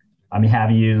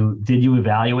mean, did you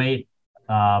evaluate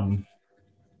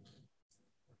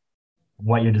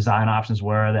what your design options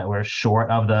were that were short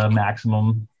of the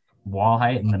maximum wall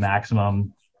height and the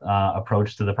maximum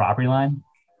approach to the property line?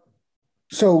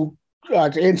 So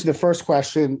to answer the first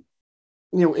question,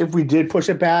 if we did push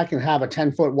it back and have a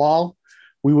 10-foot wall,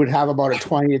 we would have about a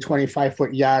 20 to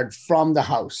 25-foot yard from the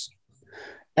house.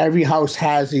 Every house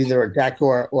has either a deck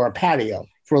or a patio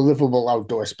for a livable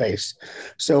outdoor space.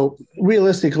 So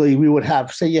realistically, we would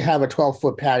have, say you have a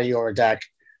 12-foot patio or a deck,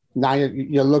 now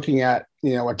you're looking at, a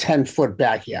 10-foot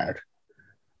backyard.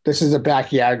 This is a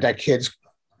backyard that kids,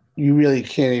 you really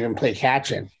can't even play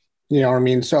catch in. You know what I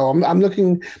mean? So I'm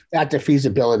looking at the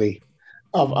feasibility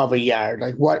of a yard.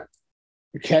 Like what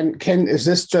is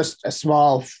this just a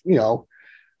small,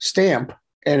 stamp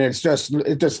and it just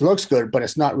looks good, but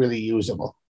it's not really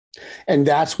usable. And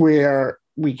that's where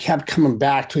we kept coming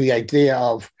back to the idea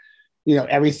of,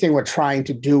 everything we're trying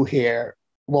to do here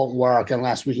won't work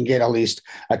unless we can get at least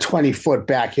a 20-foot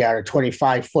backyard, a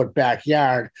 25-foot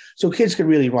backyard, so kids can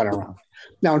really run around.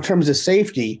 Now, in terms of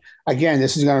safety, again,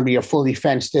 this is going to be a fully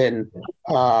fenced-in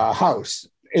house.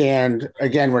 And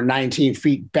again, we're 19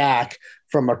 feet back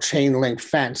from a chain link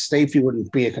fence. Safety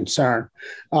wouldn't be a concern.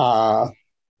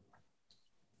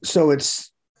 So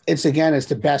it's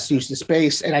the best use of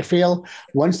space. And I feel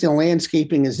once the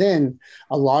landscaping is in,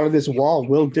 a lot of this wall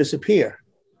will disappear.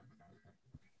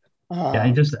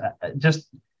 I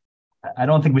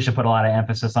don't think we should put a lot of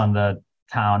emphasis on the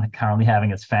town currently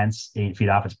having its fence 8 feet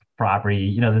off its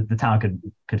property. The town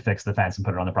could fix the fence and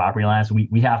put it on the property line. So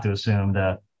we have to assume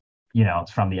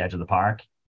it's from the edge of the park.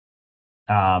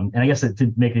 And I guess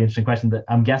to make an interesting question, that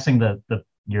I'm guessing that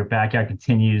your backyard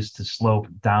continues to slope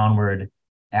downward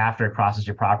after it crosses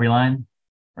your property line,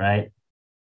 right?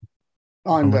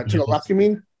 To the left, you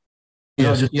mean?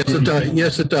 Yes, it does.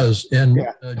 Yes, it does. And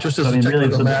just as a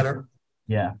technical matter,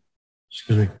 excuse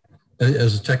me,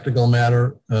 as a technical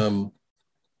matter,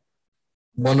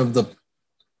 one of the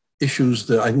issues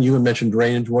that you had mentioned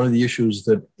drainage. One of the issues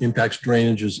that impacts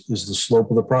drainage is the slope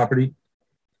of the property.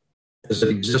 As it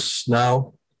exists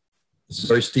now, it's a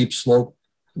very steep slope.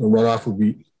 The runoff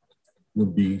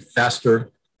would be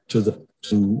faster to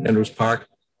Andrews Park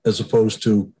as opposed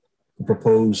to the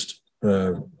proposed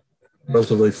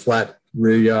relatively flat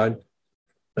rear yard.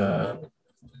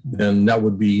 And that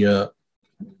would be less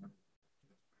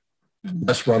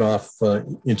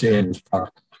runoff into Andrews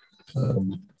Park.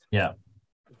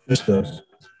 It just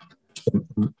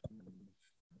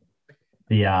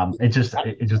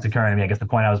occurred to me. I guess the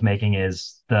point I was making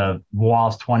is the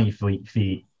wall's 20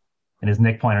 feet, and as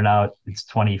Nick pointed out, it's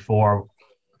 24.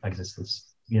 Like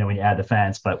it's when you add the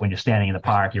fence, but when you're standing in the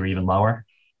park, you're even lower.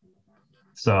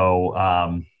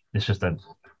 So it's just a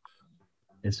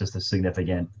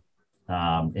significant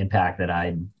impact that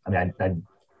I'd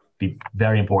be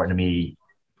very important to me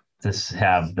to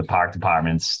have the park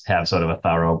departments have sort of a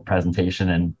thorough presentation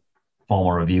and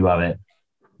formal review of it.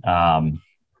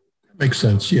 Makes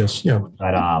sense. Yes. Yeah.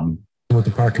 But with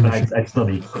the park commission, I'd still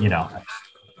be,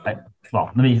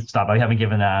 let me stop. I haven't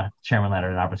given Chairman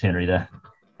Leonard an opportunity to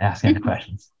ask any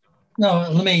questions. No,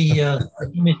 let me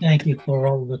thank you for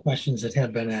all of the questions that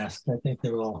have been asked. I think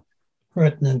they're all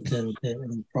pertinent and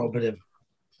probative.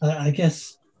 I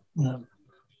guess I'm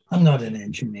not an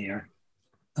engineer,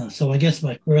 so I guess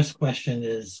my first question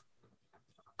is: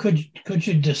 could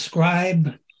you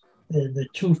describe the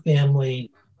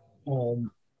two-family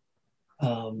home?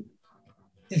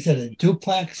 Is it a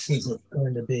duplex? Is it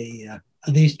going to be? Are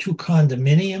these two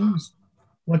condominiums?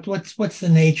 What's the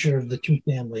nature of the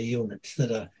two-family units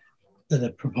that are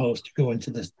proposed to go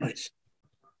into this place?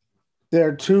 There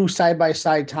are two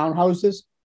side-by-side townhouses.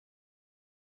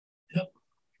 Yep.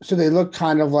 So they look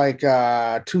kind of like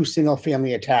two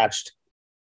single-family attached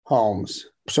homes.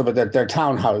 So, but they're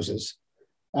townhouses,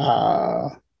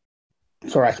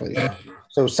 correctly.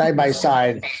 So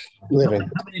side-by-side living.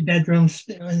 How many bedrooms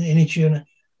in each unit?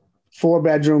 4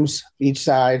 bedrooms each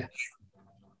side.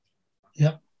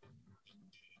 Yep.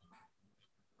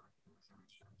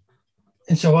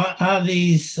 And so are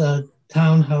these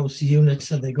townhouse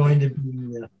units, are they going to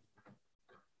be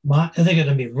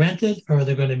rented or are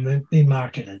they going to be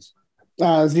marketed?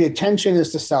 The intention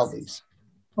is to sell these.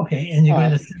 Okay, and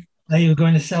are you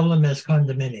going to sell them as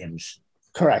condominiums?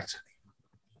 Correct.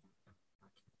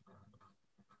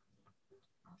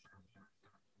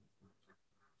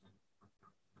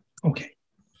 Okay.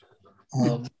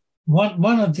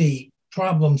 One of the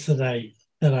problems that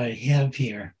I have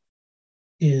here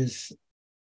is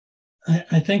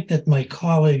I think that my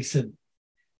colleagues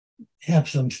have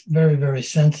some very, very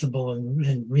sensible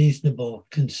and reasonable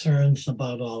concerns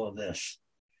about all of this.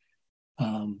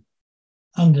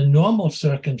 Under normal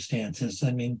circumstances,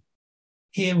 I mean,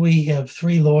 here we have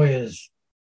 3 lawyers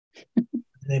by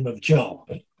the name of Joe.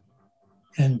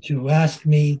 And to ask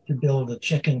me to build a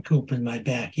chicken coop in my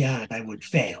backyard, I would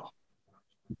fail.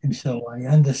 And so I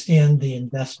understand the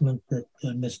investment that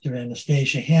Mr.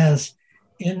 Anastasia has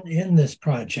in this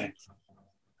project.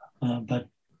 But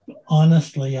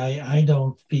honestly, I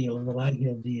don't feel that I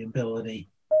have the ability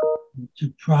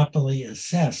to properly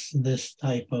assess this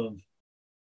type of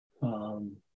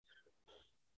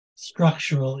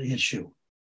structural issue.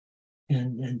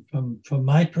 And from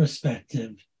my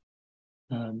perspective,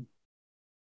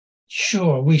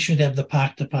 sure, we should have the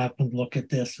park department look at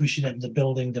this. We should have the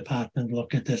building department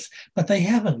look at this, but they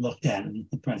haven't looked at it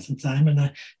at the present time.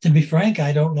 And to be frank,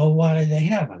 I don't know why they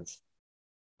haven't.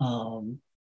 And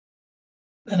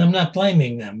I'm not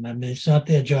blaming them. I mean, it's not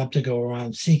their job to go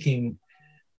around seeking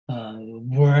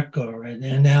work or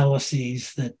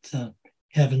analyses that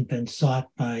haven't been sought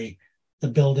by the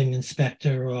building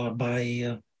inspector or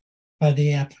by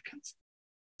the applicants.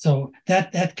 So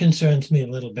that concerns me a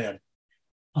little bit.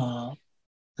 And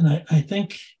I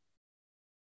think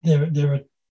there are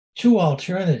 2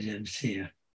 alternatives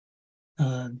here.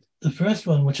 The first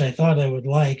one, which I thought I would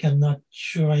like, I'm not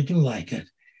sure I do like it.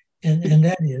 And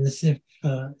that is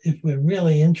if we're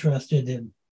really interested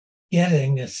in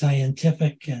getting a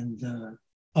scientific and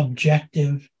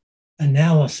objective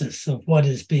analysis of what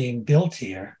is being built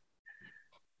here,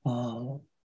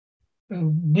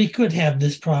 we could have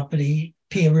this property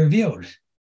peer reviewed.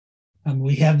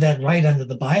 We have that right under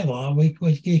the bylaw. We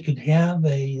could have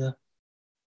an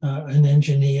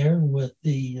engineer with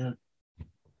the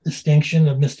distinction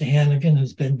of Mr. Hannigan,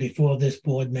 who's been before this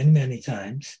board many, many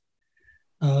times,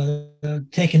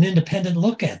 take an independent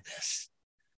look at this.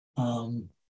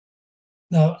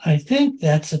 Now, I think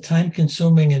that's a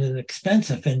time-consuming and an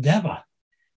expensive endeavor.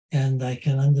 And I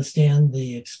can understand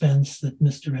the expense that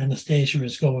Mr. Anastasia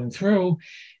is going through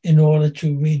in order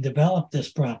to redevelop this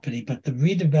property. But the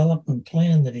redevelopment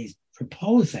plan that he's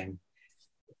proposing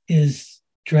is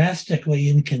drastically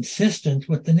inconsistent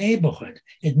with the neighborhood.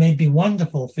 It may be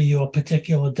wonderful for your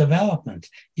particular development.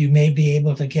 You may be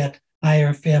able to get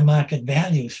higher fair market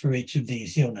values for each of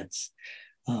these units.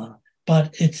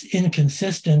 But it's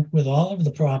inconsistent with all of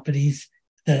the properties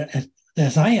that,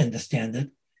 as I understand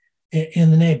it,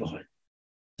 in the neighborhood.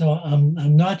 So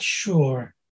I'm not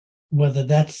sure whether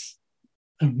that's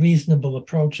a reasonable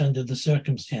approach under the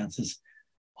circumstances.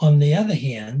 On the other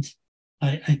hand,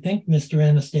 I think Mr.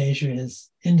 Anastasia has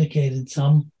indicated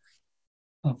some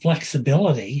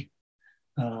flexibility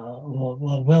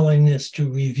or willingness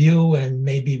to review and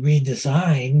maybe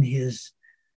redesign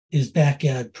his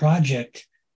backyard project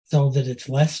so that it's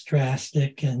less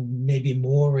drastic and maybe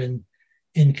more in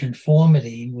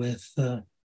conformity with the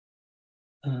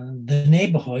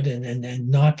neighborhood and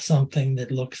not something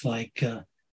that looks like a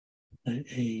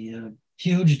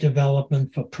huge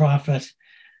development for profit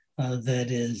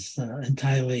that is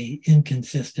entirely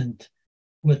inconsistent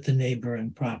with the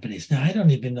neighboring properties. Now, I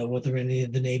don't even know whether any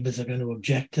of the neighbors are going to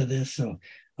object to this or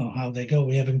how they go.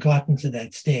 We haven't gotten to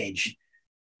that stage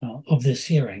of this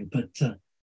hearing. But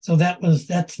so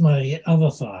that's my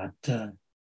other thought,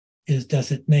 is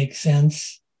does it make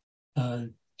sense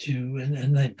I'm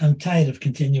tired of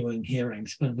continuing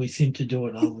hearings, but we seem to do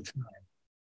it all the time.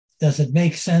 Does it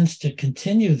make sense to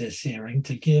continue this hearing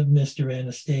to give Mr.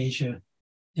 Anastasia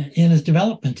and his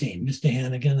development team, Mr.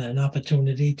 Hannigan, an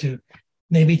opportunity to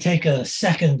maybe take a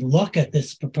second look at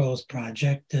this proposed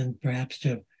project and perhaps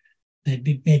to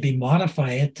maybe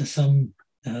modify it to some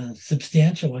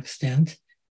substantial extent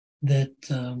that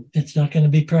it's not going to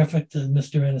be perfect and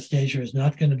Mr. Anastasia is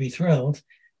not going to be thrilled,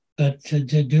 but to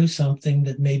do something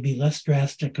that may be less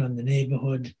drastic on the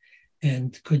neighborhood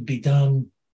and could be done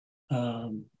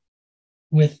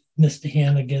with Mr.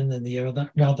 Hannigan and the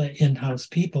other in-house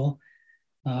people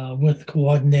with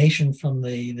coordination from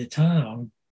the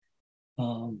town,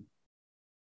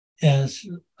 as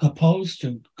opposed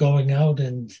to going out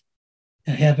and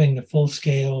having a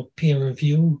full-scale peer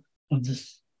review of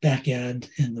this backyard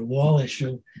and the wall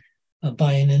issue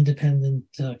by an independent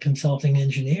consulting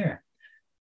engineer.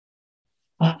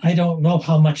 I don't know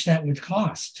how much that would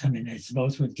cost. I mean, I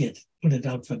suppose we'd put it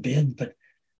out for bid, but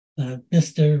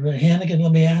Mr. Hannigan,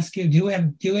 let me ask you, do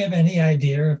you have any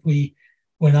idea if we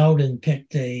went out and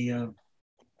picked a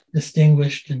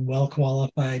distinguished and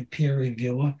well-qualified peer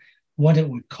reviewer, what it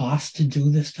would cost to do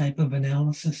this type of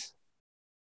analysis?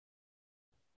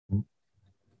 I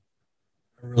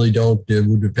really don't. It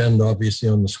would depend, obviously,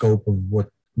 on the scope of what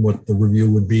the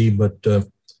review would be, but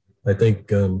I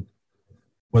think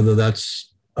whether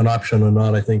that's an option or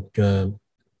not, I think Kim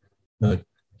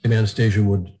Anastasia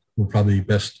would probably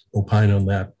best opine on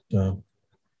that.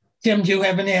 Tim, do you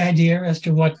have any idea as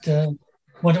to what it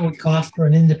would cost for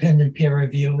an independent peer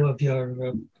review of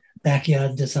your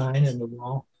backyard design and the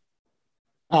wall?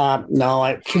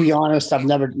 No, to be honest, I've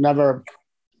never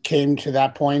came to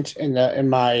that point in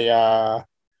my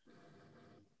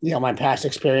my past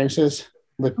experiences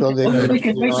with building.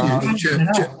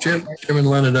 Chairman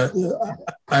Leonard,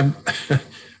 I'm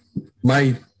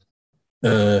my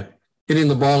hitting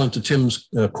the ball into Tim's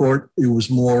court. It was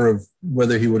more of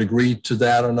whether he would agree to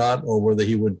that or not, or whether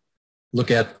he would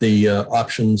look at the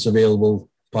options available,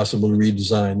 possible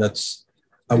redesign.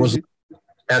 I wasn't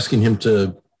asking him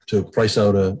to price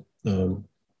out a.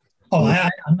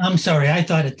 I'm sorry. I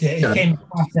thought it came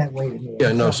across that way to me.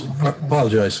 Yeah, no,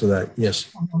 apologize for that. Yes.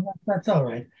 That's all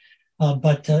right.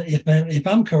 But if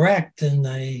I'm correct, and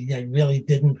I really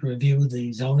didn't review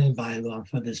the zoning bylaw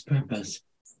for this purpose,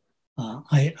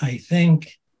 I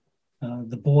think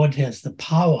the board has the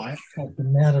power, as a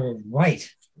matter of right,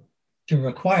 to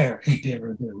require a peer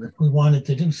review if we wanted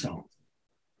to do so.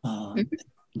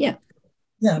 Yeah.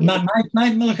 Yeah.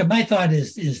 My thought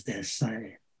is this.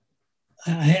 I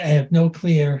have no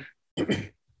clear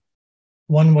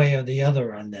one way or the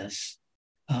other on this,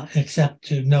 except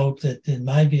to note that in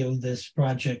my view, this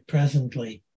project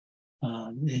presently,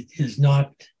 it is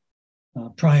not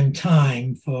prime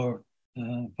time for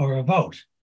a vote.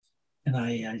 And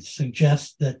I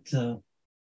suggest that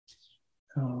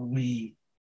we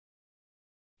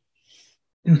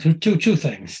do two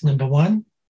things. Number one,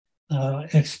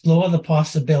 explore the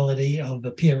possibility of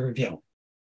a peer review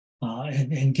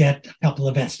and get a couple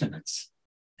of estimates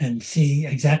and see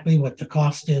exactly what the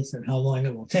cost is and how long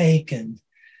it will take and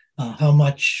how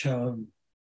much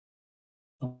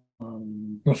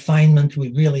refinement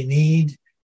we really need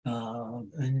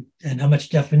and how much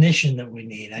definition that we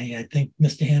need. I think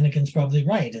Mr. Hannigan's probably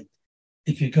right.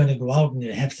 If you're going to go out and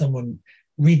have someone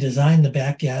redesign the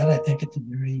backyard, I think it's a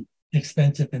very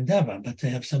expensive endeavor, but to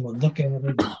have someone look at it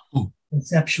and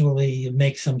conceptually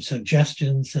make some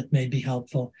suggestions that may be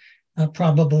helpful,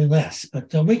 probably less,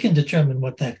 but we can determine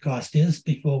what that cost is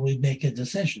before we make a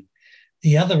decision.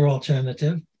 The other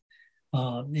alternative,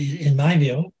 in my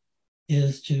view,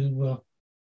 is to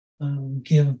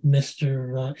give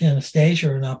Mr.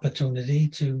 Anastasia an opportunity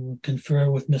to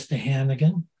confer with Mr.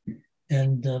 Hannigan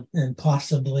and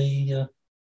possibly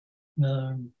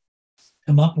come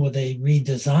up with a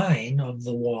redesign of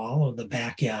the wall of the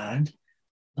backyard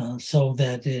so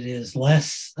that it is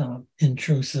less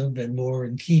intrusive and more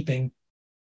in keeping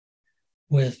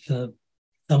with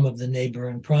some of the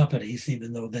neighboring properties,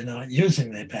 even though they're not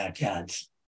using their backyards.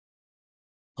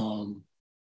 Let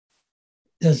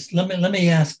me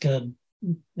ask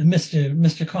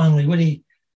Mr. Conley,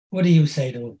 what do you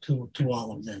say to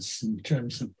all of this in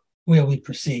terms of where we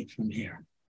proceed from here?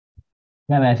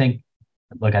 Yeah, I mean, I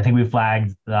think we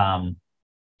flagged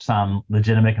some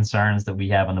legitimate concerns that we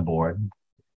have on the board.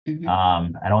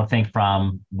 Mm-hmm. I don't think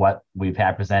from what we've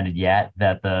had presented yet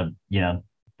that the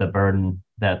burden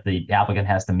that the applicant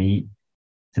has to meet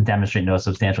to demonstrate no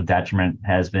substantial detriment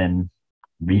has been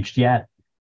reached yet.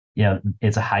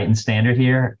 It's a heightened standard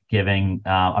here, giving,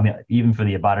 even for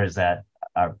the abutters that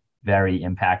are very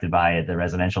impacted by it, the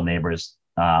residential neighbors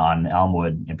on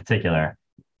Elmwood in particular.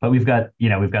 But we've got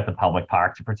the public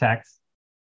park to protect.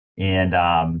 And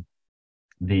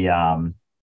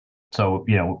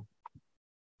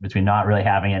between not really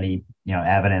having any,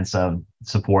 evidence of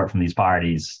support from these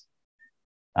parties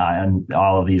and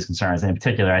all of these concerns, and in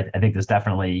particular, I think there's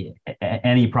definitely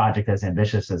any project as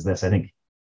ambitious as this, I think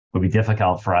would be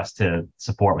difficult for us to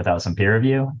support without some peer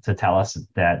review to tell us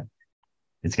that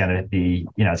it's going to be,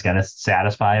 it's going to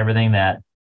satisfy everything that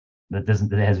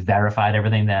has verified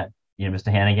everything that,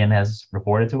 Mr. Hannigan has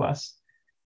reported to us.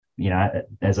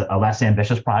 As a less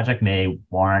ambitious project may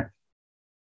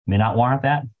not warrant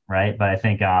that, right? But I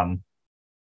think I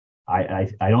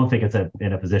don't think it's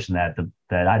in a position that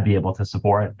I'd be able to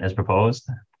support as proposed.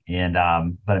 And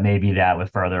but it may be that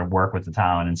with further work with the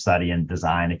town and study and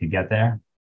design, it could get there.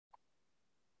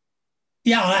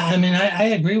 Yeah, I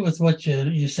agree with what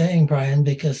you're saying, Brian,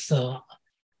 because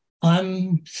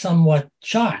I'm somewhat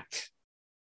shocked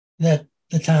that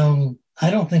the town. I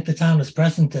don't think the town is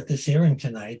present at this hearing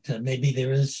tonight. Maybe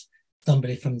there is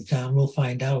somebody from the town. We'll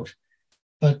find out.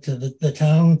 But the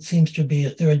town seems to be a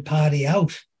third party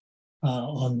out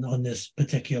on this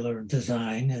particular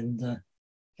design, and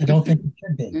I don't think it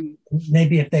should be.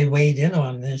 Maybe if they weighed in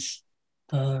on this,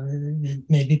 it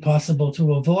may be possible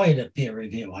to avoid a peer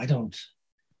review. I don't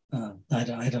know.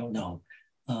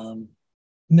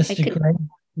 Mr. Craig,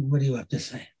 what do you have to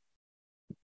say?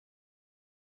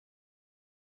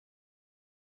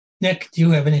 Nick, do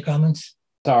you have any comments?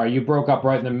 Sorry, you broke up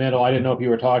right in the middle. I didn't know if you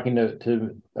were talking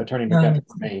to Attorney McKenna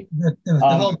or me. The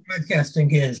whole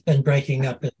broadcasting here has been breaking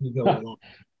up as we go along.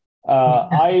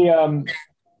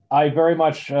 I very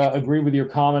much agree with your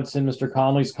comments and Mr.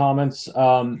 Conley's comments.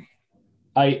 I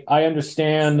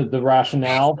understand the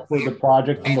rationale for the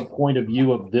project from the point of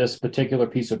view of this particular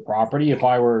piece of property. If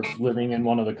I were living in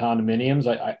one of the condominiums,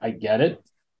 I get it.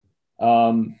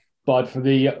 But for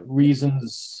the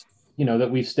reasons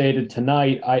that we've stated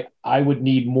tonight, I would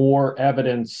need more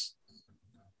evidence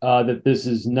that this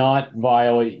is not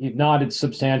it's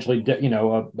substantially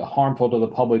harmful to the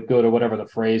public good, or whatever the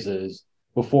phrase is,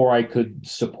 before I could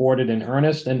support it in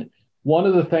earnest. And one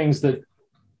of the things that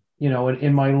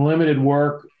in my limited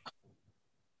work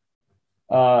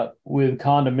with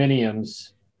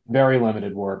condominiums, very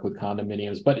limited work with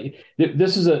condominiums, but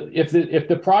this is if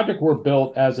the project were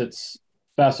built as it's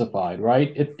specified,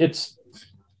 right?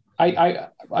 I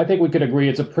think we could agree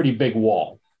it's a pretty big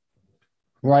wall,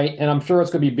 right? And I'm sure it's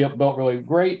going to be built really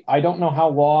great. I don't know how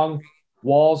long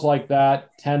walls like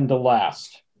that tend to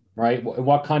last, right?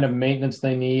 What kind of maintenance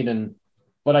they need,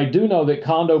 but I do know that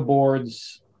condo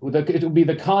boards, it would be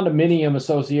the condominium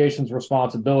association's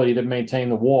responsibility to maintain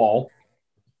the wall.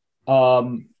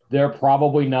 They're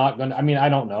probably not going to, I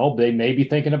don't know, they may be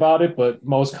thinking about it, but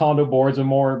most condo boards are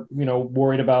more,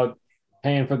 worried about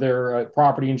paying for their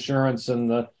property insurance and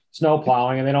the snow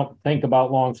plowing, and they don't think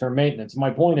about long-term maintenance. My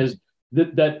point is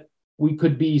that we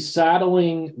could be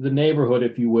saddling the neighborhood,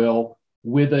 if you will,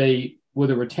 with a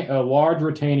large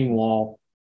retaining wall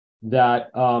that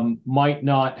might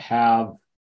not have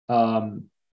a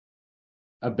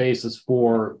basis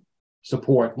for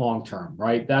support long term,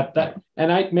 right?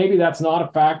 Maybe that's not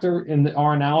a factor in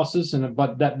our analysis,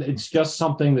 but that it's just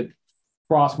something that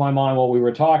crossed my mind while we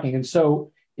were talking. And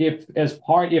so, if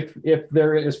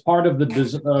there is part of the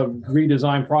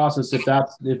redesign process, if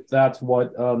that's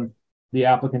what the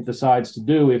applicant decides to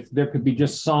do, if there could be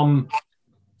just some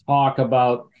talk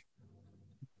about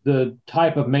the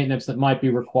type of maintenance that might be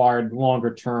required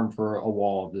longer term for a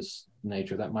wall of this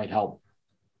nature, that might help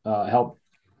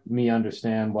me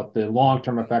understand what the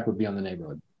long-term effect would be on the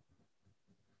neighborhood.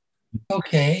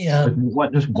 Okay.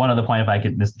 Just one other point, if I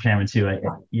could, Mr. Chairman, too,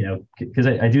 because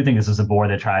I do think this is a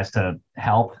board that tries to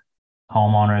help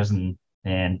homeowners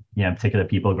and particular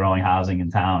people growing housing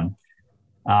in town.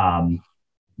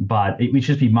 But we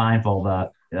should be mindful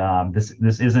that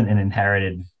this isn't an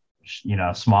inherited,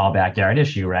 small backyard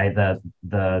issue, right?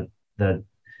 The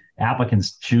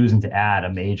applicants choosing to add a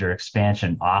major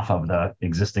expansion off of the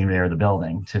existing rear of the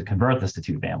building to convert this to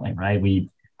two-family, right? We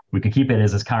could keep it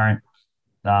as its current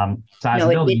size of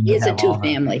building. It is a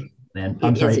two-family.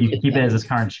 I'm sorry, you could keep it as its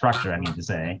current structure, I mean to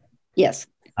say. Yes.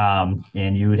 And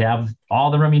you would have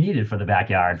all the room you needed for the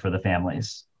backyard for the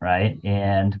families, right?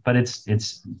 But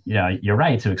it's you're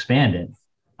right to expand it,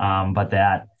 but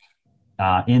that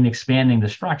in expanding the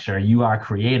structure, you are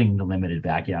creating the limited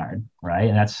backyard, right?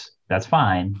 And that's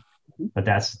fine, but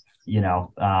that's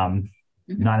not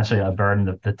necessarily a burden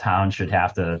that the town should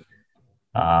have to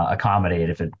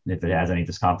accommodate if it has any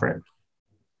discomfort.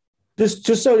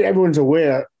 Just so everyone's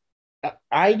aware,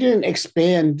 I didn't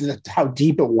expand how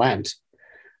deep it went.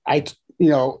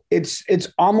 It's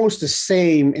almost the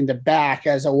same in the back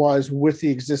as it was with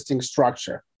the existing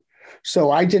structure.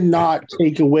 So I did not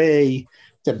take away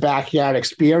the backyard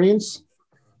experience.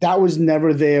 That was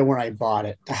never there when I bought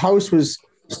it. The house was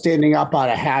standing up out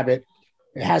of habit.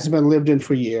 It hasn't been lived in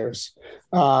for years.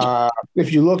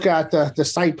 If you look at the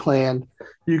site plan,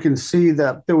 you can see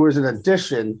that there was an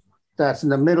addition that's in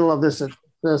the middle of this. You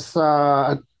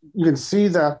can see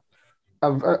a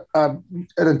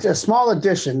small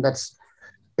addition that's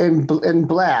in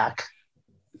black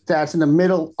that's in the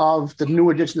middle of the new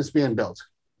addition that's being built.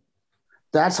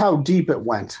 That's how deep it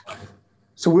went.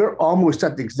 So we're almost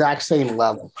at the exact same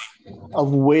level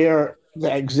of where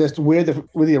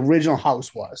the original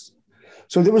house was.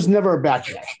 So there was never a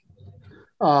backyard.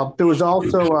 There was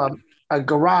also a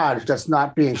garage that's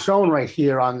not being shown right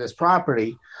here on this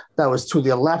property that was to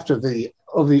the left of the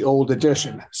old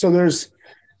addition. So I just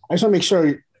want to make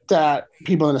sure that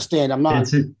people understand.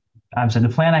 So the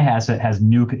plan I have has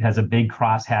a big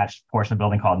cross-hatched portion of the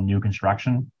building called new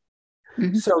construction.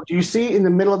 Mm-hmm. So do you see in the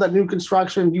middle of that new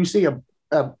construction, do you see a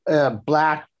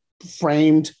black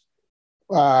framed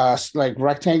like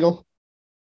rectangle?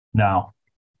 No,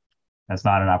 that's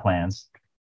not in our plans.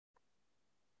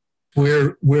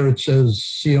 Where it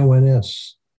says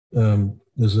CONS,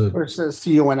 there's a Where it says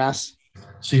CONS.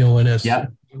 CONS. Yeah.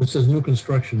 It says new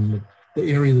construction.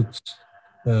 The area that's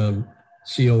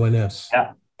CONS.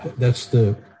 Yeah. That's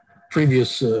the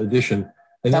previous addition.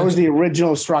 And That was the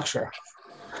original structure.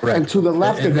 correct. And to the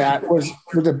left of that was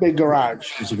a big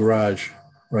garage. It's a garage,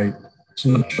 right? It's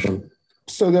not shown.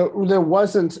 So there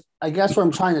wasn't, I guess what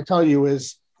I'm trying to tell you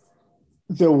is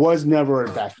there was never a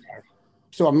backyard.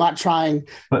 So I'm not trying,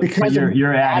 But because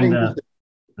you're adding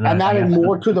I'm adding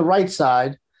more to the right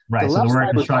side. Right. The So left the word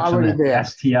side was construction, already there.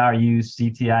 STRU,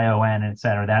 CTION, et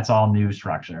cetera, that's all new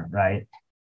structure, right?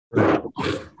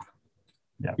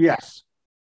 Yeah. Yes.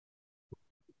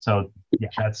 So yeah,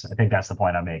 I think that's the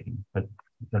point I'm making. But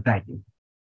thank you.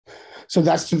 So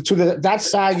that's that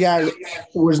side yard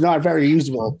was not very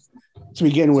usable to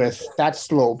begin with. That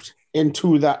sloped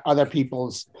into the other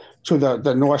people's, to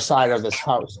the north side of this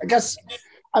house.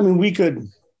 We could,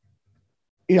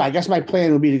 I guess my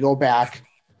plan would be to go back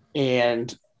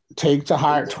and take to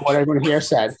heart what everyone here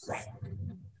said,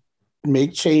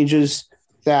 make changes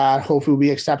that hopefully will be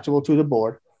acceptable to the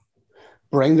board,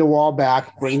 bring the wall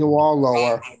back, bring the wall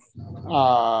lower,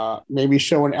 maybe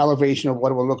show an elevation of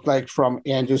what it will look like from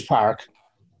Andrews Park,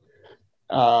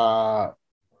 and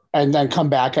then come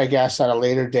back, I guess, at a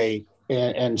later date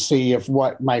and see if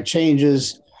what my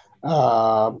changes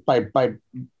by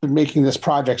making this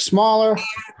project smaller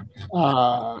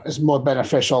is more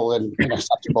beneficial and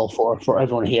acceptable for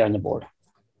everyone here on the board.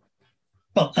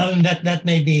 Well, that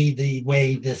may be the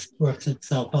way this works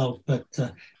itself out, but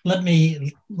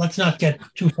let's not get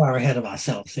too far ahead of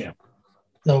ourselves here.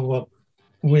 So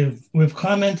we've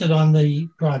commented on the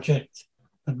project.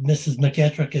 Mrs.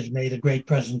 McKettrick has made a great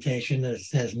presentation, as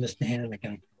has Mr.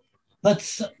 Hannigan.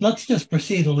 Let's just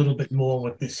proceed a little bit more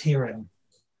with this hearing.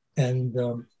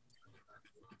 And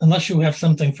unless you have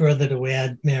something further to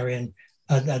add, Marion,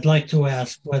 I'd like to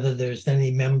ask whether there's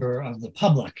any member of the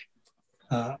public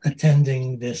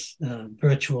attending this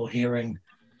virtual hearing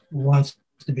who wants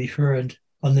to be heard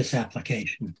on this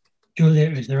application. Julia,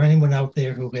 is there anyone out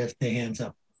there who has their hands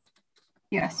up?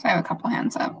 Yes, I have a couple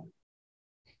hands up.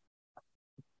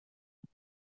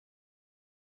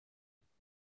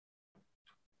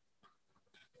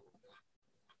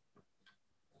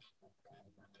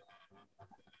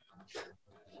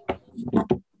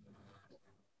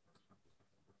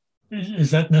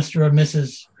 Is that Mr. or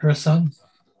Mrs. Herson?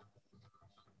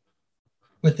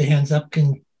 With the hands up,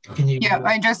 can you? Yeah,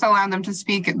 I just allowed them to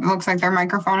speak. It looks like their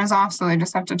microphone is off, so they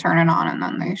just have to turn it on and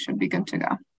then they should be good to go.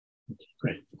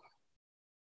 Great.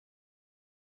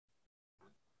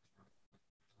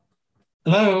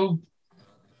 Hello,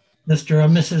 Mr. or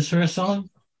Mrs. Herson?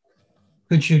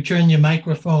 Could you turn your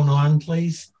microphone on,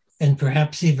 please? And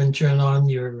perhaps even turn on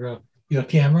your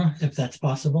camera, if that's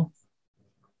possible.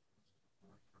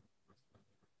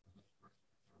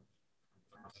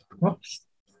 Whoops.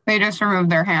 They just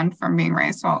removed their hand from being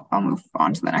raised, so I'll move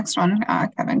on to the next one,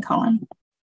 Kevin Cullen.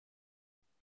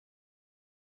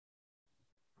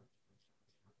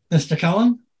 Mr.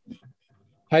 Cullen?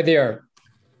 Hi there.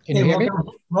 Can you hear me?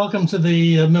 Welcome to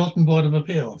the Milton Board of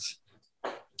Appeals.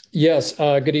 Yes,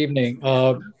 good evening.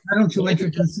 Why don't you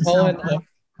introduce yourself?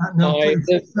 No,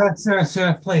 please.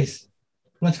 Sir, please.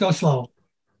 Let's go slow.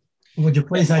 Would you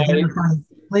please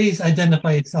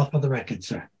identify yourself for the record,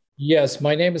 sir? Yes,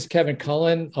 my name is Kevin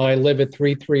Cullen. I live at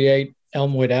 338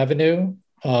 Elmwood Avenue.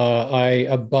 I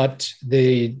abut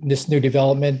this new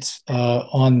development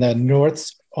on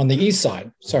the east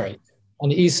side.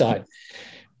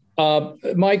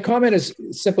 My comment is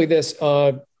simply this: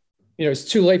 it's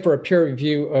too late for a peer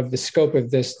review of the scope of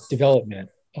this development.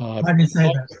 Why do you say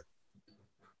that?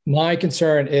 My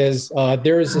concern is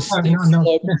there is a steep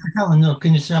slope. Mr. Cullen, no,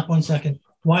 can you stop 1 second?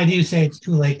 Why do you say it's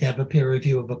too late to have a peer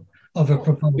review of a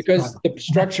proposed because product? The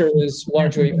structure is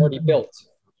largely already built.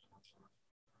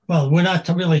 Well, we're not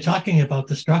really talking about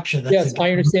the structure. Yes,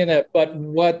 I understand that. But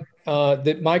what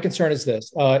my concern is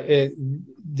this: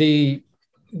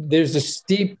 there's a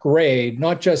steep grade,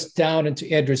 not just down into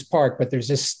Andrews Park, but there's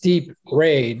a steep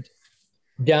grade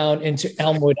down into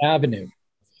Elmwood Avenue.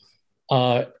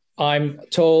 I'm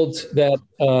told that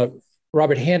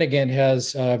Robert Hannigan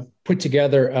has put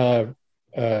together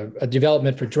a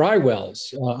development for dry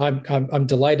wells. I'm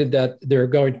delighted that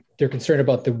they're concerned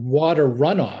about the water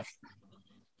runoff.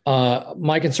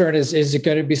 My concern is it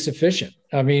going to be sufficient?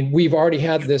 I mean, we've already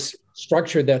had this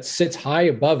structure that sits high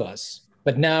above us,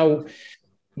 but now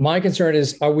my concern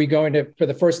is, are we going to, for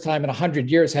the first time in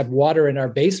 100 years, have water in our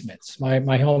basements?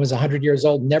 My home is 100 years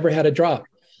old, never had a drop.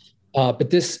 But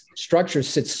this structure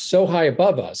sits so high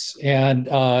above us, and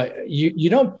you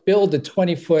don't build a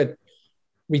 20-foot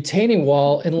retaining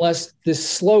wall unless this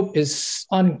slope is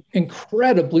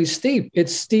incredibly steep.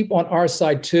 It's steep on our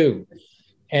side too.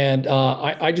 And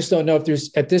I just don't know if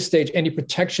there's, at this stage, any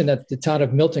protection that the town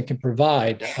of Milton can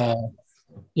provide.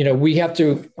 We have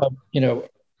to,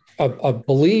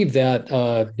 believe that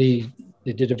the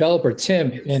developer,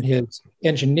 Tim, and his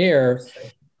engineer,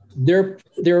 their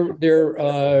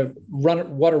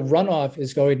water runoff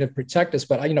is going to protect us.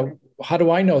 But how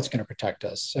do I know it's going to protect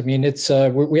us? I mean, it's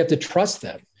we have to trust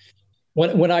them.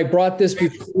 When I brought this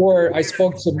before, I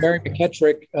spoke to Mary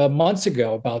McKettrick months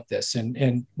ago about this,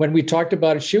 and when we talked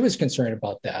about it, she was concerned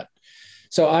about that.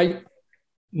 So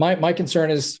my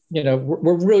concern is,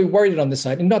 we're really worried on this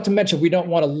side, and not to mention we don't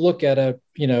want to look at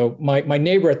my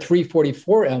neighbor at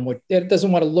 344 Elmwood. It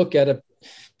doesn't want to look at a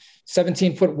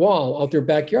 17-foot wall out their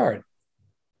backyard.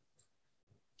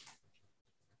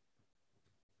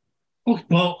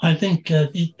 Well, I think,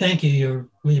 thank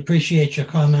you. We appreciate your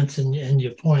comments and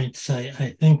your points.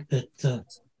 I think that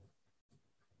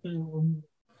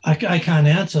I can't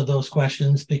answer those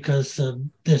questions because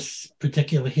this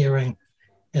particular hearing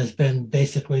has been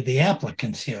basically the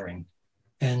applicant's hearing.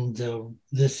 And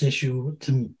this issue,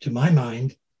 to my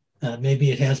mind,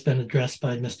 maybe it has been addressed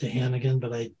by Mr. Hannigan,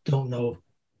 but I don't know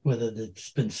whether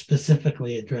it's been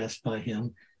specifically addressed by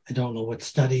him. I don't know what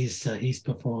studies he's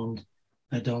performed.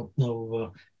 I don't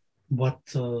know what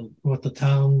the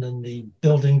town and the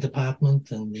building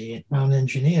department and the town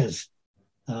engineers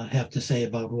have to say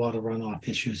about water runoff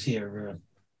issues here.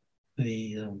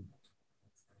 None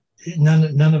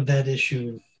of that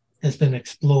issue has been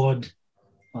explored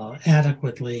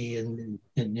adequately in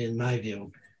my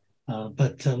view.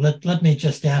 But let me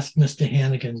just ask Mr.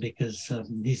 Hannigan, because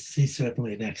he's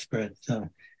certainly an expert.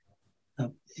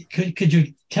 Could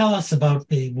you tell us about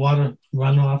the water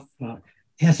runoff?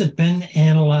 Has it been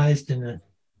analyzed in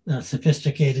a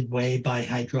sophisticated way by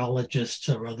hydrologists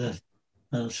or other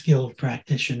skilled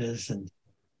practitioners? And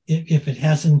if it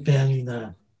hasn't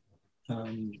been,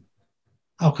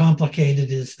 how complicated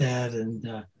is that?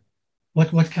 And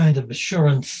what kind of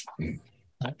assurance,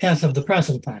 as of the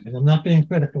present time, and I'm not being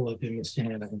critical of you, Mr.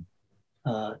 Hannigan,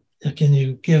 can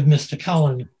you give Mr.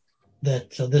 Cullen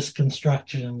that this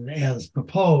construction, as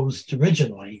proposed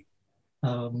originally,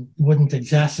 wouldn't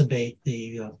exacerbate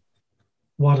the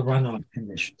water runoff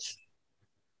conditions?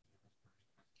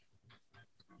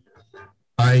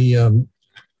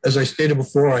 As I stated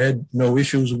before, I had no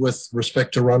issues with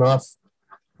respect to runoff,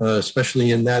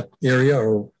 especially in that area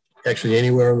or actually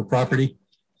anywhere on the property,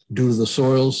 due to the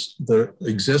soils that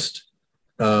exist.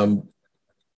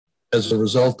 As a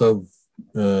result of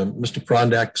Mr.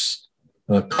 Prondak's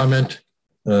comment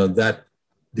that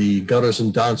the gutters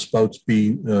and downspouts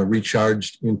be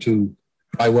recharged into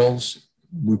dry wells,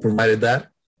 we provided that.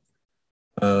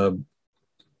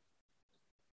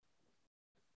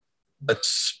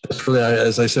 That's really,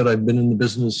 as I said, I've been in the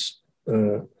business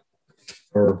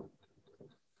for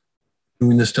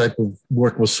doing this type of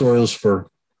work with soils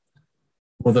for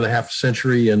more than a half a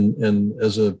century, and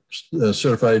as a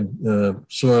certified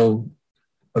soil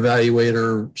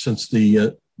evaluator since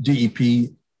the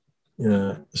DEP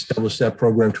established that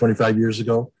program 25 years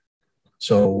ago.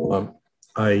 So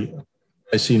I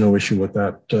see no issue with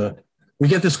that. We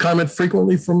get this comment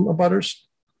frequently from abutters,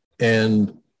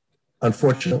 and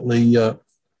unfortunately,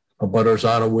 abutters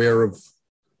aren't aware of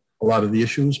a lot of the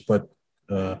issues, but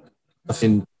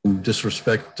nothing to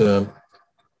disrespect Mr.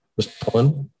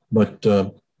 Cullen, but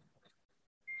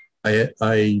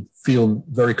I feel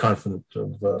very confident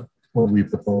of what we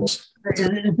propose.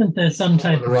 Isn't there some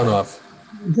type of runoff?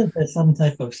 Isn't there some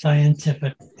type of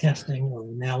scientific testing or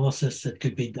analysis that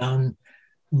could be done,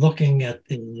 looking at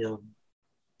the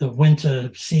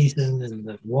winter season and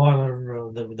the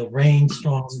water, the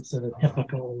rainstorms that are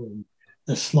typical, and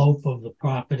the slope of the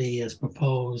property as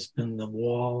proposed, and the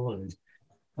wall and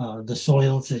the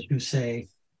soils, as you say,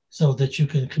 so that you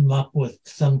can come up with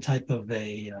some type of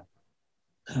a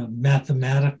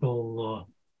mathematical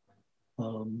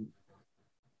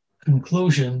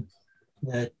conclusion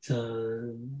that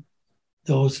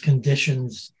those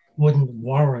conditions wouldn't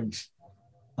warrant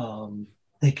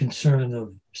a concern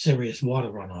of serious water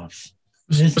runoffs.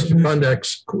 Mr.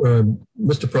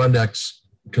 Prondak's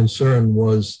concern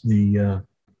was the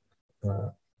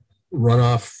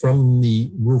runoff from the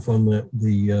roof on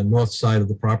the north side of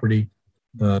the property,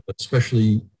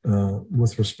 especially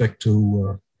with respect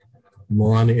to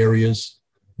lawn areas,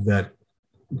 that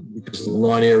because the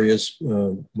lawn areas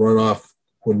runoff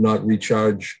would not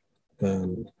recharge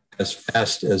as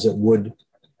fast as it would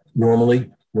normally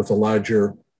with a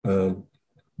larger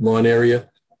lawn area.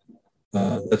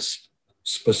 That's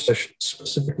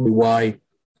specifically why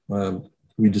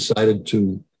we decided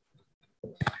to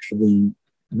actually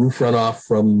roof runoff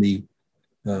from the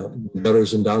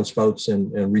gutters and downspouts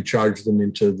and recharge them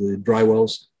into the dry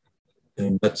wells.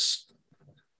 And that's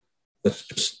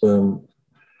just,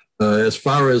 as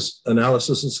far as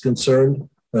analysis is concerned,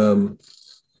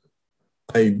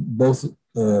 I both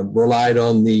relied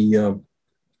on the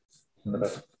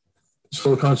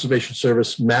Soil Conservation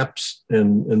Service maps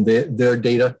and their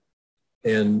data,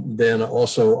 and then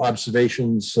also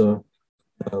observations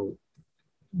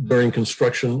during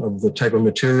construction of the type of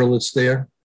material that's there.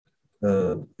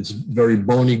 It's very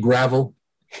bony gravel,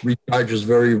 recharges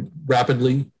very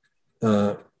rapidly.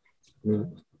 With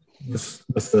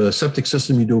the septic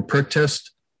system, you do a perk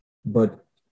test, but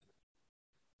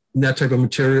in that type of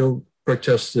material, perk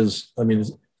test is, I mean,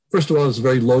 first of all, it's a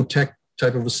very low tech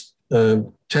type of a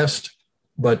test,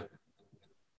 but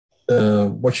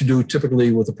what you do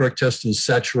typically with a perk test is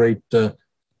saturate the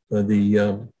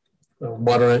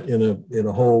water in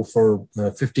a hole for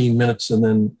 15 minutes and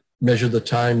then measure the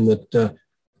time that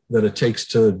it takes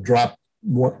to drop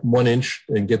 1 inch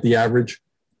and get the average.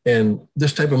 And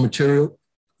this type of material,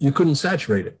 you couldn't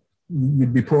saturate it.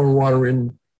 You'd be pouring water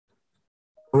in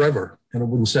forever and it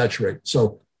wouldn't saturate.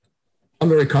 So I'm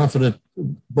very confident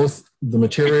both the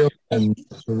material and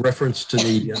the reference to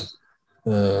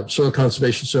the Soil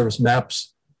Conservation Service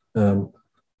maps,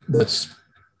 that's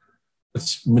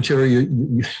material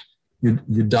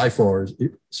you die for.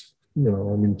 It's, you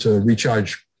know, I mean, to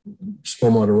recharge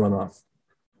stormwater runoff.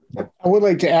 I would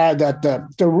like to add that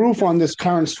the roof on this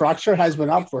current structure has been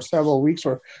up for several weeks,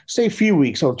 or say a few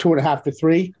weeks, so 2.5 to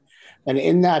 3. And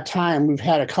in that time, we've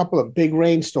had a couple of big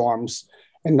rainstorms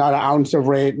and not an ounce of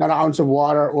rain, not an ounce of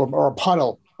water or a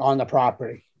puddle on the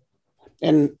property.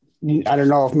 And I don't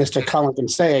know if Mr. Cullen can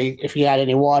say if he had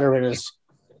any water in his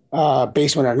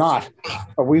basement or not,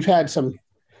 but we've had some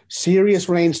serious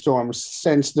rainstorms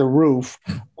since the roof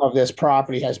of this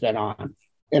property has been on.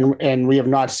 And we have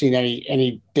not seen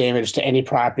any damage to any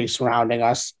property surrounding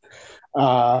us.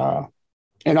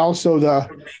 And also the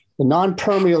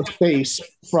non-permeable space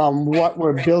from what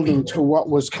we're building to what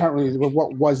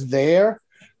was there,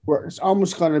 where it's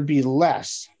almost going to be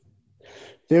less.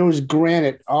 There was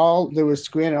granite all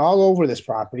over this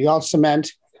property, all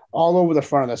cement, all over the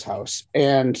front of this house.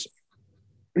 And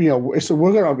you know, so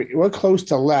we're close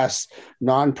to less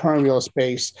non-permeable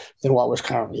space than what was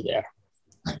currently there.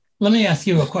 Let me ask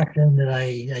you a question that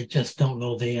I just don't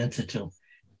know the answer to.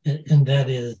 And that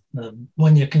is,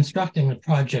 when you're constructing a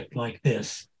project like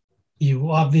this,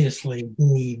 you obviously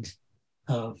need,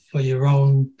 for your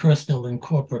own personal and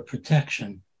corporate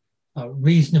protection,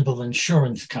 reasonable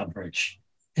insurance coverage.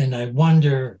 And I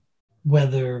wonder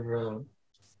whether,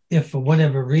 if for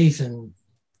whatever reason,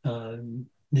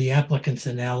 the applicant's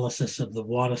analysis of the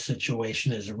water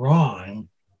situation is wrong,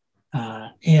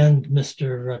 and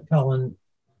Mr. Cullen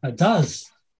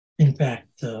does, in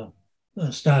fact,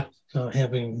 start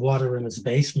having water in his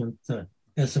basement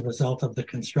as a result of the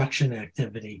construction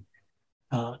activity.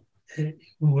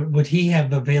 Would he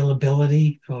have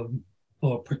availability for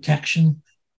protection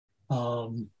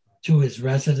to his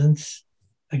residents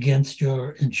against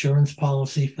your insurance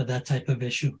policy for that type of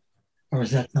issue? Or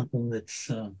is that something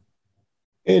that's...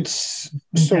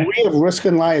 So we have risk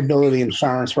and liability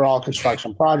insurance for all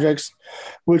construction projects,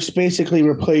 which basically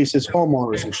replaces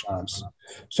homeowners insurance.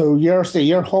 So your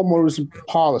homeowners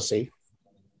policy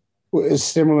is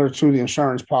similar to the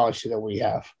insurance policy that we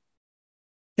have.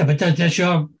 Yeah, but does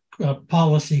your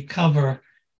policy cover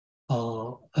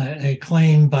a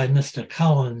claim by Mr.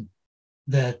 Cullen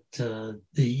that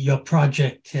your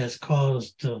project has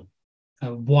caused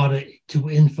water to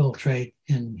infiltrate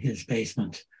in his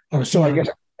basement? Or so I guess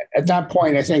at that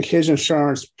point, I think his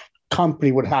insurance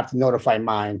company would have to notify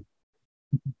mine.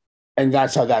 And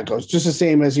that's how that goes. Just the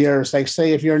same as yours. Like,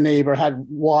 say if your neighbor had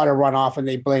water run off and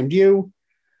they blamed you,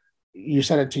 you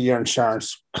send it to your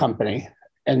insurance company.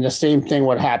 And the same thing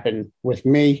would happen with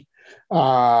me.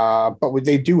 But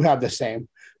they do have the same,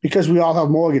 because we all have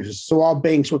mortgages. So all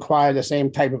banks require the same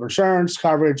type of insurance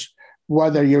coverage,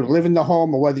 whether you're living the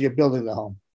home or whether you're building the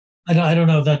home. I don't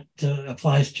know if that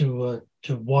applies to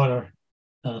water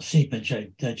seepage. I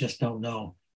just don't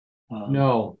know.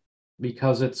 No,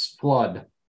 because it's flood.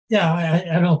 Yeah,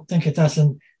 I don't think it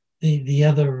doesn't. The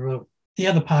other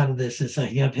part of this is I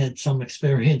have had some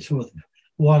experience with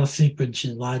water seepage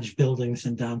in large buildings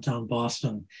in downtown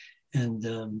Boston,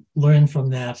 and learned from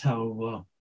that how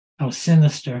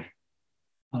sinister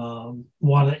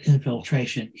water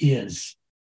infiltration is.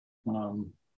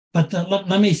 But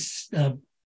let me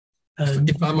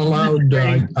If I'm allowed,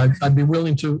 I'd be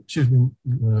willing to, excuse me,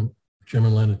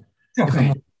 Chairman Leonard.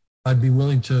 Okay. I'd be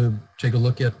willing to take a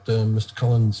look at Mr.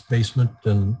 Cullen's basement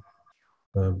and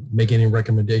make any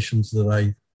recommendations that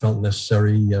I felt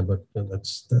necessary, but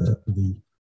that's the...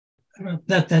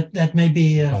 That may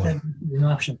be an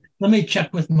option. Let me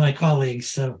check with my colleagues.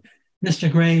 So,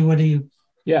 Mr. Gray, what do you...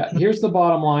 Yeah, here's the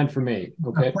bottom line for me,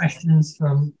 okay? Questions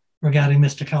regarding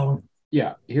Mr. Cullen?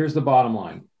 Yeah, here's the bottom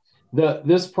line.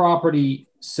 This property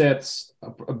sits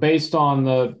based on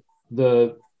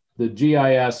the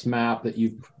GIS map that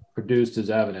you produced as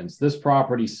evidence. This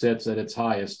property sits at its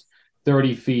highest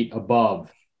 30 feet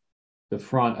above the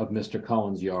front of Mr.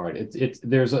 Cullen's yard.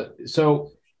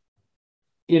 So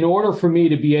in order for me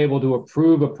to be able to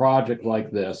approve a project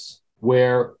like this,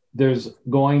 where there's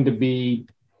going to be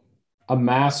a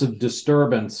massive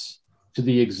disturbance to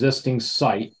the existing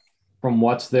site from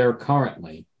what's there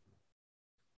currently,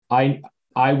 I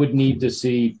would need to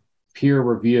see peer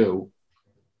review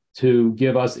to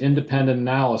give us independent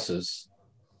analysis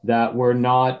that we're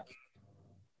not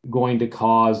going to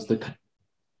cause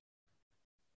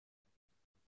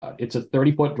it's a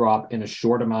 30-foot drop in a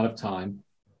short amount of time.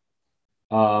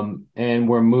 And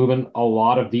we're moving a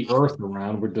lot of the earth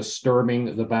around. We're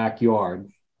disturbing the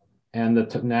backyard and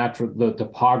the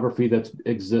topography that's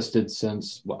existed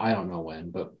since, well, I don't know when,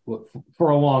 but for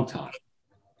a long time.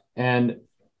 And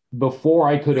before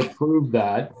I could approve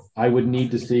that, I would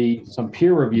need to see some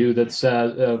peer review that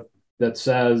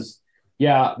says,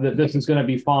 yeah, this is going to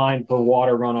be fine for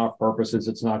water runoff purposes.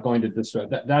 It's not going to disturb.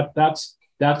 That's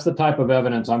the type of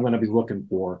evidence I'm going to be looking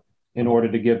for in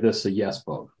order to give this a yes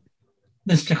vote.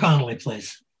 Mr. Connolly,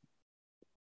 please.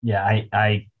 Yeah,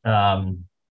 I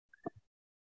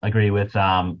agree with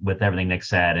everything Nick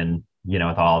said, and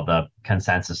with all the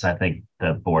consensus I think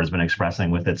the board has been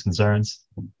expressing with its concerns.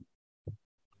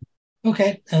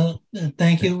 Okay,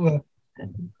 thank you.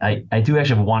 I do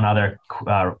actually have one other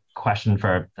question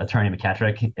for Attorney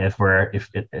McKettrick. If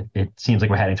it seems like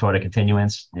we're heading toward a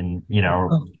continuance, and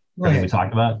everything we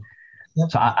talked about.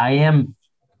 Yep. So I am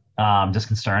just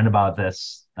concerned about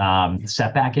this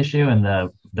setback issue and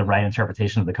the right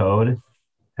interpretation of the code.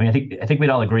 I mean, I think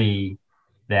we'd all agree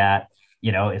that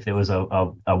if there was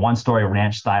a one-story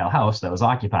ranch style house that was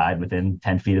occupied within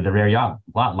 10 feet of the rear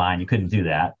lot line, you couldn't do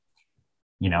that.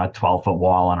 A 12-foot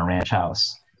wall on a ranch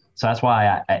house. So that's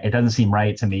why it doesn't seem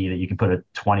right to me that you can put a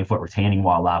 20-foot retaining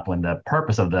wall up when the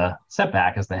purpose of the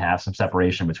setback is to have some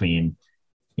separation between,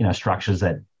 structures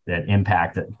that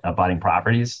impact abutting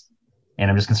properties.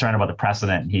 And I'm just concerned about the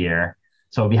precedent here.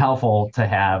 So it'd be helpful to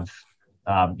have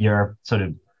your sort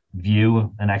of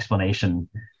view and explanation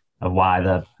of why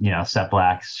the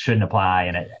setbacks shouldn't apply.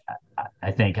 And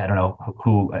I think, I don't know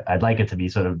who, I'd like it to be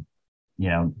sort of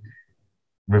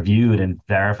reviewed and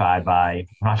verified by,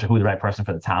 I'm not sure who the right person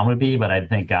for the town would be, but I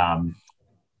think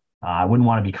I wouldn't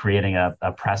want to be creating a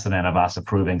precedent of us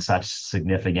approving such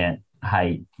significant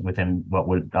height within what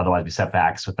would otherwise be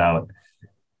setbacks without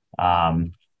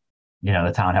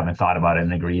the town having thought about it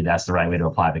and agreed that's the right way to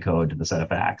apply the code to the set of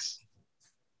facts.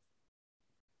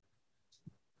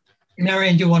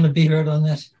 Marion, do you want to be heard on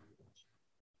this?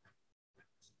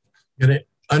 Get it?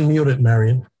 Unmute it,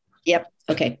 Marion. Yep.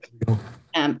 Okay.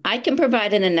 I can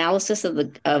provide an analysis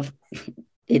of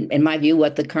in my view,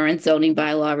 what the current zoning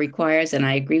bylaw requires. And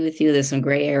I agree with you. There's some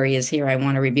gray areas here. I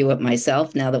want to review it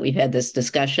myself now that we've had this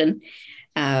discussion.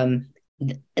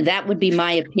 That would be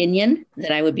my opinion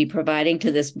that I would be providing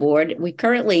to this board. We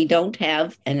currently don't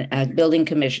have a building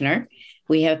commissioner.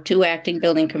 We have two acting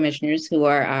building commissioners who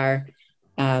are our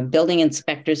building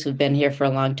inspectors who've been here for a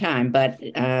long time. But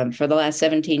for the last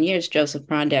 17 years, Joseph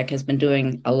Prondak has been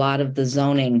doing a lot of the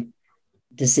zoning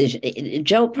decision.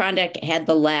 Joe Prondak had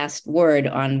the last word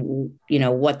on,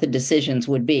 what the decisions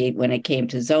would be when it came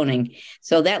to zoning.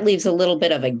 So that leaves a little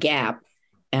bit of a gap.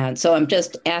 And so I'm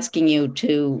just asking you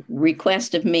to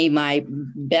request of me my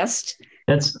best.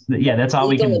 That's all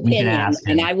we can ask.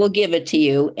 And I will give it to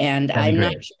you. And I'm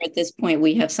not sure at this point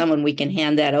we have someone we can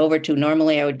hand that over to.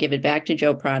 Normally I would give it back to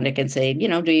Joe Prondak and say,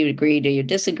 do you agree? Do you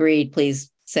disagree? Please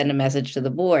send a message to the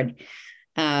board.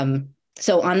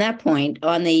 So on that point,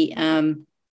 on the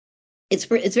it's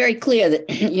very clear that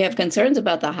you have concerns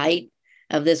about the height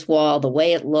of this wall, the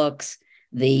way it looks,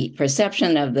 the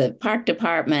perception of the park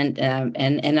department,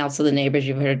 and also the neighbors.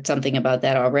 You've heard something about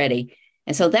that already.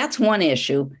 And so that's one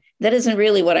issue. That isn't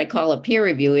really what I call a peer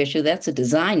review issue. That's a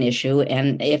design issue.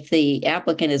 And if the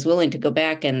applicant is willing to go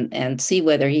back and see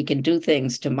whether he can do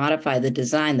things to modify the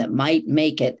design that might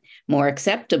make it more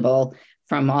acceptable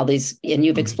from all these, and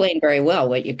you've explained very well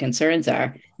what your concerns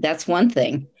are, that's one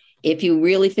thing. if you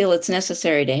really feel it's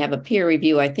necessary to have a peer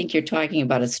review, I think you're talking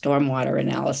about a stormwater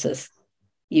analysis.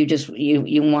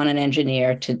 You want an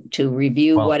engineer to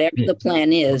review whatever the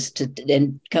plan is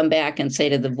and come back and say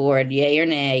to the board, yay or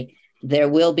nay, there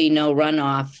will be no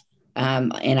runoff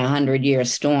in a 100-year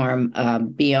storm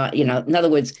beyond, in other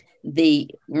words, the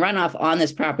runoff on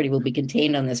this property will be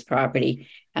contained on this property.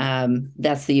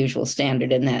 That's the usual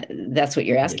standard, and that's what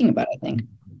you're asking about, I think.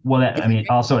 Well,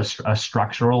 also a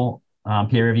structural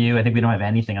peer review. I think we don't have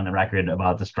anything on the record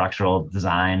about the structural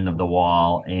design of the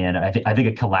wall, and I think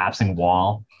a collapsing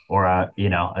wall or a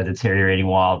deteriorating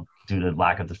wall due to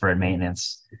lack of deferred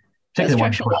maintenance, particularly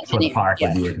one for the park,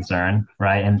 would be a concern,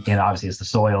 right? And obviously it's the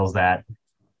soils that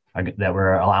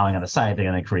we're allowing on the site.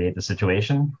 They're going to create the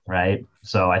situation, right?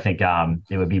 So I think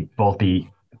it would be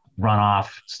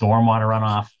runoff, stormwater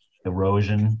runoff,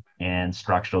 erosion, and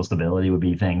structural stability would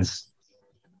be things.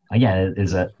 Again,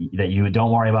 that you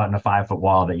don't worry about in a 5-foot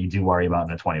wall that you do worry about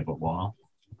in a 20-foot wall.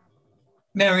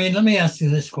 Marion, let me ask you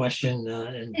this question,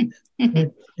 and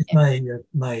it's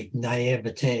my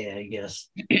naivete, I guess.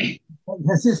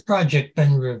 Has this project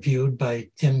been reviewed by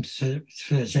Tim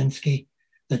Szynski?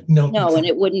 No, and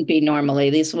it wouldn't be normally.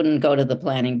 This wouldn't go to the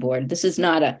planning board. This is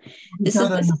not a. This is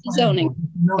zoning.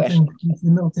 He's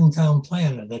the Milton town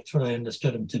planner. That's what I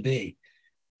understood him to be.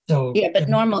 So yeah, but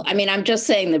normal. I'm just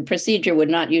saying the procedure would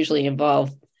not usually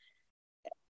involve.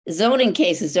 Zoning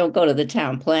cases don't go to the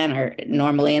town planner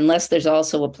normally unless there's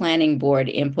also a planning board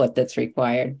input that's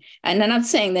required. And I'm not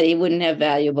saying that he wouldn't have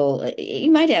valuable. He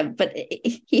might have, but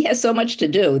he has so much to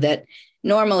do that.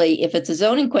 Normally, if it's a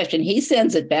zoning question, he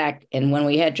sends it back. And when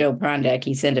we had Joe Prondak,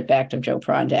 he sent it back to Joe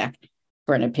Prondak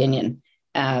for an opinion.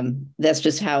 That's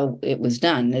just how it was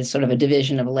done. It's sort of a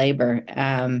division of labor.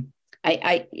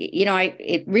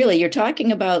 You're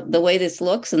talking about the way this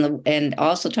looks and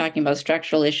also talking about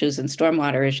structural issues and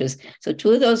stormwater issues. So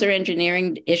 2 of those are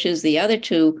engineering issues. The other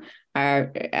 2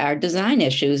 are design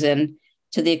issues. And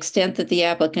to the extent that the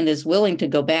applicant is willing to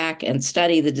go back and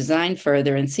study the design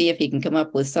further and see if he can come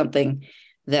up with something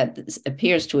that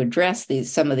appears to address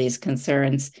some of these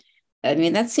concerns,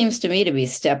 that seems to me to be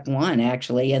step 1,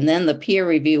 actually. And then the peer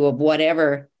review of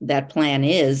whatever that plan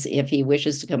is, if he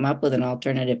wishes to come up with an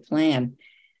alternative plan.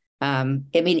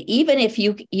 Even if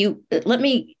you let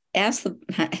me ask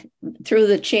through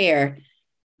the chair,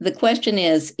 the question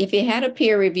is, if you had a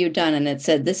peer review done and it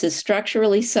said this is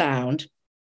structurally sound,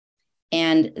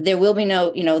 and there will be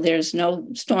no, there's no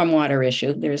stormwater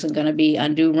issue. There isn't going to be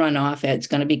undue runoff. It's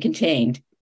going to be contained.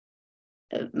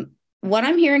 What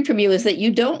I'm hearing from you is that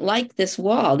you don't like this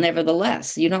wall.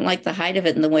 Nevertheless, you don't like the height of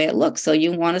it and the way it looks. So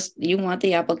you want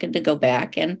the applicant to go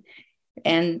back and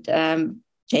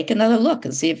take another look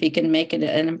and see if he can make it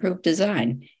an improved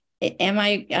design. Am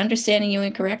I understanding you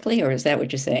incorrectly, or is that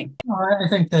what you're saying? I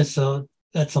think that's a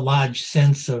large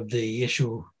sense of the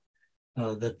issue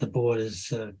that the board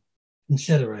is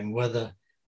considering, whether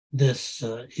this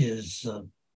is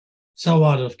so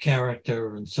out of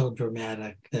character and so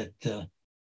dramatic that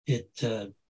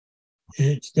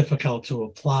it's difficult to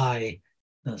apply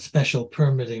special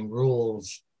permitting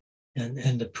rules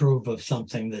and approve of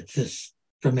something that's this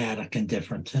dramatic and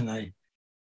different. And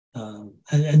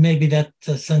and maybe that's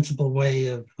a sensible way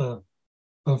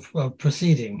of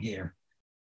proceeding here.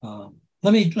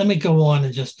 Let me go on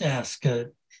and just ask.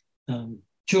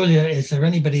 Julia, is there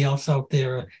anybody else out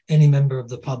there, any member of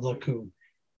the public who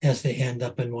has their hand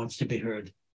up and wants to be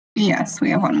heard? Yes, we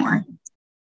have one more.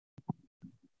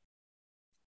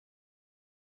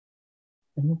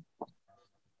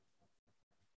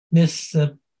 Miss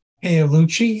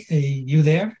Paolucci, are you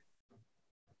there?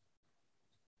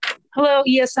 Hello,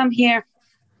 yes, I'm here.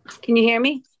 Can you hear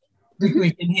me?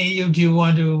 We can hear you. Do you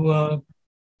want to?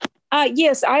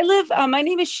 Yes, I live, my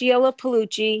name is Sheila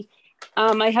Paolucci.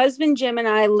 My husband, Jim, and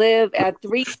I live at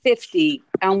 350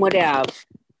 Elmwood Ave.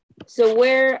 So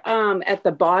we're at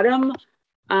the bottom.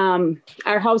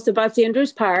 Our house abuts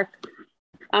Andrews Park,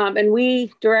 and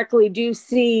we directly do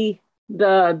see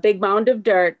the big mound of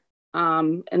dirt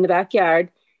in the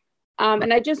backyard.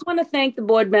 And I just want to thank the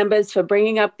board members for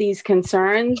bringing up these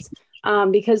concerns,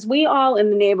 because we all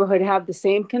in the neighborhood have the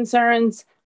same concerns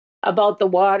about the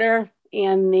water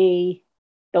and the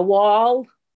wall,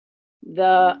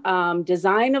 the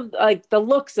design of, like, the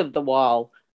looks of the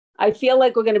wall. I feel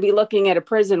like we're going to be looking at a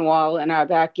prison wall in our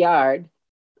backyard.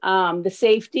 The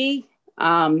safety,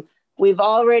 I've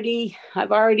already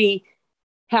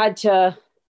had to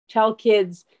tell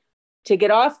kids to get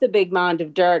off the big mound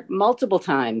of dirt multiple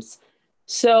times.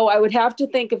 So I would have to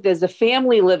think if there's a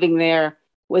family living there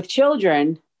with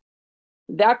children,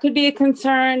 that could be a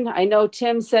concern. I know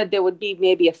Tim said there would be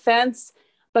maybe a fence.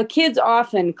 but kids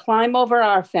often climb over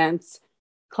our fence,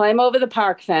 climb over the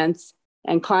park fence,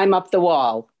 and climb up the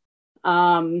wall.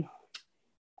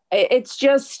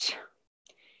 It's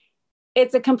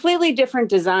a completely different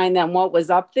design than what was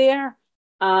up there.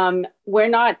 We're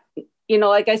not,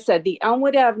 like I said, the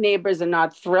Elmwood Ave neighbors are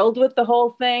not thrilled with the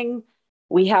whole thing.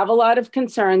 We have a lot of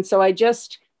concerns. So I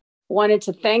just wanted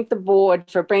to thank the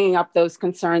board for bringing up those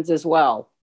concerns as well.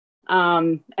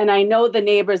 And I know the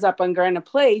neighbors up on Granite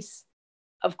Place,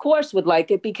 of course, would like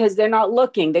it because they're not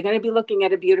looking. They're going to be looking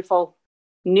at a beautiful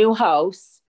new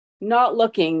house, not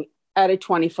looking at a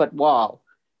 20-foot wall.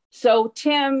 So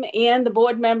Tim and the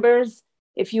board members,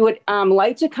 if you would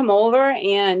like to come over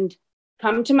and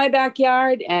come to my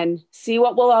backyard and see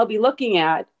what we'll all be looking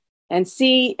at and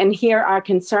see and hear our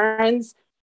concerns,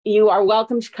 you are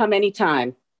welcome to come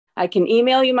anytime. I can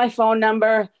email you my phone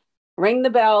number, ring the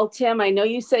bell. Tim, I know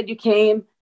you said you came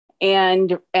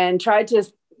and tried to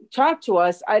talk to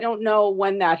us. I don't know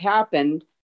when that happened.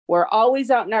 We're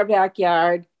always out in our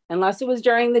backyard, unless it was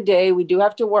during the day. We do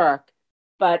have to work.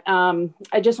 But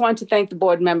I just want to thank the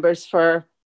board members for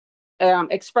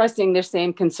expressing their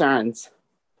same concerns.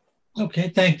 Okay,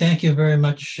 thank you very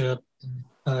much,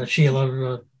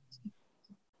 Sheila.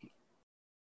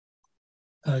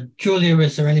 Julia,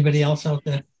 is there anybody else out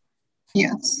there?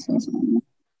 Yes.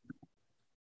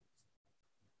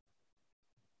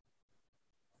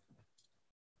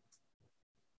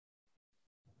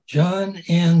 John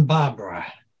and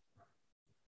Barbara.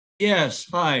 Yes,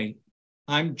 hi.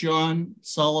 I'm John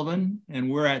Sullivan, and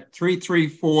we're at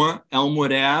 334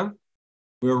 Elmwood Ave.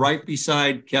 We're right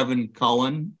beside Kevin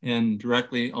Cullen and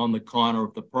directly on the corner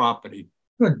of the property.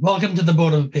 Good. Welcome to the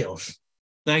Board of Appeals.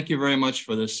 Thank you very much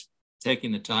for this,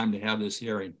 taking the time to have this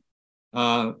hearing.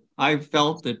 I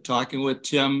felt that talking with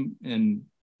Tim and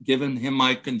giving him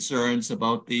my concerns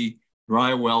about the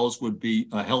dry wells would be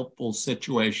a helpful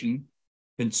situation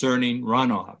concerning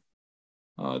runoff.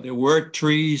 There were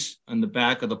trees on the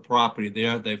back of the property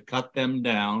there. They've cut them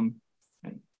down.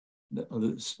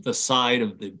 The side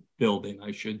of the building,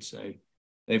 I should say.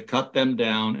 They've cut them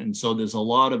down. And so there's a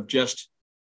lot of just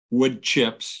wood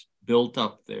chips built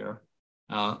up there.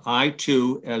 I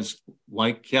too,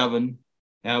 like Kevin,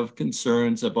 have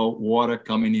concerns about water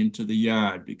coming into the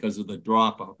yard because of the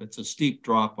drop off. It's a steep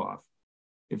drop off.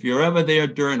 If you're ever there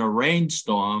during a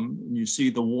rainstorm and you see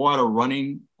the water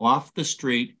running off the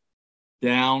street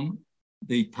down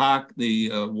the park,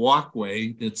 the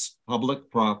walkway that's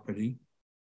public property,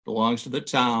 belongs to the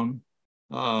town,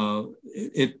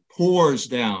 it pours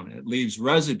down. It leaves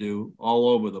residue all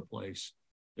over the place.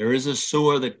 There is a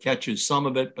sewer that catches some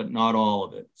of it, but not all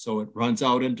of it. So it runs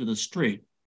out into the street.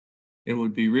 It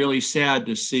would be really sad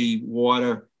to see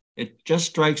water. It just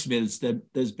strikes me as that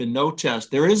there's been no test.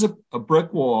 There is a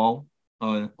brick wall,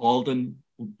 Alden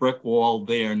brick wall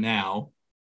there now,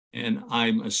 and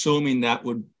I'm assuming that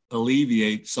would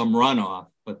alleviate some runoff,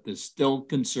 but there's still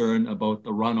concern about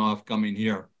the runoff coming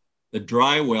here. The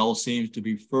dry well seems to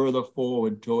be further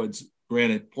forward towards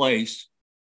Granite Place,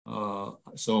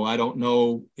 so I don't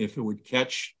know if it would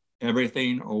catch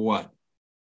everything or what.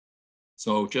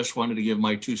 So just wanted to give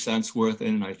my 2 cents worth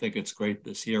in, and I think it's great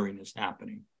this hearing is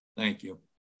happening. Thank you.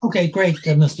 Okay, great,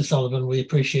 Mr. Sullivan. We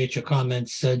appreciate your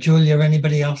comments. Julia,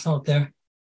 anybody else out there?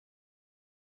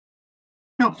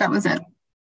 Nope, that was it.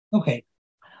 Okay.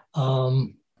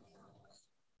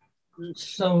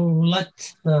 So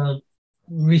let's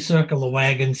recircle the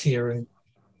wagons here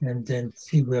and then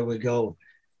see where we go.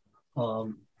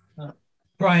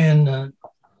 Brian,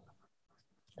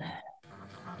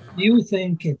 do you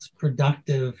think it's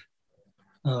productive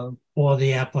for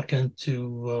the applicant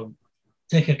to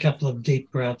take a couple of deep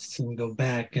breaths and go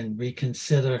back and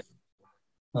reconsider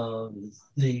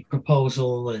the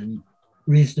proposal and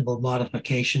reasonable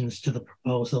modifications to the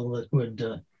proposal that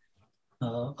would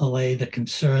allay the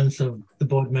concerns of the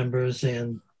board members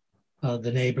and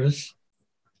the neighbors,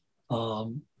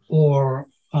 or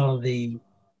the,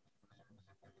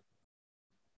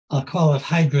 I'll call it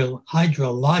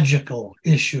hydrological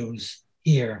issues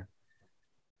here,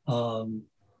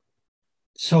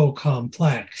 so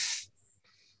complex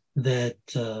that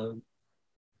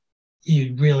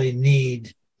you really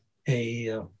need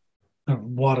a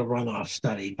water runoff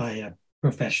study by a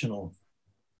professional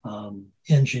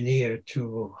engineer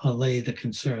to allay the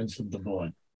concerns of the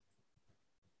board?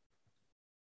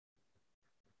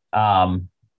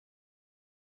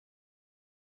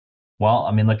 Well,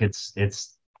 I mean, look, it's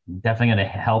definitely going to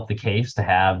help the case to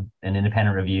have an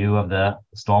independent review of the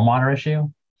stormwater issue.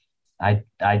 I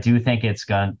do think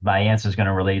my answer is going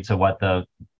to relate to what the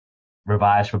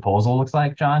revised proposal looks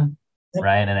like, John, yep.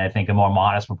 Right? And I think a more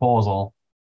modest proposal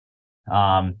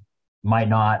might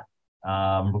not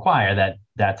require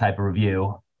that type of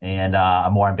review, and a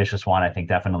more ambitious one, I think,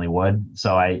 definitely would.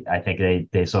 So I think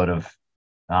they sort of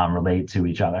relate to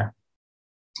each other.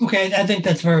 Okay, I think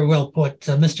that's very well put.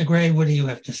 Mr. Gray, what do you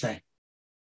have to say?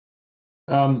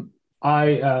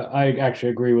 I actually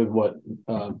agree with what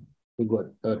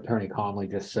Attorney Conley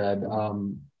just said.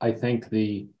 I think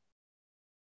the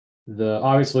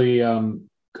obviously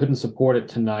couldn't support it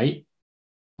tonight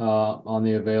on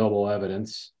the available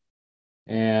evidence,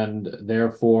 and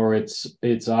therefore it's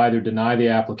either deny the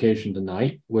application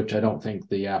tonight, which I don't think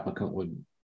the applicant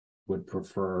would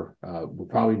prefer, would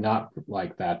probably not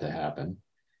like that to happen.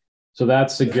 So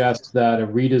that suggests that a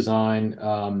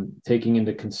redesign, taking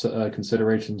into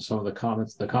consideration some of the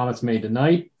comments made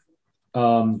tonight,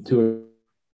 to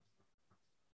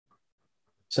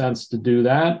a sense to do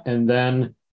that, and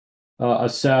then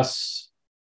assess.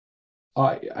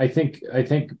 I think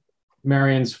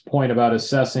Marion's point about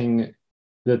assessing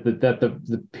that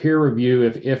the peer review,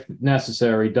 if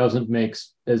necessary, doesn't make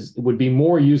as would be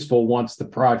more useful once the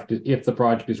project, if the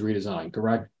project is redesigned.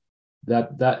 Correct?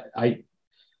 That's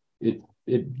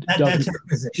her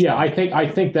position. Yeah, I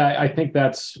think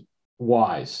that's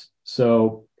wise.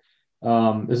 So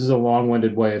this is a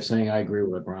long-winded way of saying I agree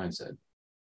with what Brian said.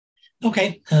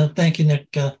 Okay, thank you,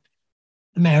 Nick.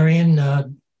 Marion,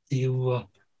 do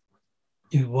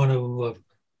you want to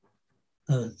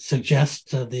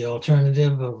suggest the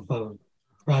alternative of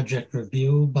project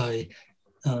review by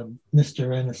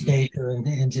Mr. Anastasia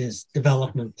and his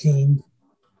development team?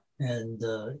 And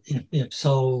if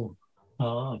so,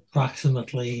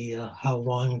 approximately how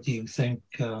long do you think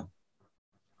that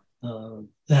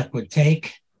would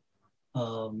take?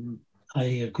 I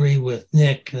agree with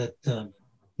Nick that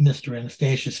Mr.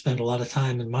 Anastasia spent a lot of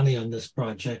time and money on this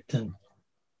project, and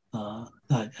I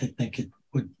think it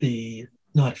would be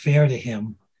not fair to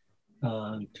him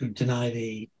to deny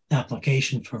the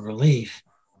application for relief.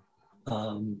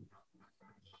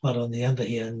 But on the other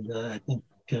hand, I think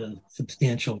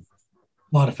substantial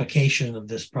modification of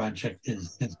this project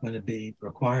is going to be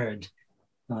required.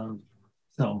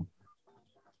 Do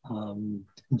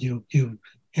you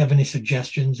have any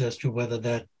suggestions as to whether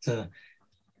that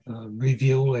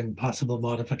review and possible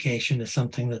modification is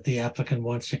something that the applicant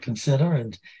wants to consider?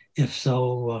 And if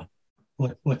so,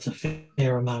 what's a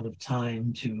fair amount of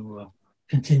time to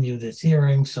continue this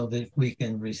hearing so that we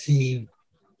can receive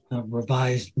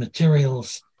revised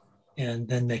materials and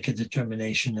then make a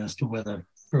determination as to whether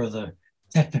further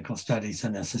technical studies are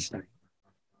necessary?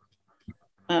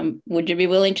 Would you be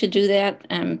willing to do that,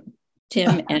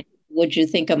 Tim? And would you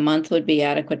think a month would be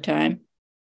adequate time?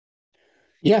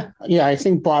 Yeah. I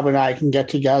think Bob and I can get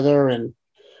together, and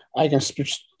I can speak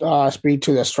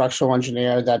to the structural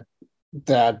engineer that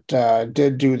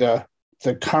did do the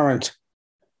current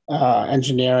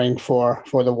engineering for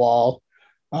the wall,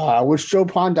 which Joe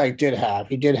Klondike did have.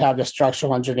 He did have the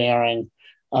structural engineering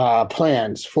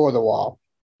plans for the wall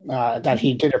that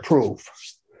he did approve.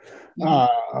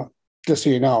 Just so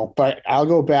you know, but I'll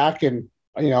go back and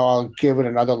I'll give it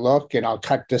another look, and I'll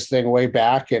cut this thing way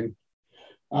back and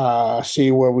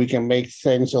see where we can make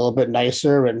things a little bit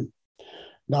nicer and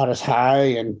not as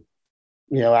high. And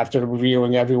after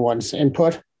reviewing everyone's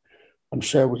input, I'm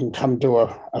sure we can come to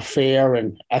a fair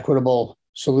and equitable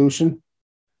solution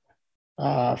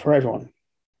for everyone.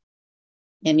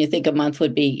 And you think a month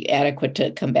would be adequate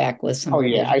to come back with some? Oh,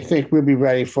 yeah. I think we'll be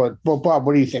ready for, well, Bob,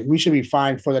 what do you think? We should be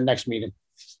fine for the next meeting.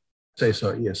 Say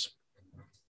so, yes.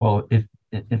 Well,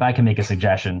 if I can make a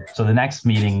suggestion. So the next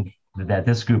meeting that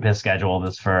this group has scheduled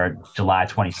is for July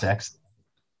 26th.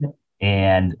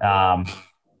 And, I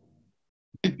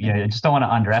just don't want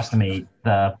to underestimate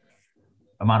the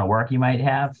amount of work you might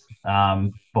have.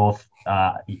 I'm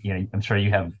sure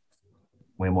you have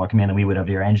way more command than we would of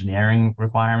your engineering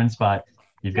requirements, but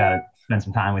you've got to spend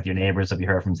some time with your neighbors that you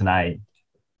heard from tonight.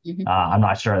 Mm-hmm. I'm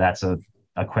not sure that's a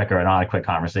quick or not a quick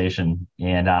conversation.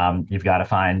 And you've got to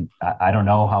find, I don't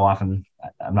know how often,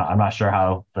 I'm not sure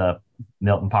how the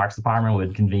Milton Parks Department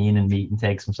would convene and meet and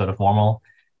take some sort of formal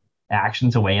action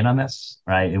to weigh in on this,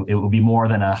 right? It would be more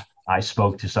than I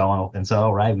spoke to so and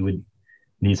so, right? We would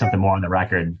need something more on the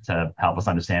record to help us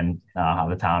understand how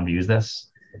the town views this.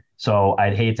 So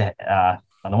I'd hate to,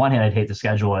 on the one hand, I'd hate to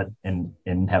schedule it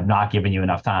and have not given you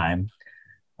enough time.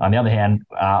 On the other hand,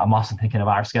 I'm also thinking of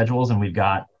our schedules, and we've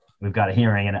got a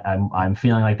hearing, and I'm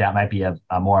feeling like that might be a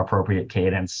more appropriate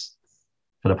cadence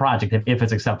for the project if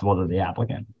it's acceptable to the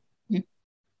applicant.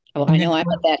 Well, I know I'm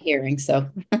at that hearing, so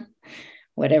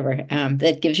whatever.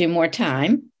 That gives you more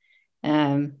time.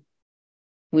 Could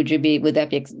you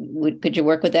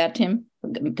work with that, Tim?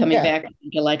 Coming back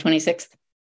July 26th?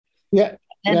 Yeah,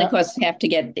 And of course, you have to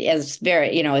get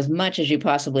as much as you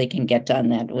possibly can get done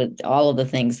that with all of the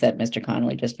things that Mr.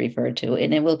 Connolly just referred to,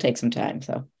 and it will take some time.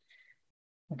 So,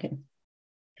 okay.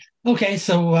 Okay,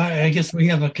 so I guess we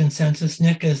have a consensus.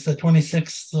 Nick, is the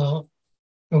 26th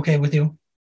okay with you?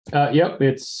 Yep,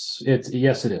 it's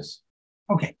yes, it is.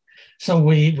 Okay, so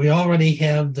we already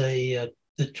have the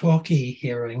Torquay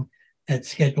hearing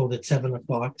scheduled at 7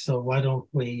 o'clock. So why don't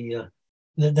we?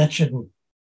 That shouldn't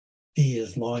be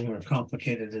as long or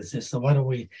complicated as this. So why don't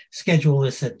we schedule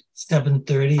this at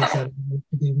 7:30? Is that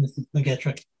Mrs.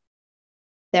 McGettrick?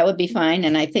 That would be fine.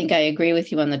 And I think I agree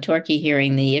with you on the Torquay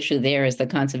hearing. The issue there is the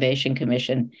Conservation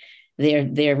Commission.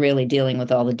 They're really dealing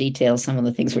with all the details, some of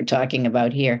the things we're talking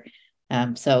about here.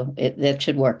 So that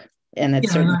should work. And that's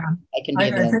certainly I can be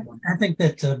available. I think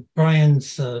that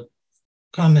Brian's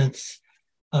comments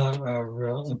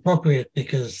are appropriate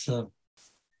because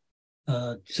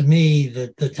to me,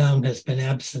 the town has been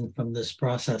absent from this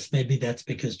process. Maybe that's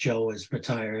because Joe is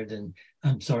retired and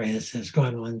has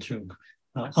gone on to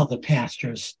other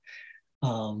pastures.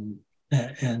 And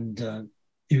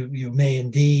you may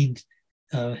indeed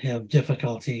have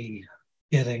difficulty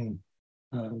getting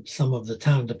some of the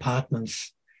town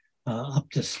departments up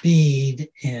to speed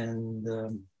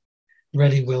and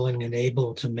ready, willing, and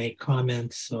able to make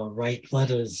comments or write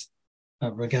letters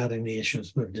regarding the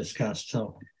issues we've discussed.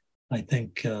 So I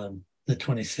think the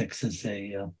 26th is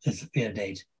a fair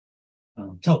date.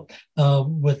 Without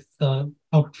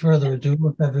further ado,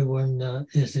 if everyone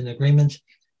is in agreement,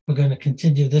 we're going to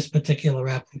continue this particular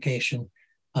application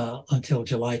until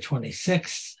July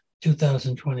 26th,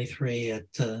 2023 at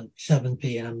 7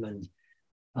 p.m. And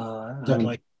I'd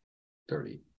like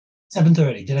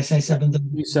 7:30. Did I say 7:30?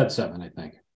 You said 7, I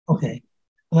think. Okay.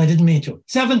 Well, I didn't mean to.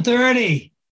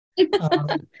 7:30.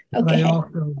 Okay.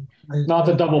 Not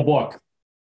the double book.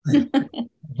 I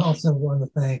also want to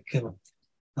thank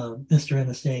Mr.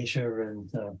 Anastasia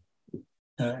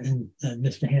and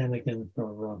Mr. Hannigan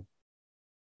for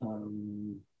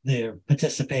their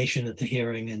participation at the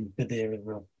hearing and for their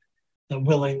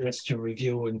willingness to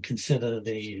review and consider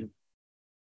the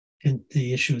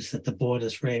issues that the board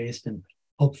has raised, and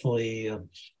hopefully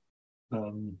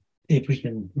if we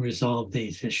can resolve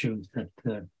these issues at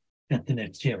the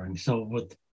next hearing. So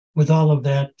with all of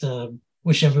that,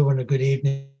 wish everyone a good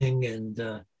evening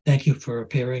and thank you for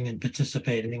appearing and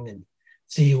participating, and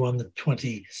see you on the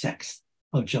 26th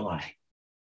of July.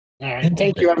 All right.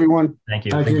 Thank you, everyone. Thank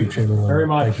you. Thank you very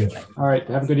much. Thank you. All right.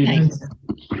 Have a good evening.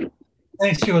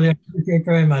 Thanks, Julia. Appreciate it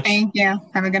very much. Thank you.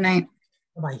 Have a good night.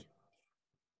 Bye-bye.